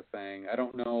whole other thing. I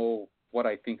don't know what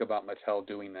I think about Mattel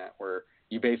doing that, where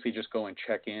you basically just go and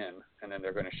check in and then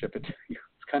they're going to ship it to you.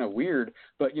 It's kind of weird,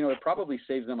 but, it probably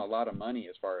saves them a lot of money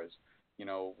as far as,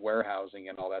 warehousing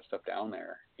and all that stuff down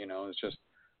there. It's just,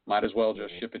 might as well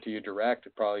just ship it to you direct,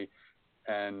 probably.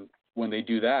 And when they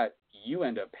do that, you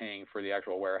end up paying for the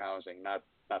actual warehousing, not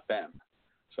them.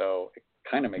 So it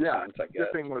kind of makes sense, I guess.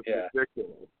 Shipping was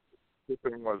ridiculous.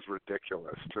 Shipping was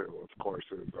ridiculous too. Of course,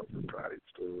 it was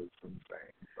overpriced. It was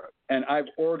insane. But. And I've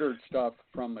ordered stuff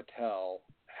from Mattel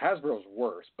Hasbro's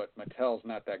worse, but Mattel's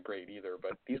not that great either.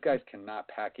 But these guys cannot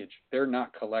package. They're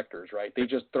not collectors, right? They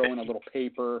just throw in a little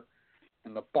paper,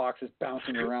 and the box is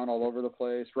bouncing around all over the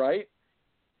place, right?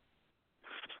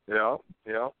 Yeah.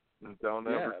 And don't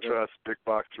ever trust big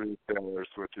box retailers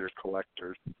with your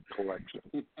collector's collection.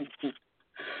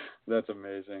 That's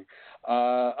amazing.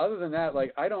 Other than that,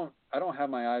 like I don't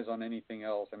have my eyes on anything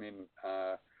else. I mean,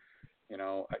 you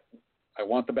know, I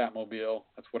want the Batmobile.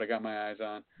 That's what I got my eyes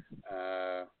on.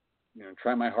 You know,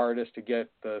 try my hardest to get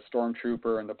the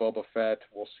Stormtrooper and the Boba Fett.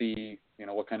 We'll see, you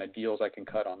know, what kind of deals I can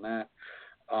cut on that.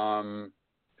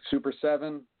 Super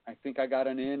 7, I think I got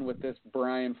an in with this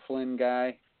Brian Flynn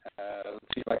guy. Let's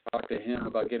see if I talk to him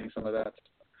about getting some of that.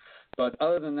 But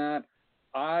other than that,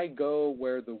 I go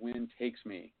where the wind takes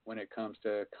me when it comes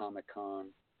to Comic-Con.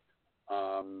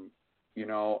 You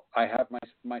know, I have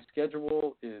my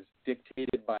schedule is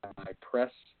dictated by my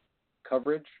press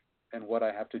coverage and what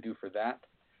I have to do for that.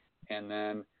 And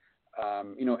then,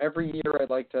 you know, every year I'd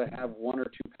like to have one or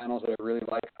two panels that I really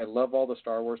like. I love all the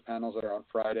Star Wars panels that are on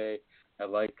Friday. I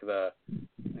like the,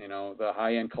 you know, the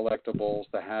high-end collectibles,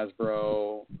 the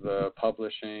Hasbro, the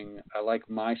publishing. I like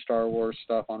my Star Wars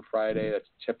stuff on Friday. That's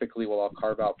typically what I'll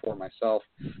carve out for myself.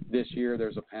 This year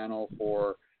there's a panel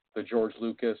for the George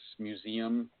Lucas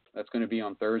Museum. That's going to be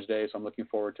on Thursday, so I'm looking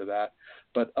forward to that.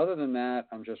 But other than that,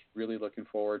 I'm just really looking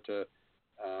forward to,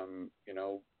 you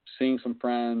know, seeing some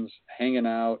friends, hanging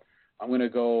out. I'm going to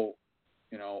go,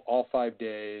 you know, all 5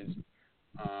 days.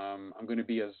 I'm going to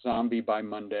be a zombie by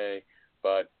Monday,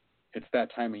 but it's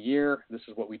that time of year. This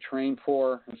is what we train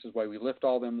for. This is why we lift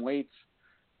all them weights,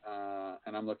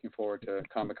 and I'm looking forward to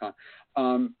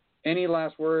Comic-Con. Any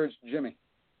last words, Jimmy?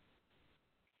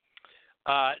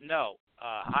 No.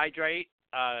 Hydrate.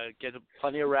 Get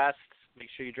plenty of rest. Make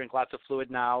sure you drink lots of fluid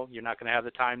now. You're not going to have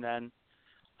the time then.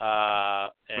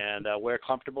 And wear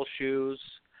comfortable shoes.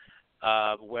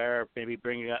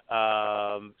 Bring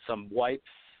some wipes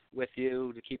with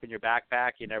you to keep in your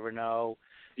backpack. You never know.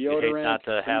 Deodorant. You hate not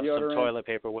to have deodorant. some toilet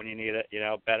paper when you need it. You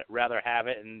know, rather have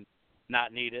it and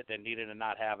not need it than need it and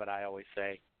not have it, I always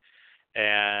say.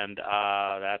 And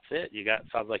that's it.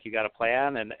 Sounds like you got a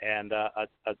plan and a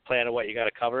plan of what you got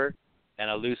to cover, and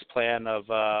a loose plan of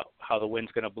how the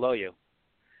wind's going to blow you,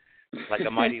 like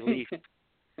a mighty leaf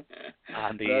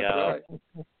on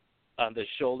the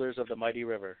shoulders of the mighty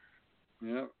river.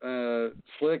 Yeah.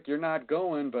 Slick, you're not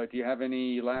going, but do you have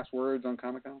any last words on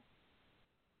Comic-Con?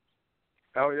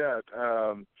 Oh, yeah.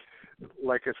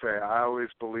 Like I say, I always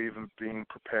believe in being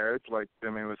prepared, like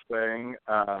Jimmy was saying.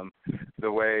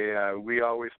 The way we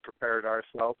always prepared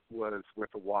ourselves was with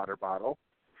a water bottle,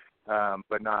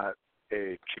 but not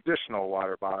a traditional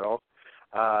water bottle.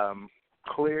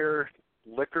 Clear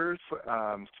liquors,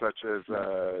 such as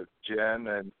gin,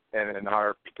 and in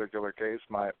our particular case,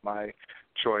 my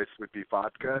choice would be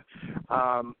vodka.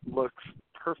 Looks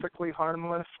perfectly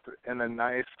harmless in a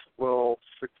nice little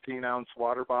 16-ounce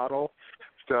water bottle.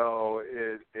 So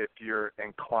if you're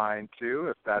inclined to,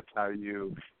 if that's how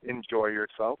you enjoy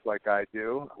yourself like I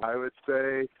do, I would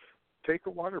say take a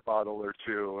water bottle or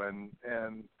two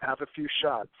and have a few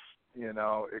shots. You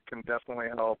know, it can definitely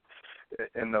help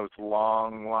in those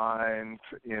long lines,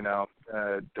 you know,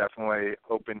 definitely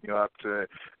open you up to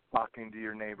talking to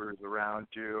your neighbors around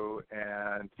you,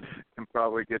 and can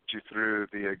probably get you through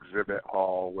the exhibit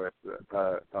hall with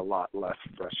a lot less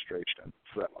frustration.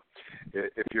 So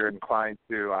if you're inclined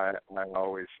to, I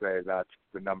always say that's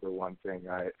the number one thing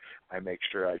I make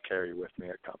sure I carry with me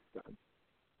at Comic-Con.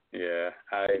 Yeah,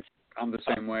 I'm the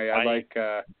same way. I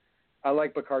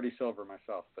like Bacardi Silver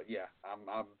myself, but yeah,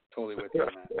 I'm totally with you on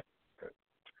that.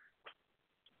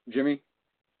 Jimmy?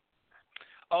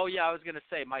 Oh, yeah, I was going to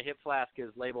say my hip flask is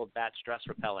labeled Bat Stress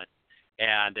Repellent,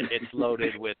 and it's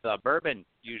loaded with bourbon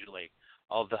usually,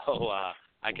 although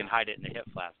I can hide it in the hip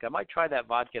flask. I might try that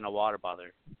vodka in a water bottle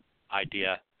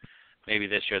idea maybe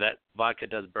this year. That vodka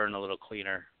does burn a little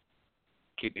cleaner.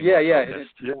 Keep me more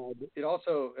focused. It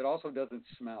also doesn't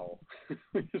smell,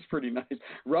 which is pretty nice.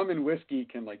 Rum and whiskey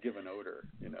can like give an odor,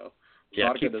 you know. Yeah,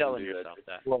 vodka keep telling yourself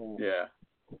that. Well, yeah.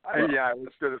 I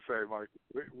was going to say, Mark,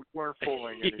 we weren't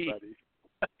fooling anybody.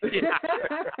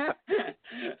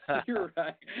 You're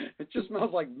right. It just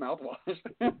smells like mouthwash.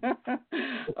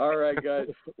 All right, guys.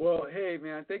 Well, hey,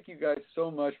 man, thank you guys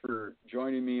so much for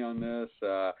joining me on this.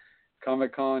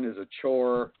 Comic-Con is a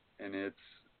chore, and it's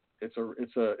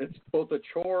both a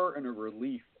chore and a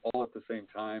relief all at the same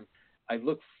time. I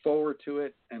look forward to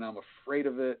it, and I'm afraid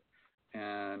of it,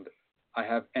 and I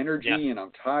have energy, and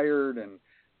I'm tired, and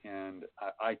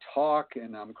I talk,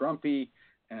 and I'm grumpy,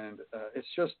 and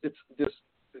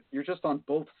you're just on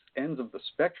both ends of the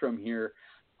spectrum here.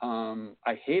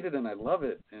 I hate it and I love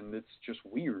it, and it's just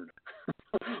weird.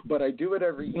 But I do it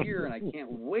every year, and I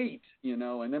can't wait,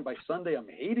 And then by Sunday, I'm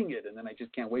hating it, and then I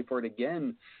just can't wait for it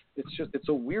again. It's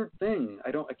a weird thing.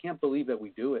 I can't believe that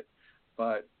we do it,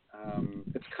 but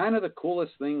it's kind of the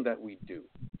coolest thing that we do,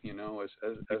 as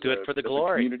do it for the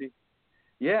glory. Community.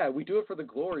 Yeah, we do it for the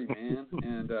glory, man.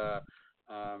 And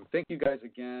thank you guys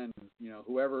again.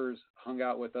 Whoever's hung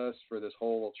out with us for this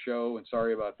whole show, and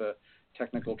sorry about the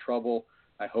technical trouble.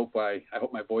 I hope my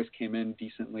voice came in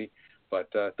decently. But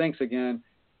thanks again.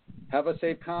 Have a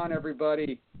safe con,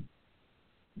 everybody.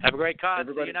 Have a great con.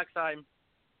 Everybody. See you next time.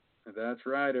 That's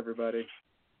right, everybody.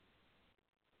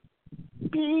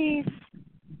 Peace.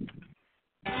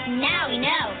 Now we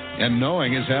know. And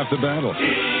knowing is half the battle.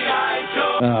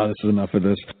 This is enough of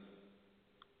this.